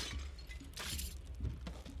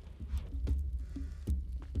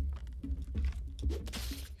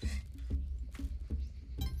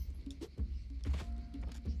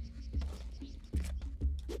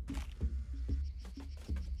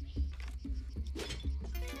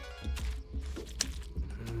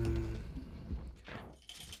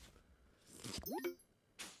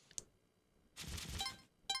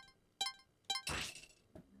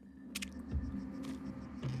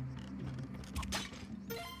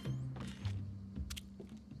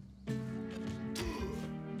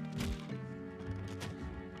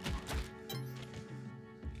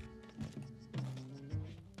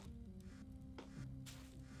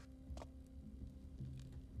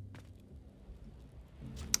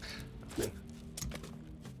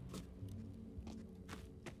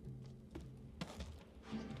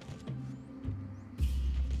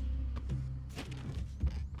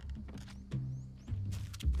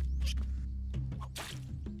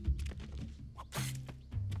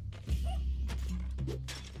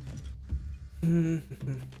 Alright,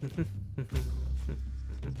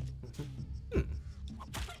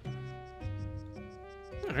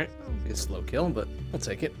 it'll be a slow kill, but we'll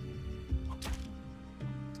take it.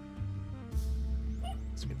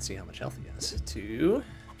 So we can see how much health he has. 2,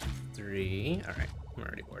 3. Alright, I'm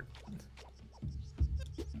already bored.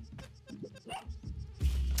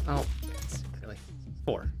 Oh, really?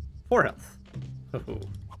 4. 4 health. Oh,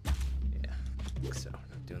 yeah. I think so.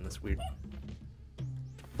 Not doing this weird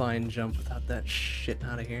vine jump without that shit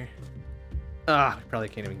out of here. Ah, I probably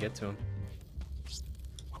can't even get to him.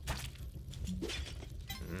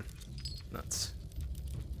 Nuts.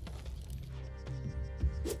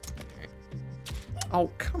 Okay. Oh,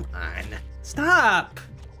 come on. Stop!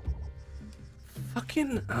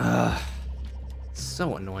 Fucking,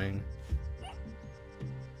 so annoying.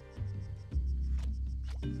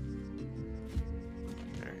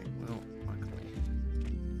 Alright, well, luckily.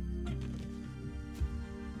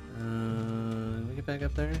 Can we get back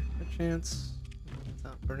up there? A chance?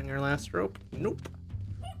 Without burning our last rope? Nope.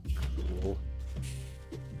 Cool.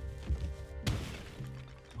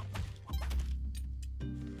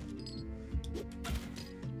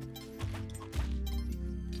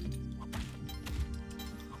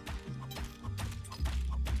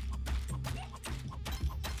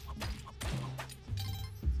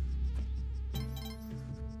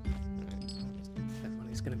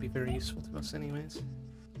 Going to be very useful to us anyways.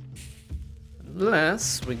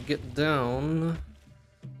 Unless we get down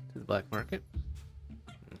to the black market.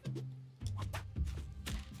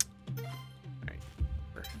 Alright.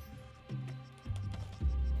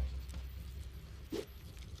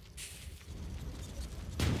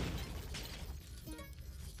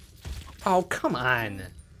 Oh, come on!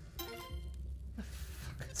 The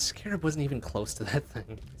scarab wasn't even close to that thing.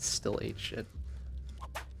 It still ate shit.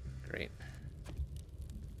 Great.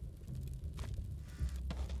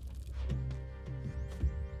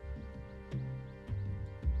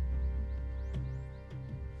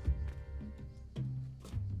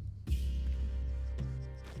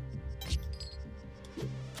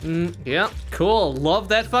 Yeah, cool. Love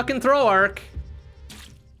that fucking throw arc.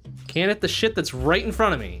 Can't hit the shit that's right in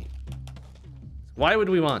front of me. Why would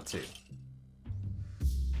we want to?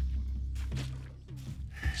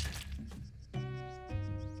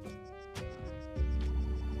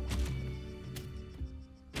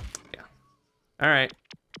 Yeah. Alright.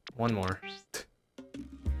 One more.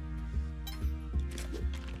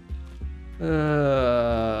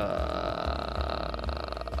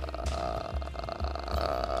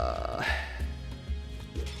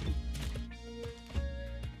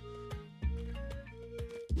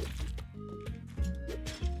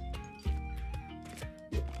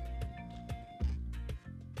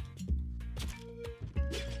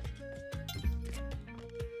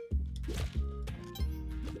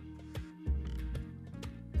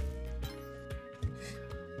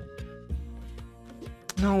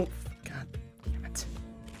 No, god damn it.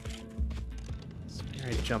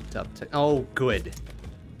 I jumped up to. Oh, good.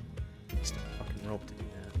 Just a fucking rope to do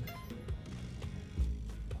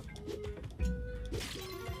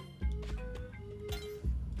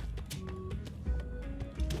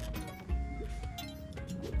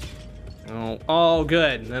that. Oh,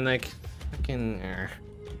 good. And then like, fucking.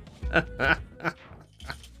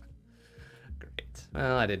 Great.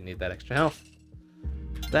 Well, I didn't need that extra health.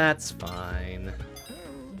 That's fine.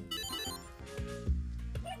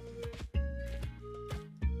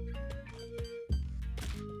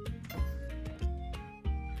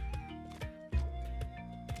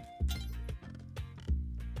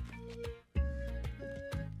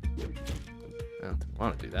 I don't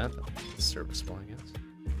want to do that, but it's serviceable, I guess.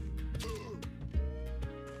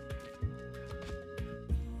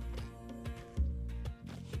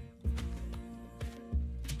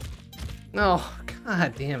 No,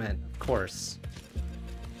 god damn it, of course.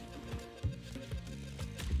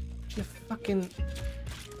 You fucking...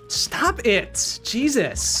 Stop it!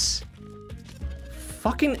 Jesus!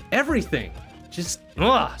 Fucking everything! Just,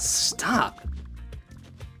 ugh, stop!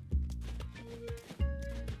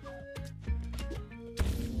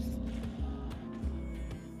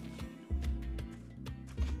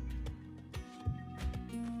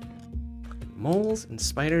 Moles and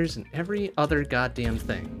spiders and every other goddamn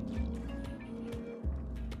thing.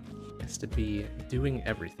 Has to be doing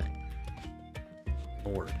everything.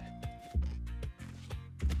 Lord.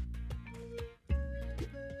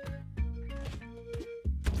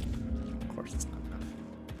 Of course it's not enough.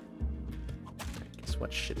 Guess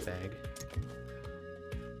what, shitbag?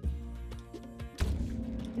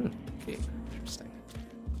 Okay, interesting.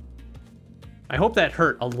 I hope that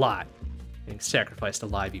hurt a lot. Getting sacrificed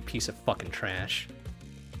alive, you piece of fucking trash.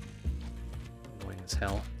 as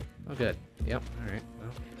hell. Oh, good. Yep, alright,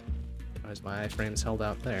 well. Surprised my iframes held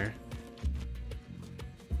out there.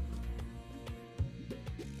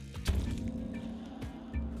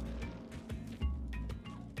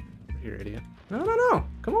 Over here, idiot. No, no, no!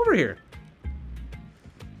 Come over here!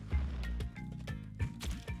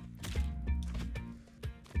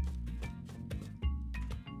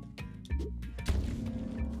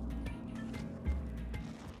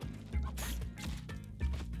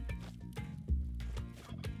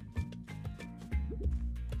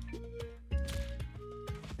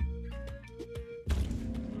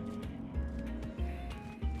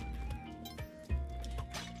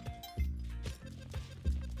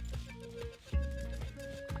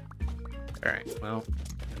 Alright, well,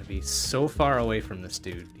 I'm gonna be so far away from this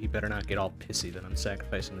dude. He better not get all pissy that I'm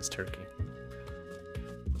sacrificing this turkey.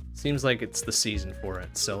 Seems like it's the season for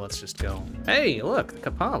it, so let's just go. Hey, look, the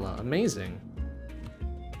Kapala, amazing.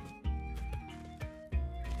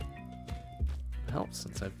 It helps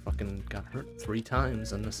since I fucking got hurt 3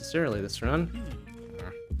 times unnecessarily this run.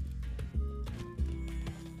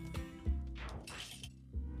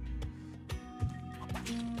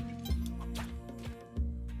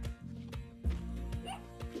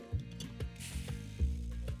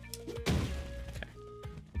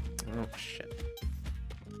 Oh, shit.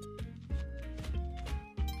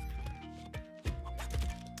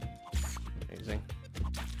 Amazing.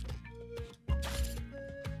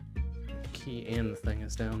 Key and the thing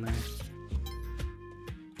is down there.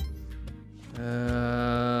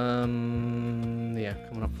 Yeah,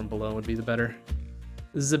 coming up from below would be the better.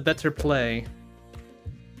 This is a better play.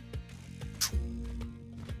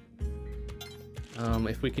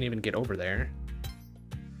 If we can even get over there.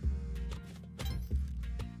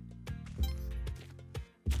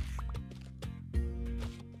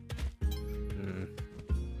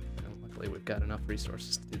 Luckily we've got enough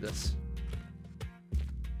resources to do this.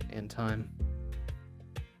 And time.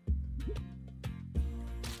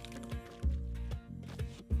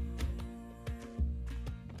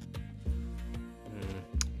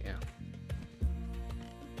 Yeah.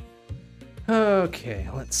 Okay,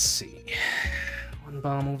 let's see. One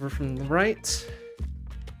bomb over from the right.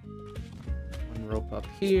 One rope up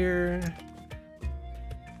here.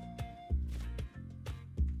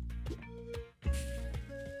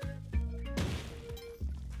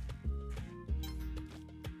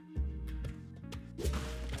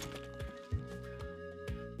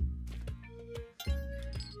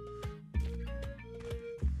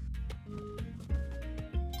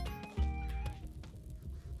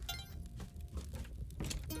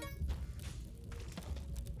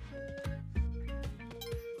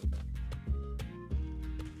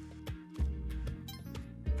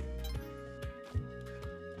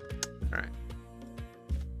 Alright.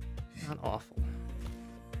 Not awful.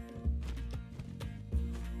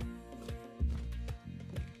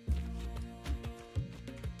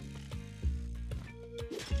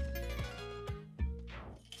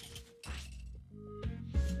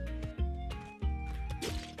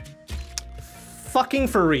 Fucking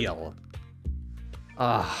for real.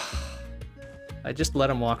 I just let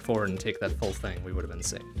him walk forward and take that full thing. We would have been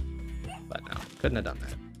safe. But no, couldn't have done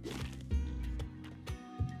that.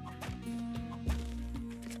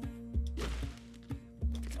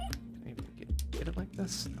 Get it like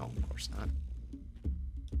this? No, of course not.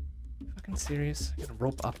 Fucking serious? I gotta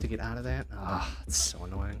rope up to get out of that? That's so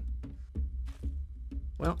annoying.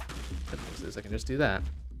 Well, good news is I can just do that.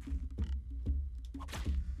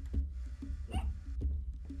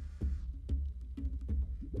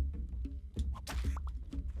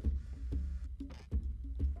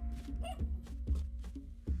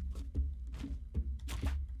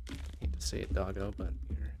 Hate to say it, doggo, but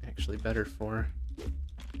you're actually better for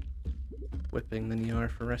whipping than you are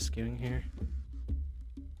for rescuing here.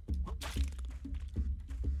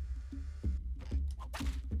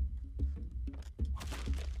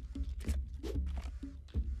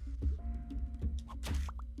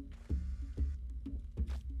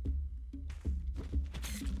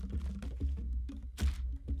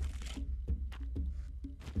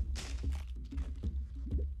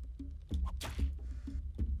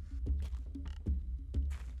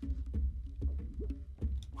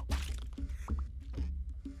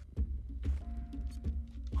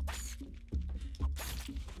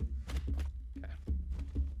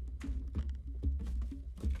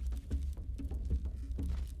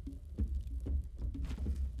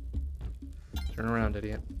 Turn around,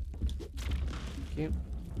 idiot. Thank you.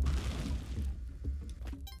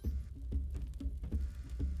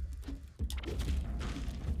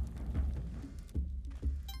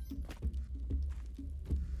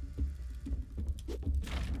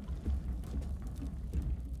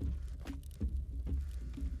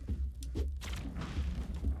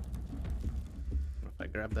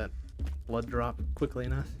 grab that blood drop quickly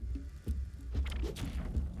enough.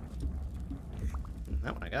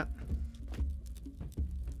 That one I got.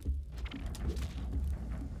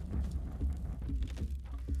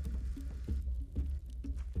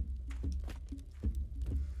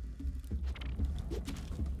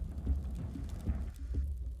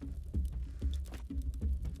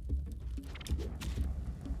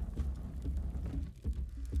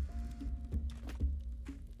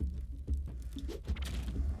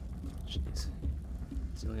 Jeez.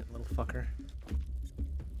 Resilient little fucker.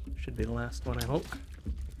 Should be the last one, I hope.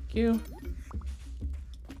 Thank you.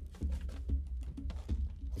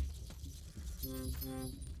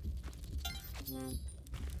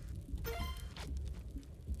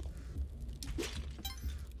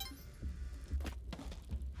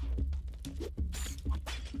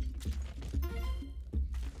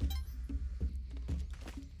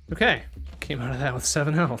 Okay, came out of that with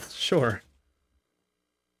 7 health, sure.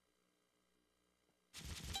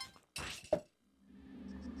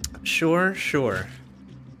 Sure.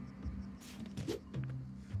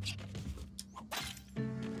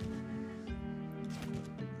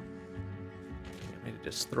 Maybe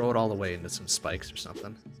just throw it all away into some spikes or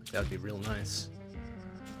something. That would be real nice.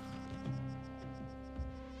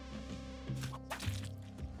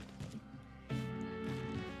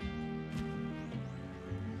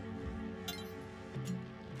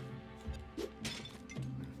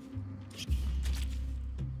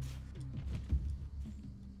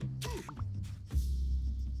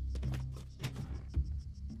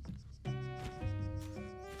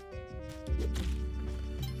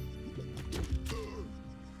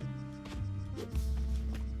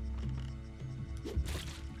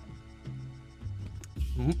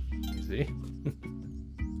 Easy.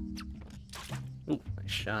 Ooh,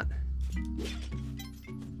 nice shot.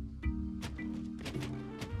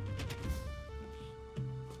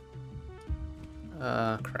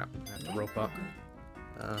 Crap. I have to rope up.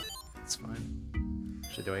 That's fine.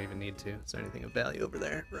 Actually, do I even need to? Is there anything of value over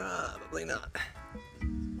there? Probably not.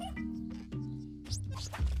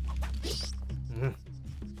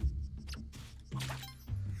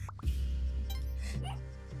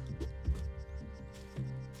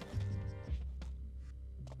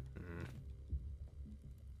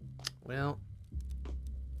 Well,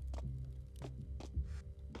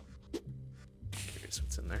 curious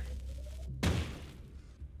what's in there.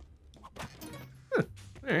 Huh.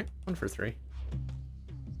 All right, 1 for 3.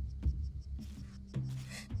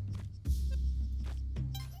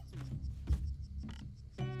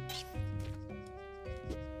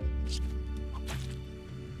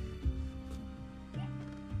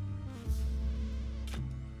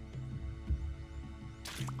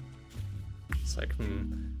 It's like,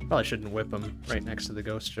 probably shouldn't whip them right next to the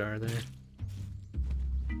ghost jar there.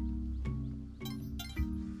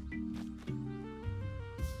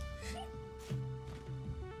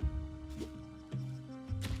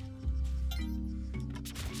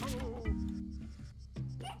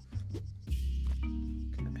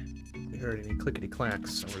 Okay. We heard any clickety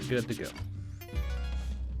clacks, so we're good to go.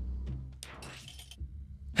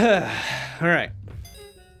 All right.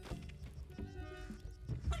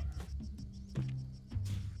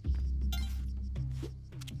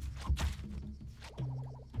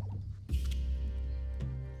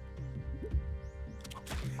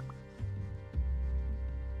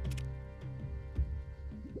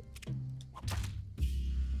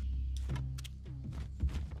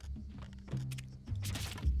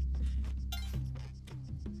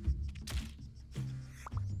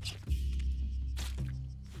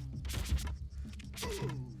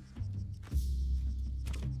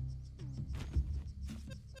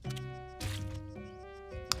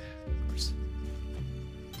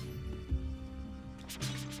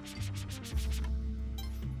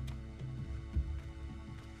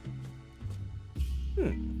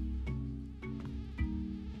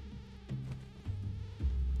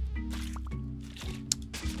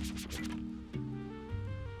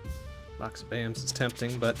 Box of BAMs is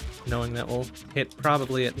tempting, but knowing that we'll hit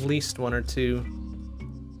probably at least 1 or 2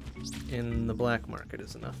 in the black market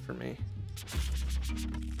is enough for me.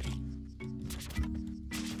 I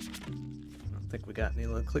don't think we got any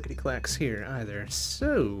little clickety clacks here either,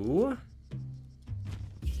 so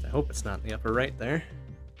I hope it's not in the upper right there.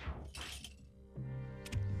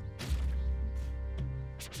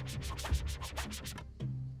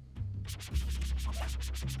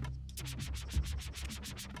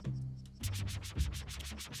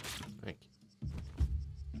 Thank you.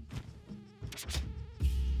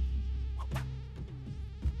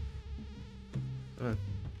 Come on.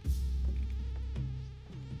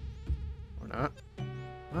 Or not.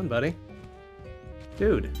 Come on, buddy.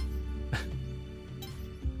 Dude.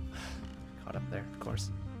 Caught up there, of course.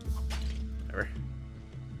 Whatever.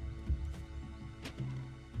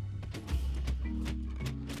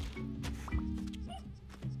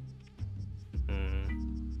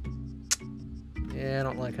 Yeah, I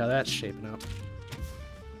don't like how that's shaping up.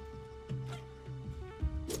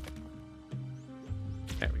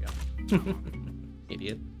 There we go.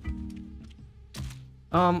 Idiot.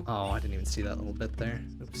 Oh, I didn't even see that little bit there.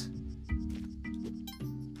 Oops.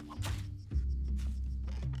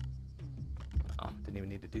 Oh, didn't even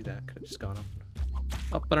need to do that. Could have just gone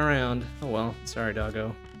up and around. Oh well, sorry,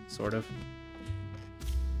 doggo. Sort of.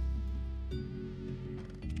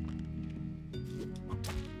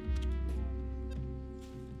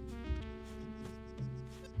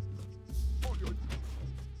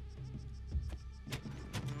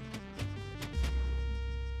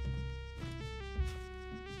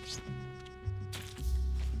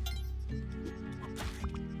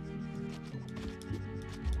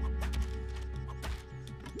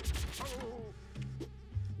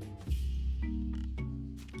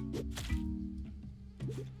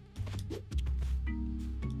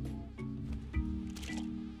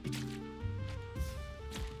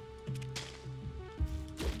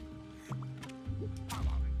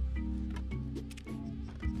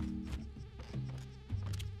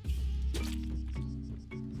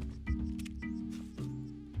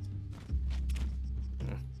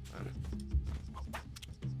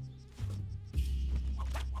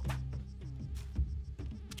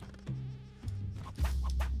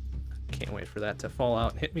 Can't wait for that to fall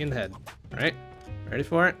out and hit me in the head. All right, ready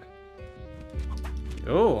for it?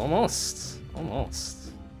 Oh, almost,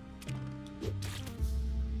 almost.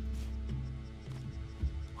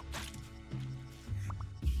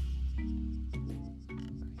 Not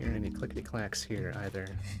hearing any clickety clacks here either.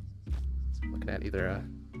 So I'm looking at either a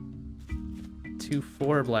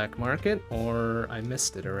 2-4 black market or I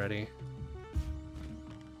missed it already.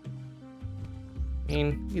 I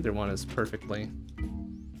mean, either one is perfectly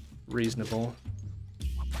reasonable.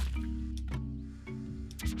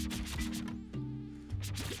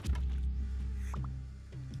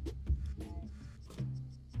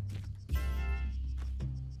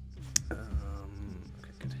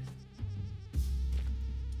 Okay, good.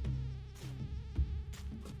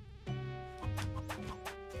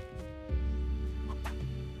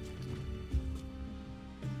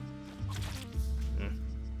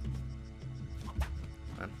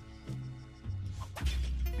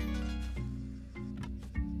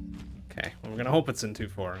 Okay, well, we're gonna hope it's in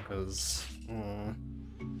 2-4, because...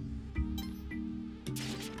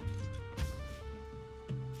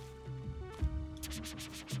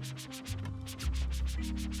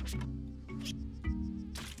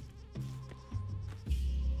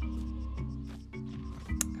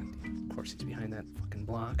 Of course he's behind that fucking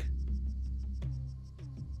block.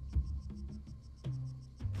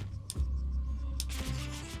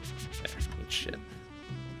 There, eat shit.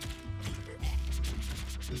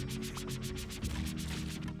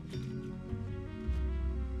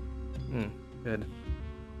 Good.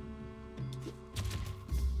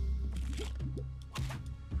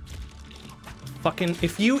 Fucking,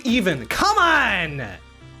 if you even, come on!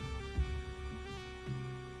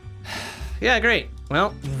 Yeah, great.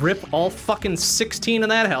 Well, rip all fucking 16 of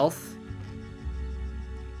that health.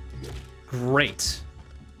 Great.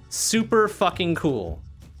 Super fucking cool.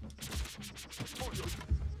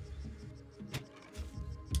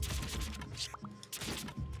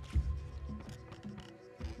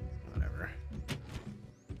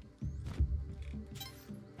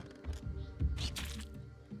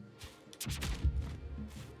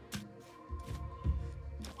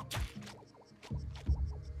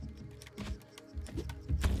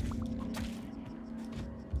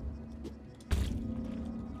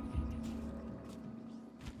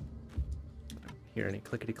 Hear any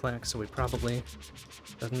clickety clacks, so we probably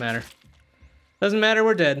doesn't matter. Doesn't matter,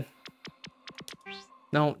 we're dead.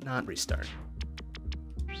 No, not restart.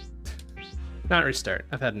 Not restart.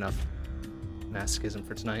 I've had enough masochism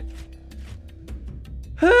for tonight.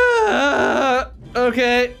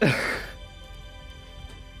 Okay.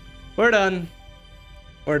 We're done.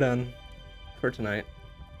 We're done for tonight.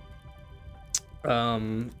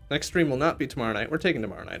 Next stream will not be tomorrow night. We're taking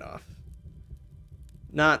tomorrow night off.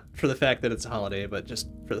 Not for the fact that it's a holiday, but just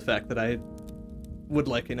for the fact that I would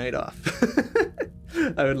like a night off.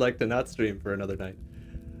 I would like to not stream for another night.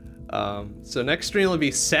 So next stream will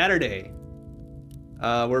be Saturday.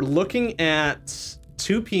 We're looking at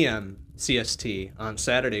 2 p.m. CST on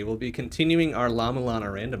Saturday. We'll be continuing our La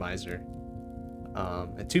Mulana randomizer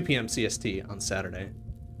at 2 p.m. CST on Saturday.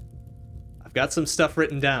 I I've got some stuff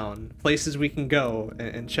written down, places we can go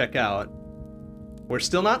and check out. We're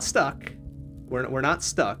still not stuck. We're not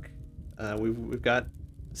stuck. We've got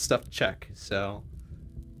stuff to check, so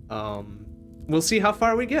we'll see how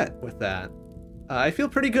far we get with that. I feel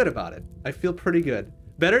pretty good about it. I feel pretty good.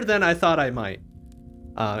 Better than I thought I might.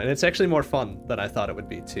 And it's actually more fun than I thought it would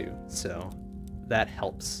be too. So that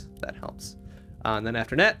helps. That helps. And then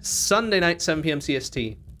after that, Sunday night, 7 p.m.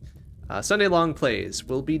 CST. Sunday long plays.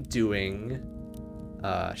 We'll be doing...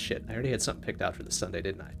 shit, I already had something picked out for the Sunday,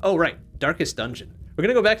 didn't I? Oh, right. Darkest Dungeon. We're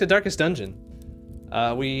gonna go back to Darkest Dungeon.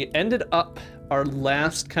 We ended up our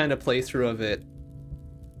last kind of playthrough of it,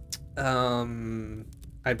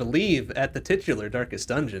 I believe, at the titular Darkest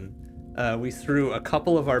Dungeon. We threw a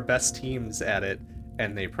couple of our best teams at it,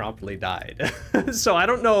 and they promptly died. So I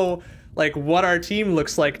don't know, like, what our team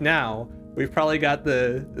looks like now. We've probably got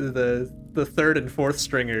the third and fourth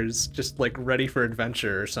stringers just, like, ready for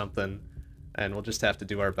adventure or something, and we'll just have to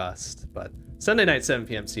do our best. But Sunday night, 7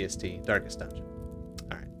 p.m. CST, Darkest Dungeon.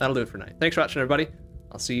 All right, that'll do it for tonight. Thanks for watching, everybody.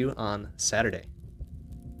 I'll see you on Saturday.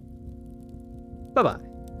 Bye-bye.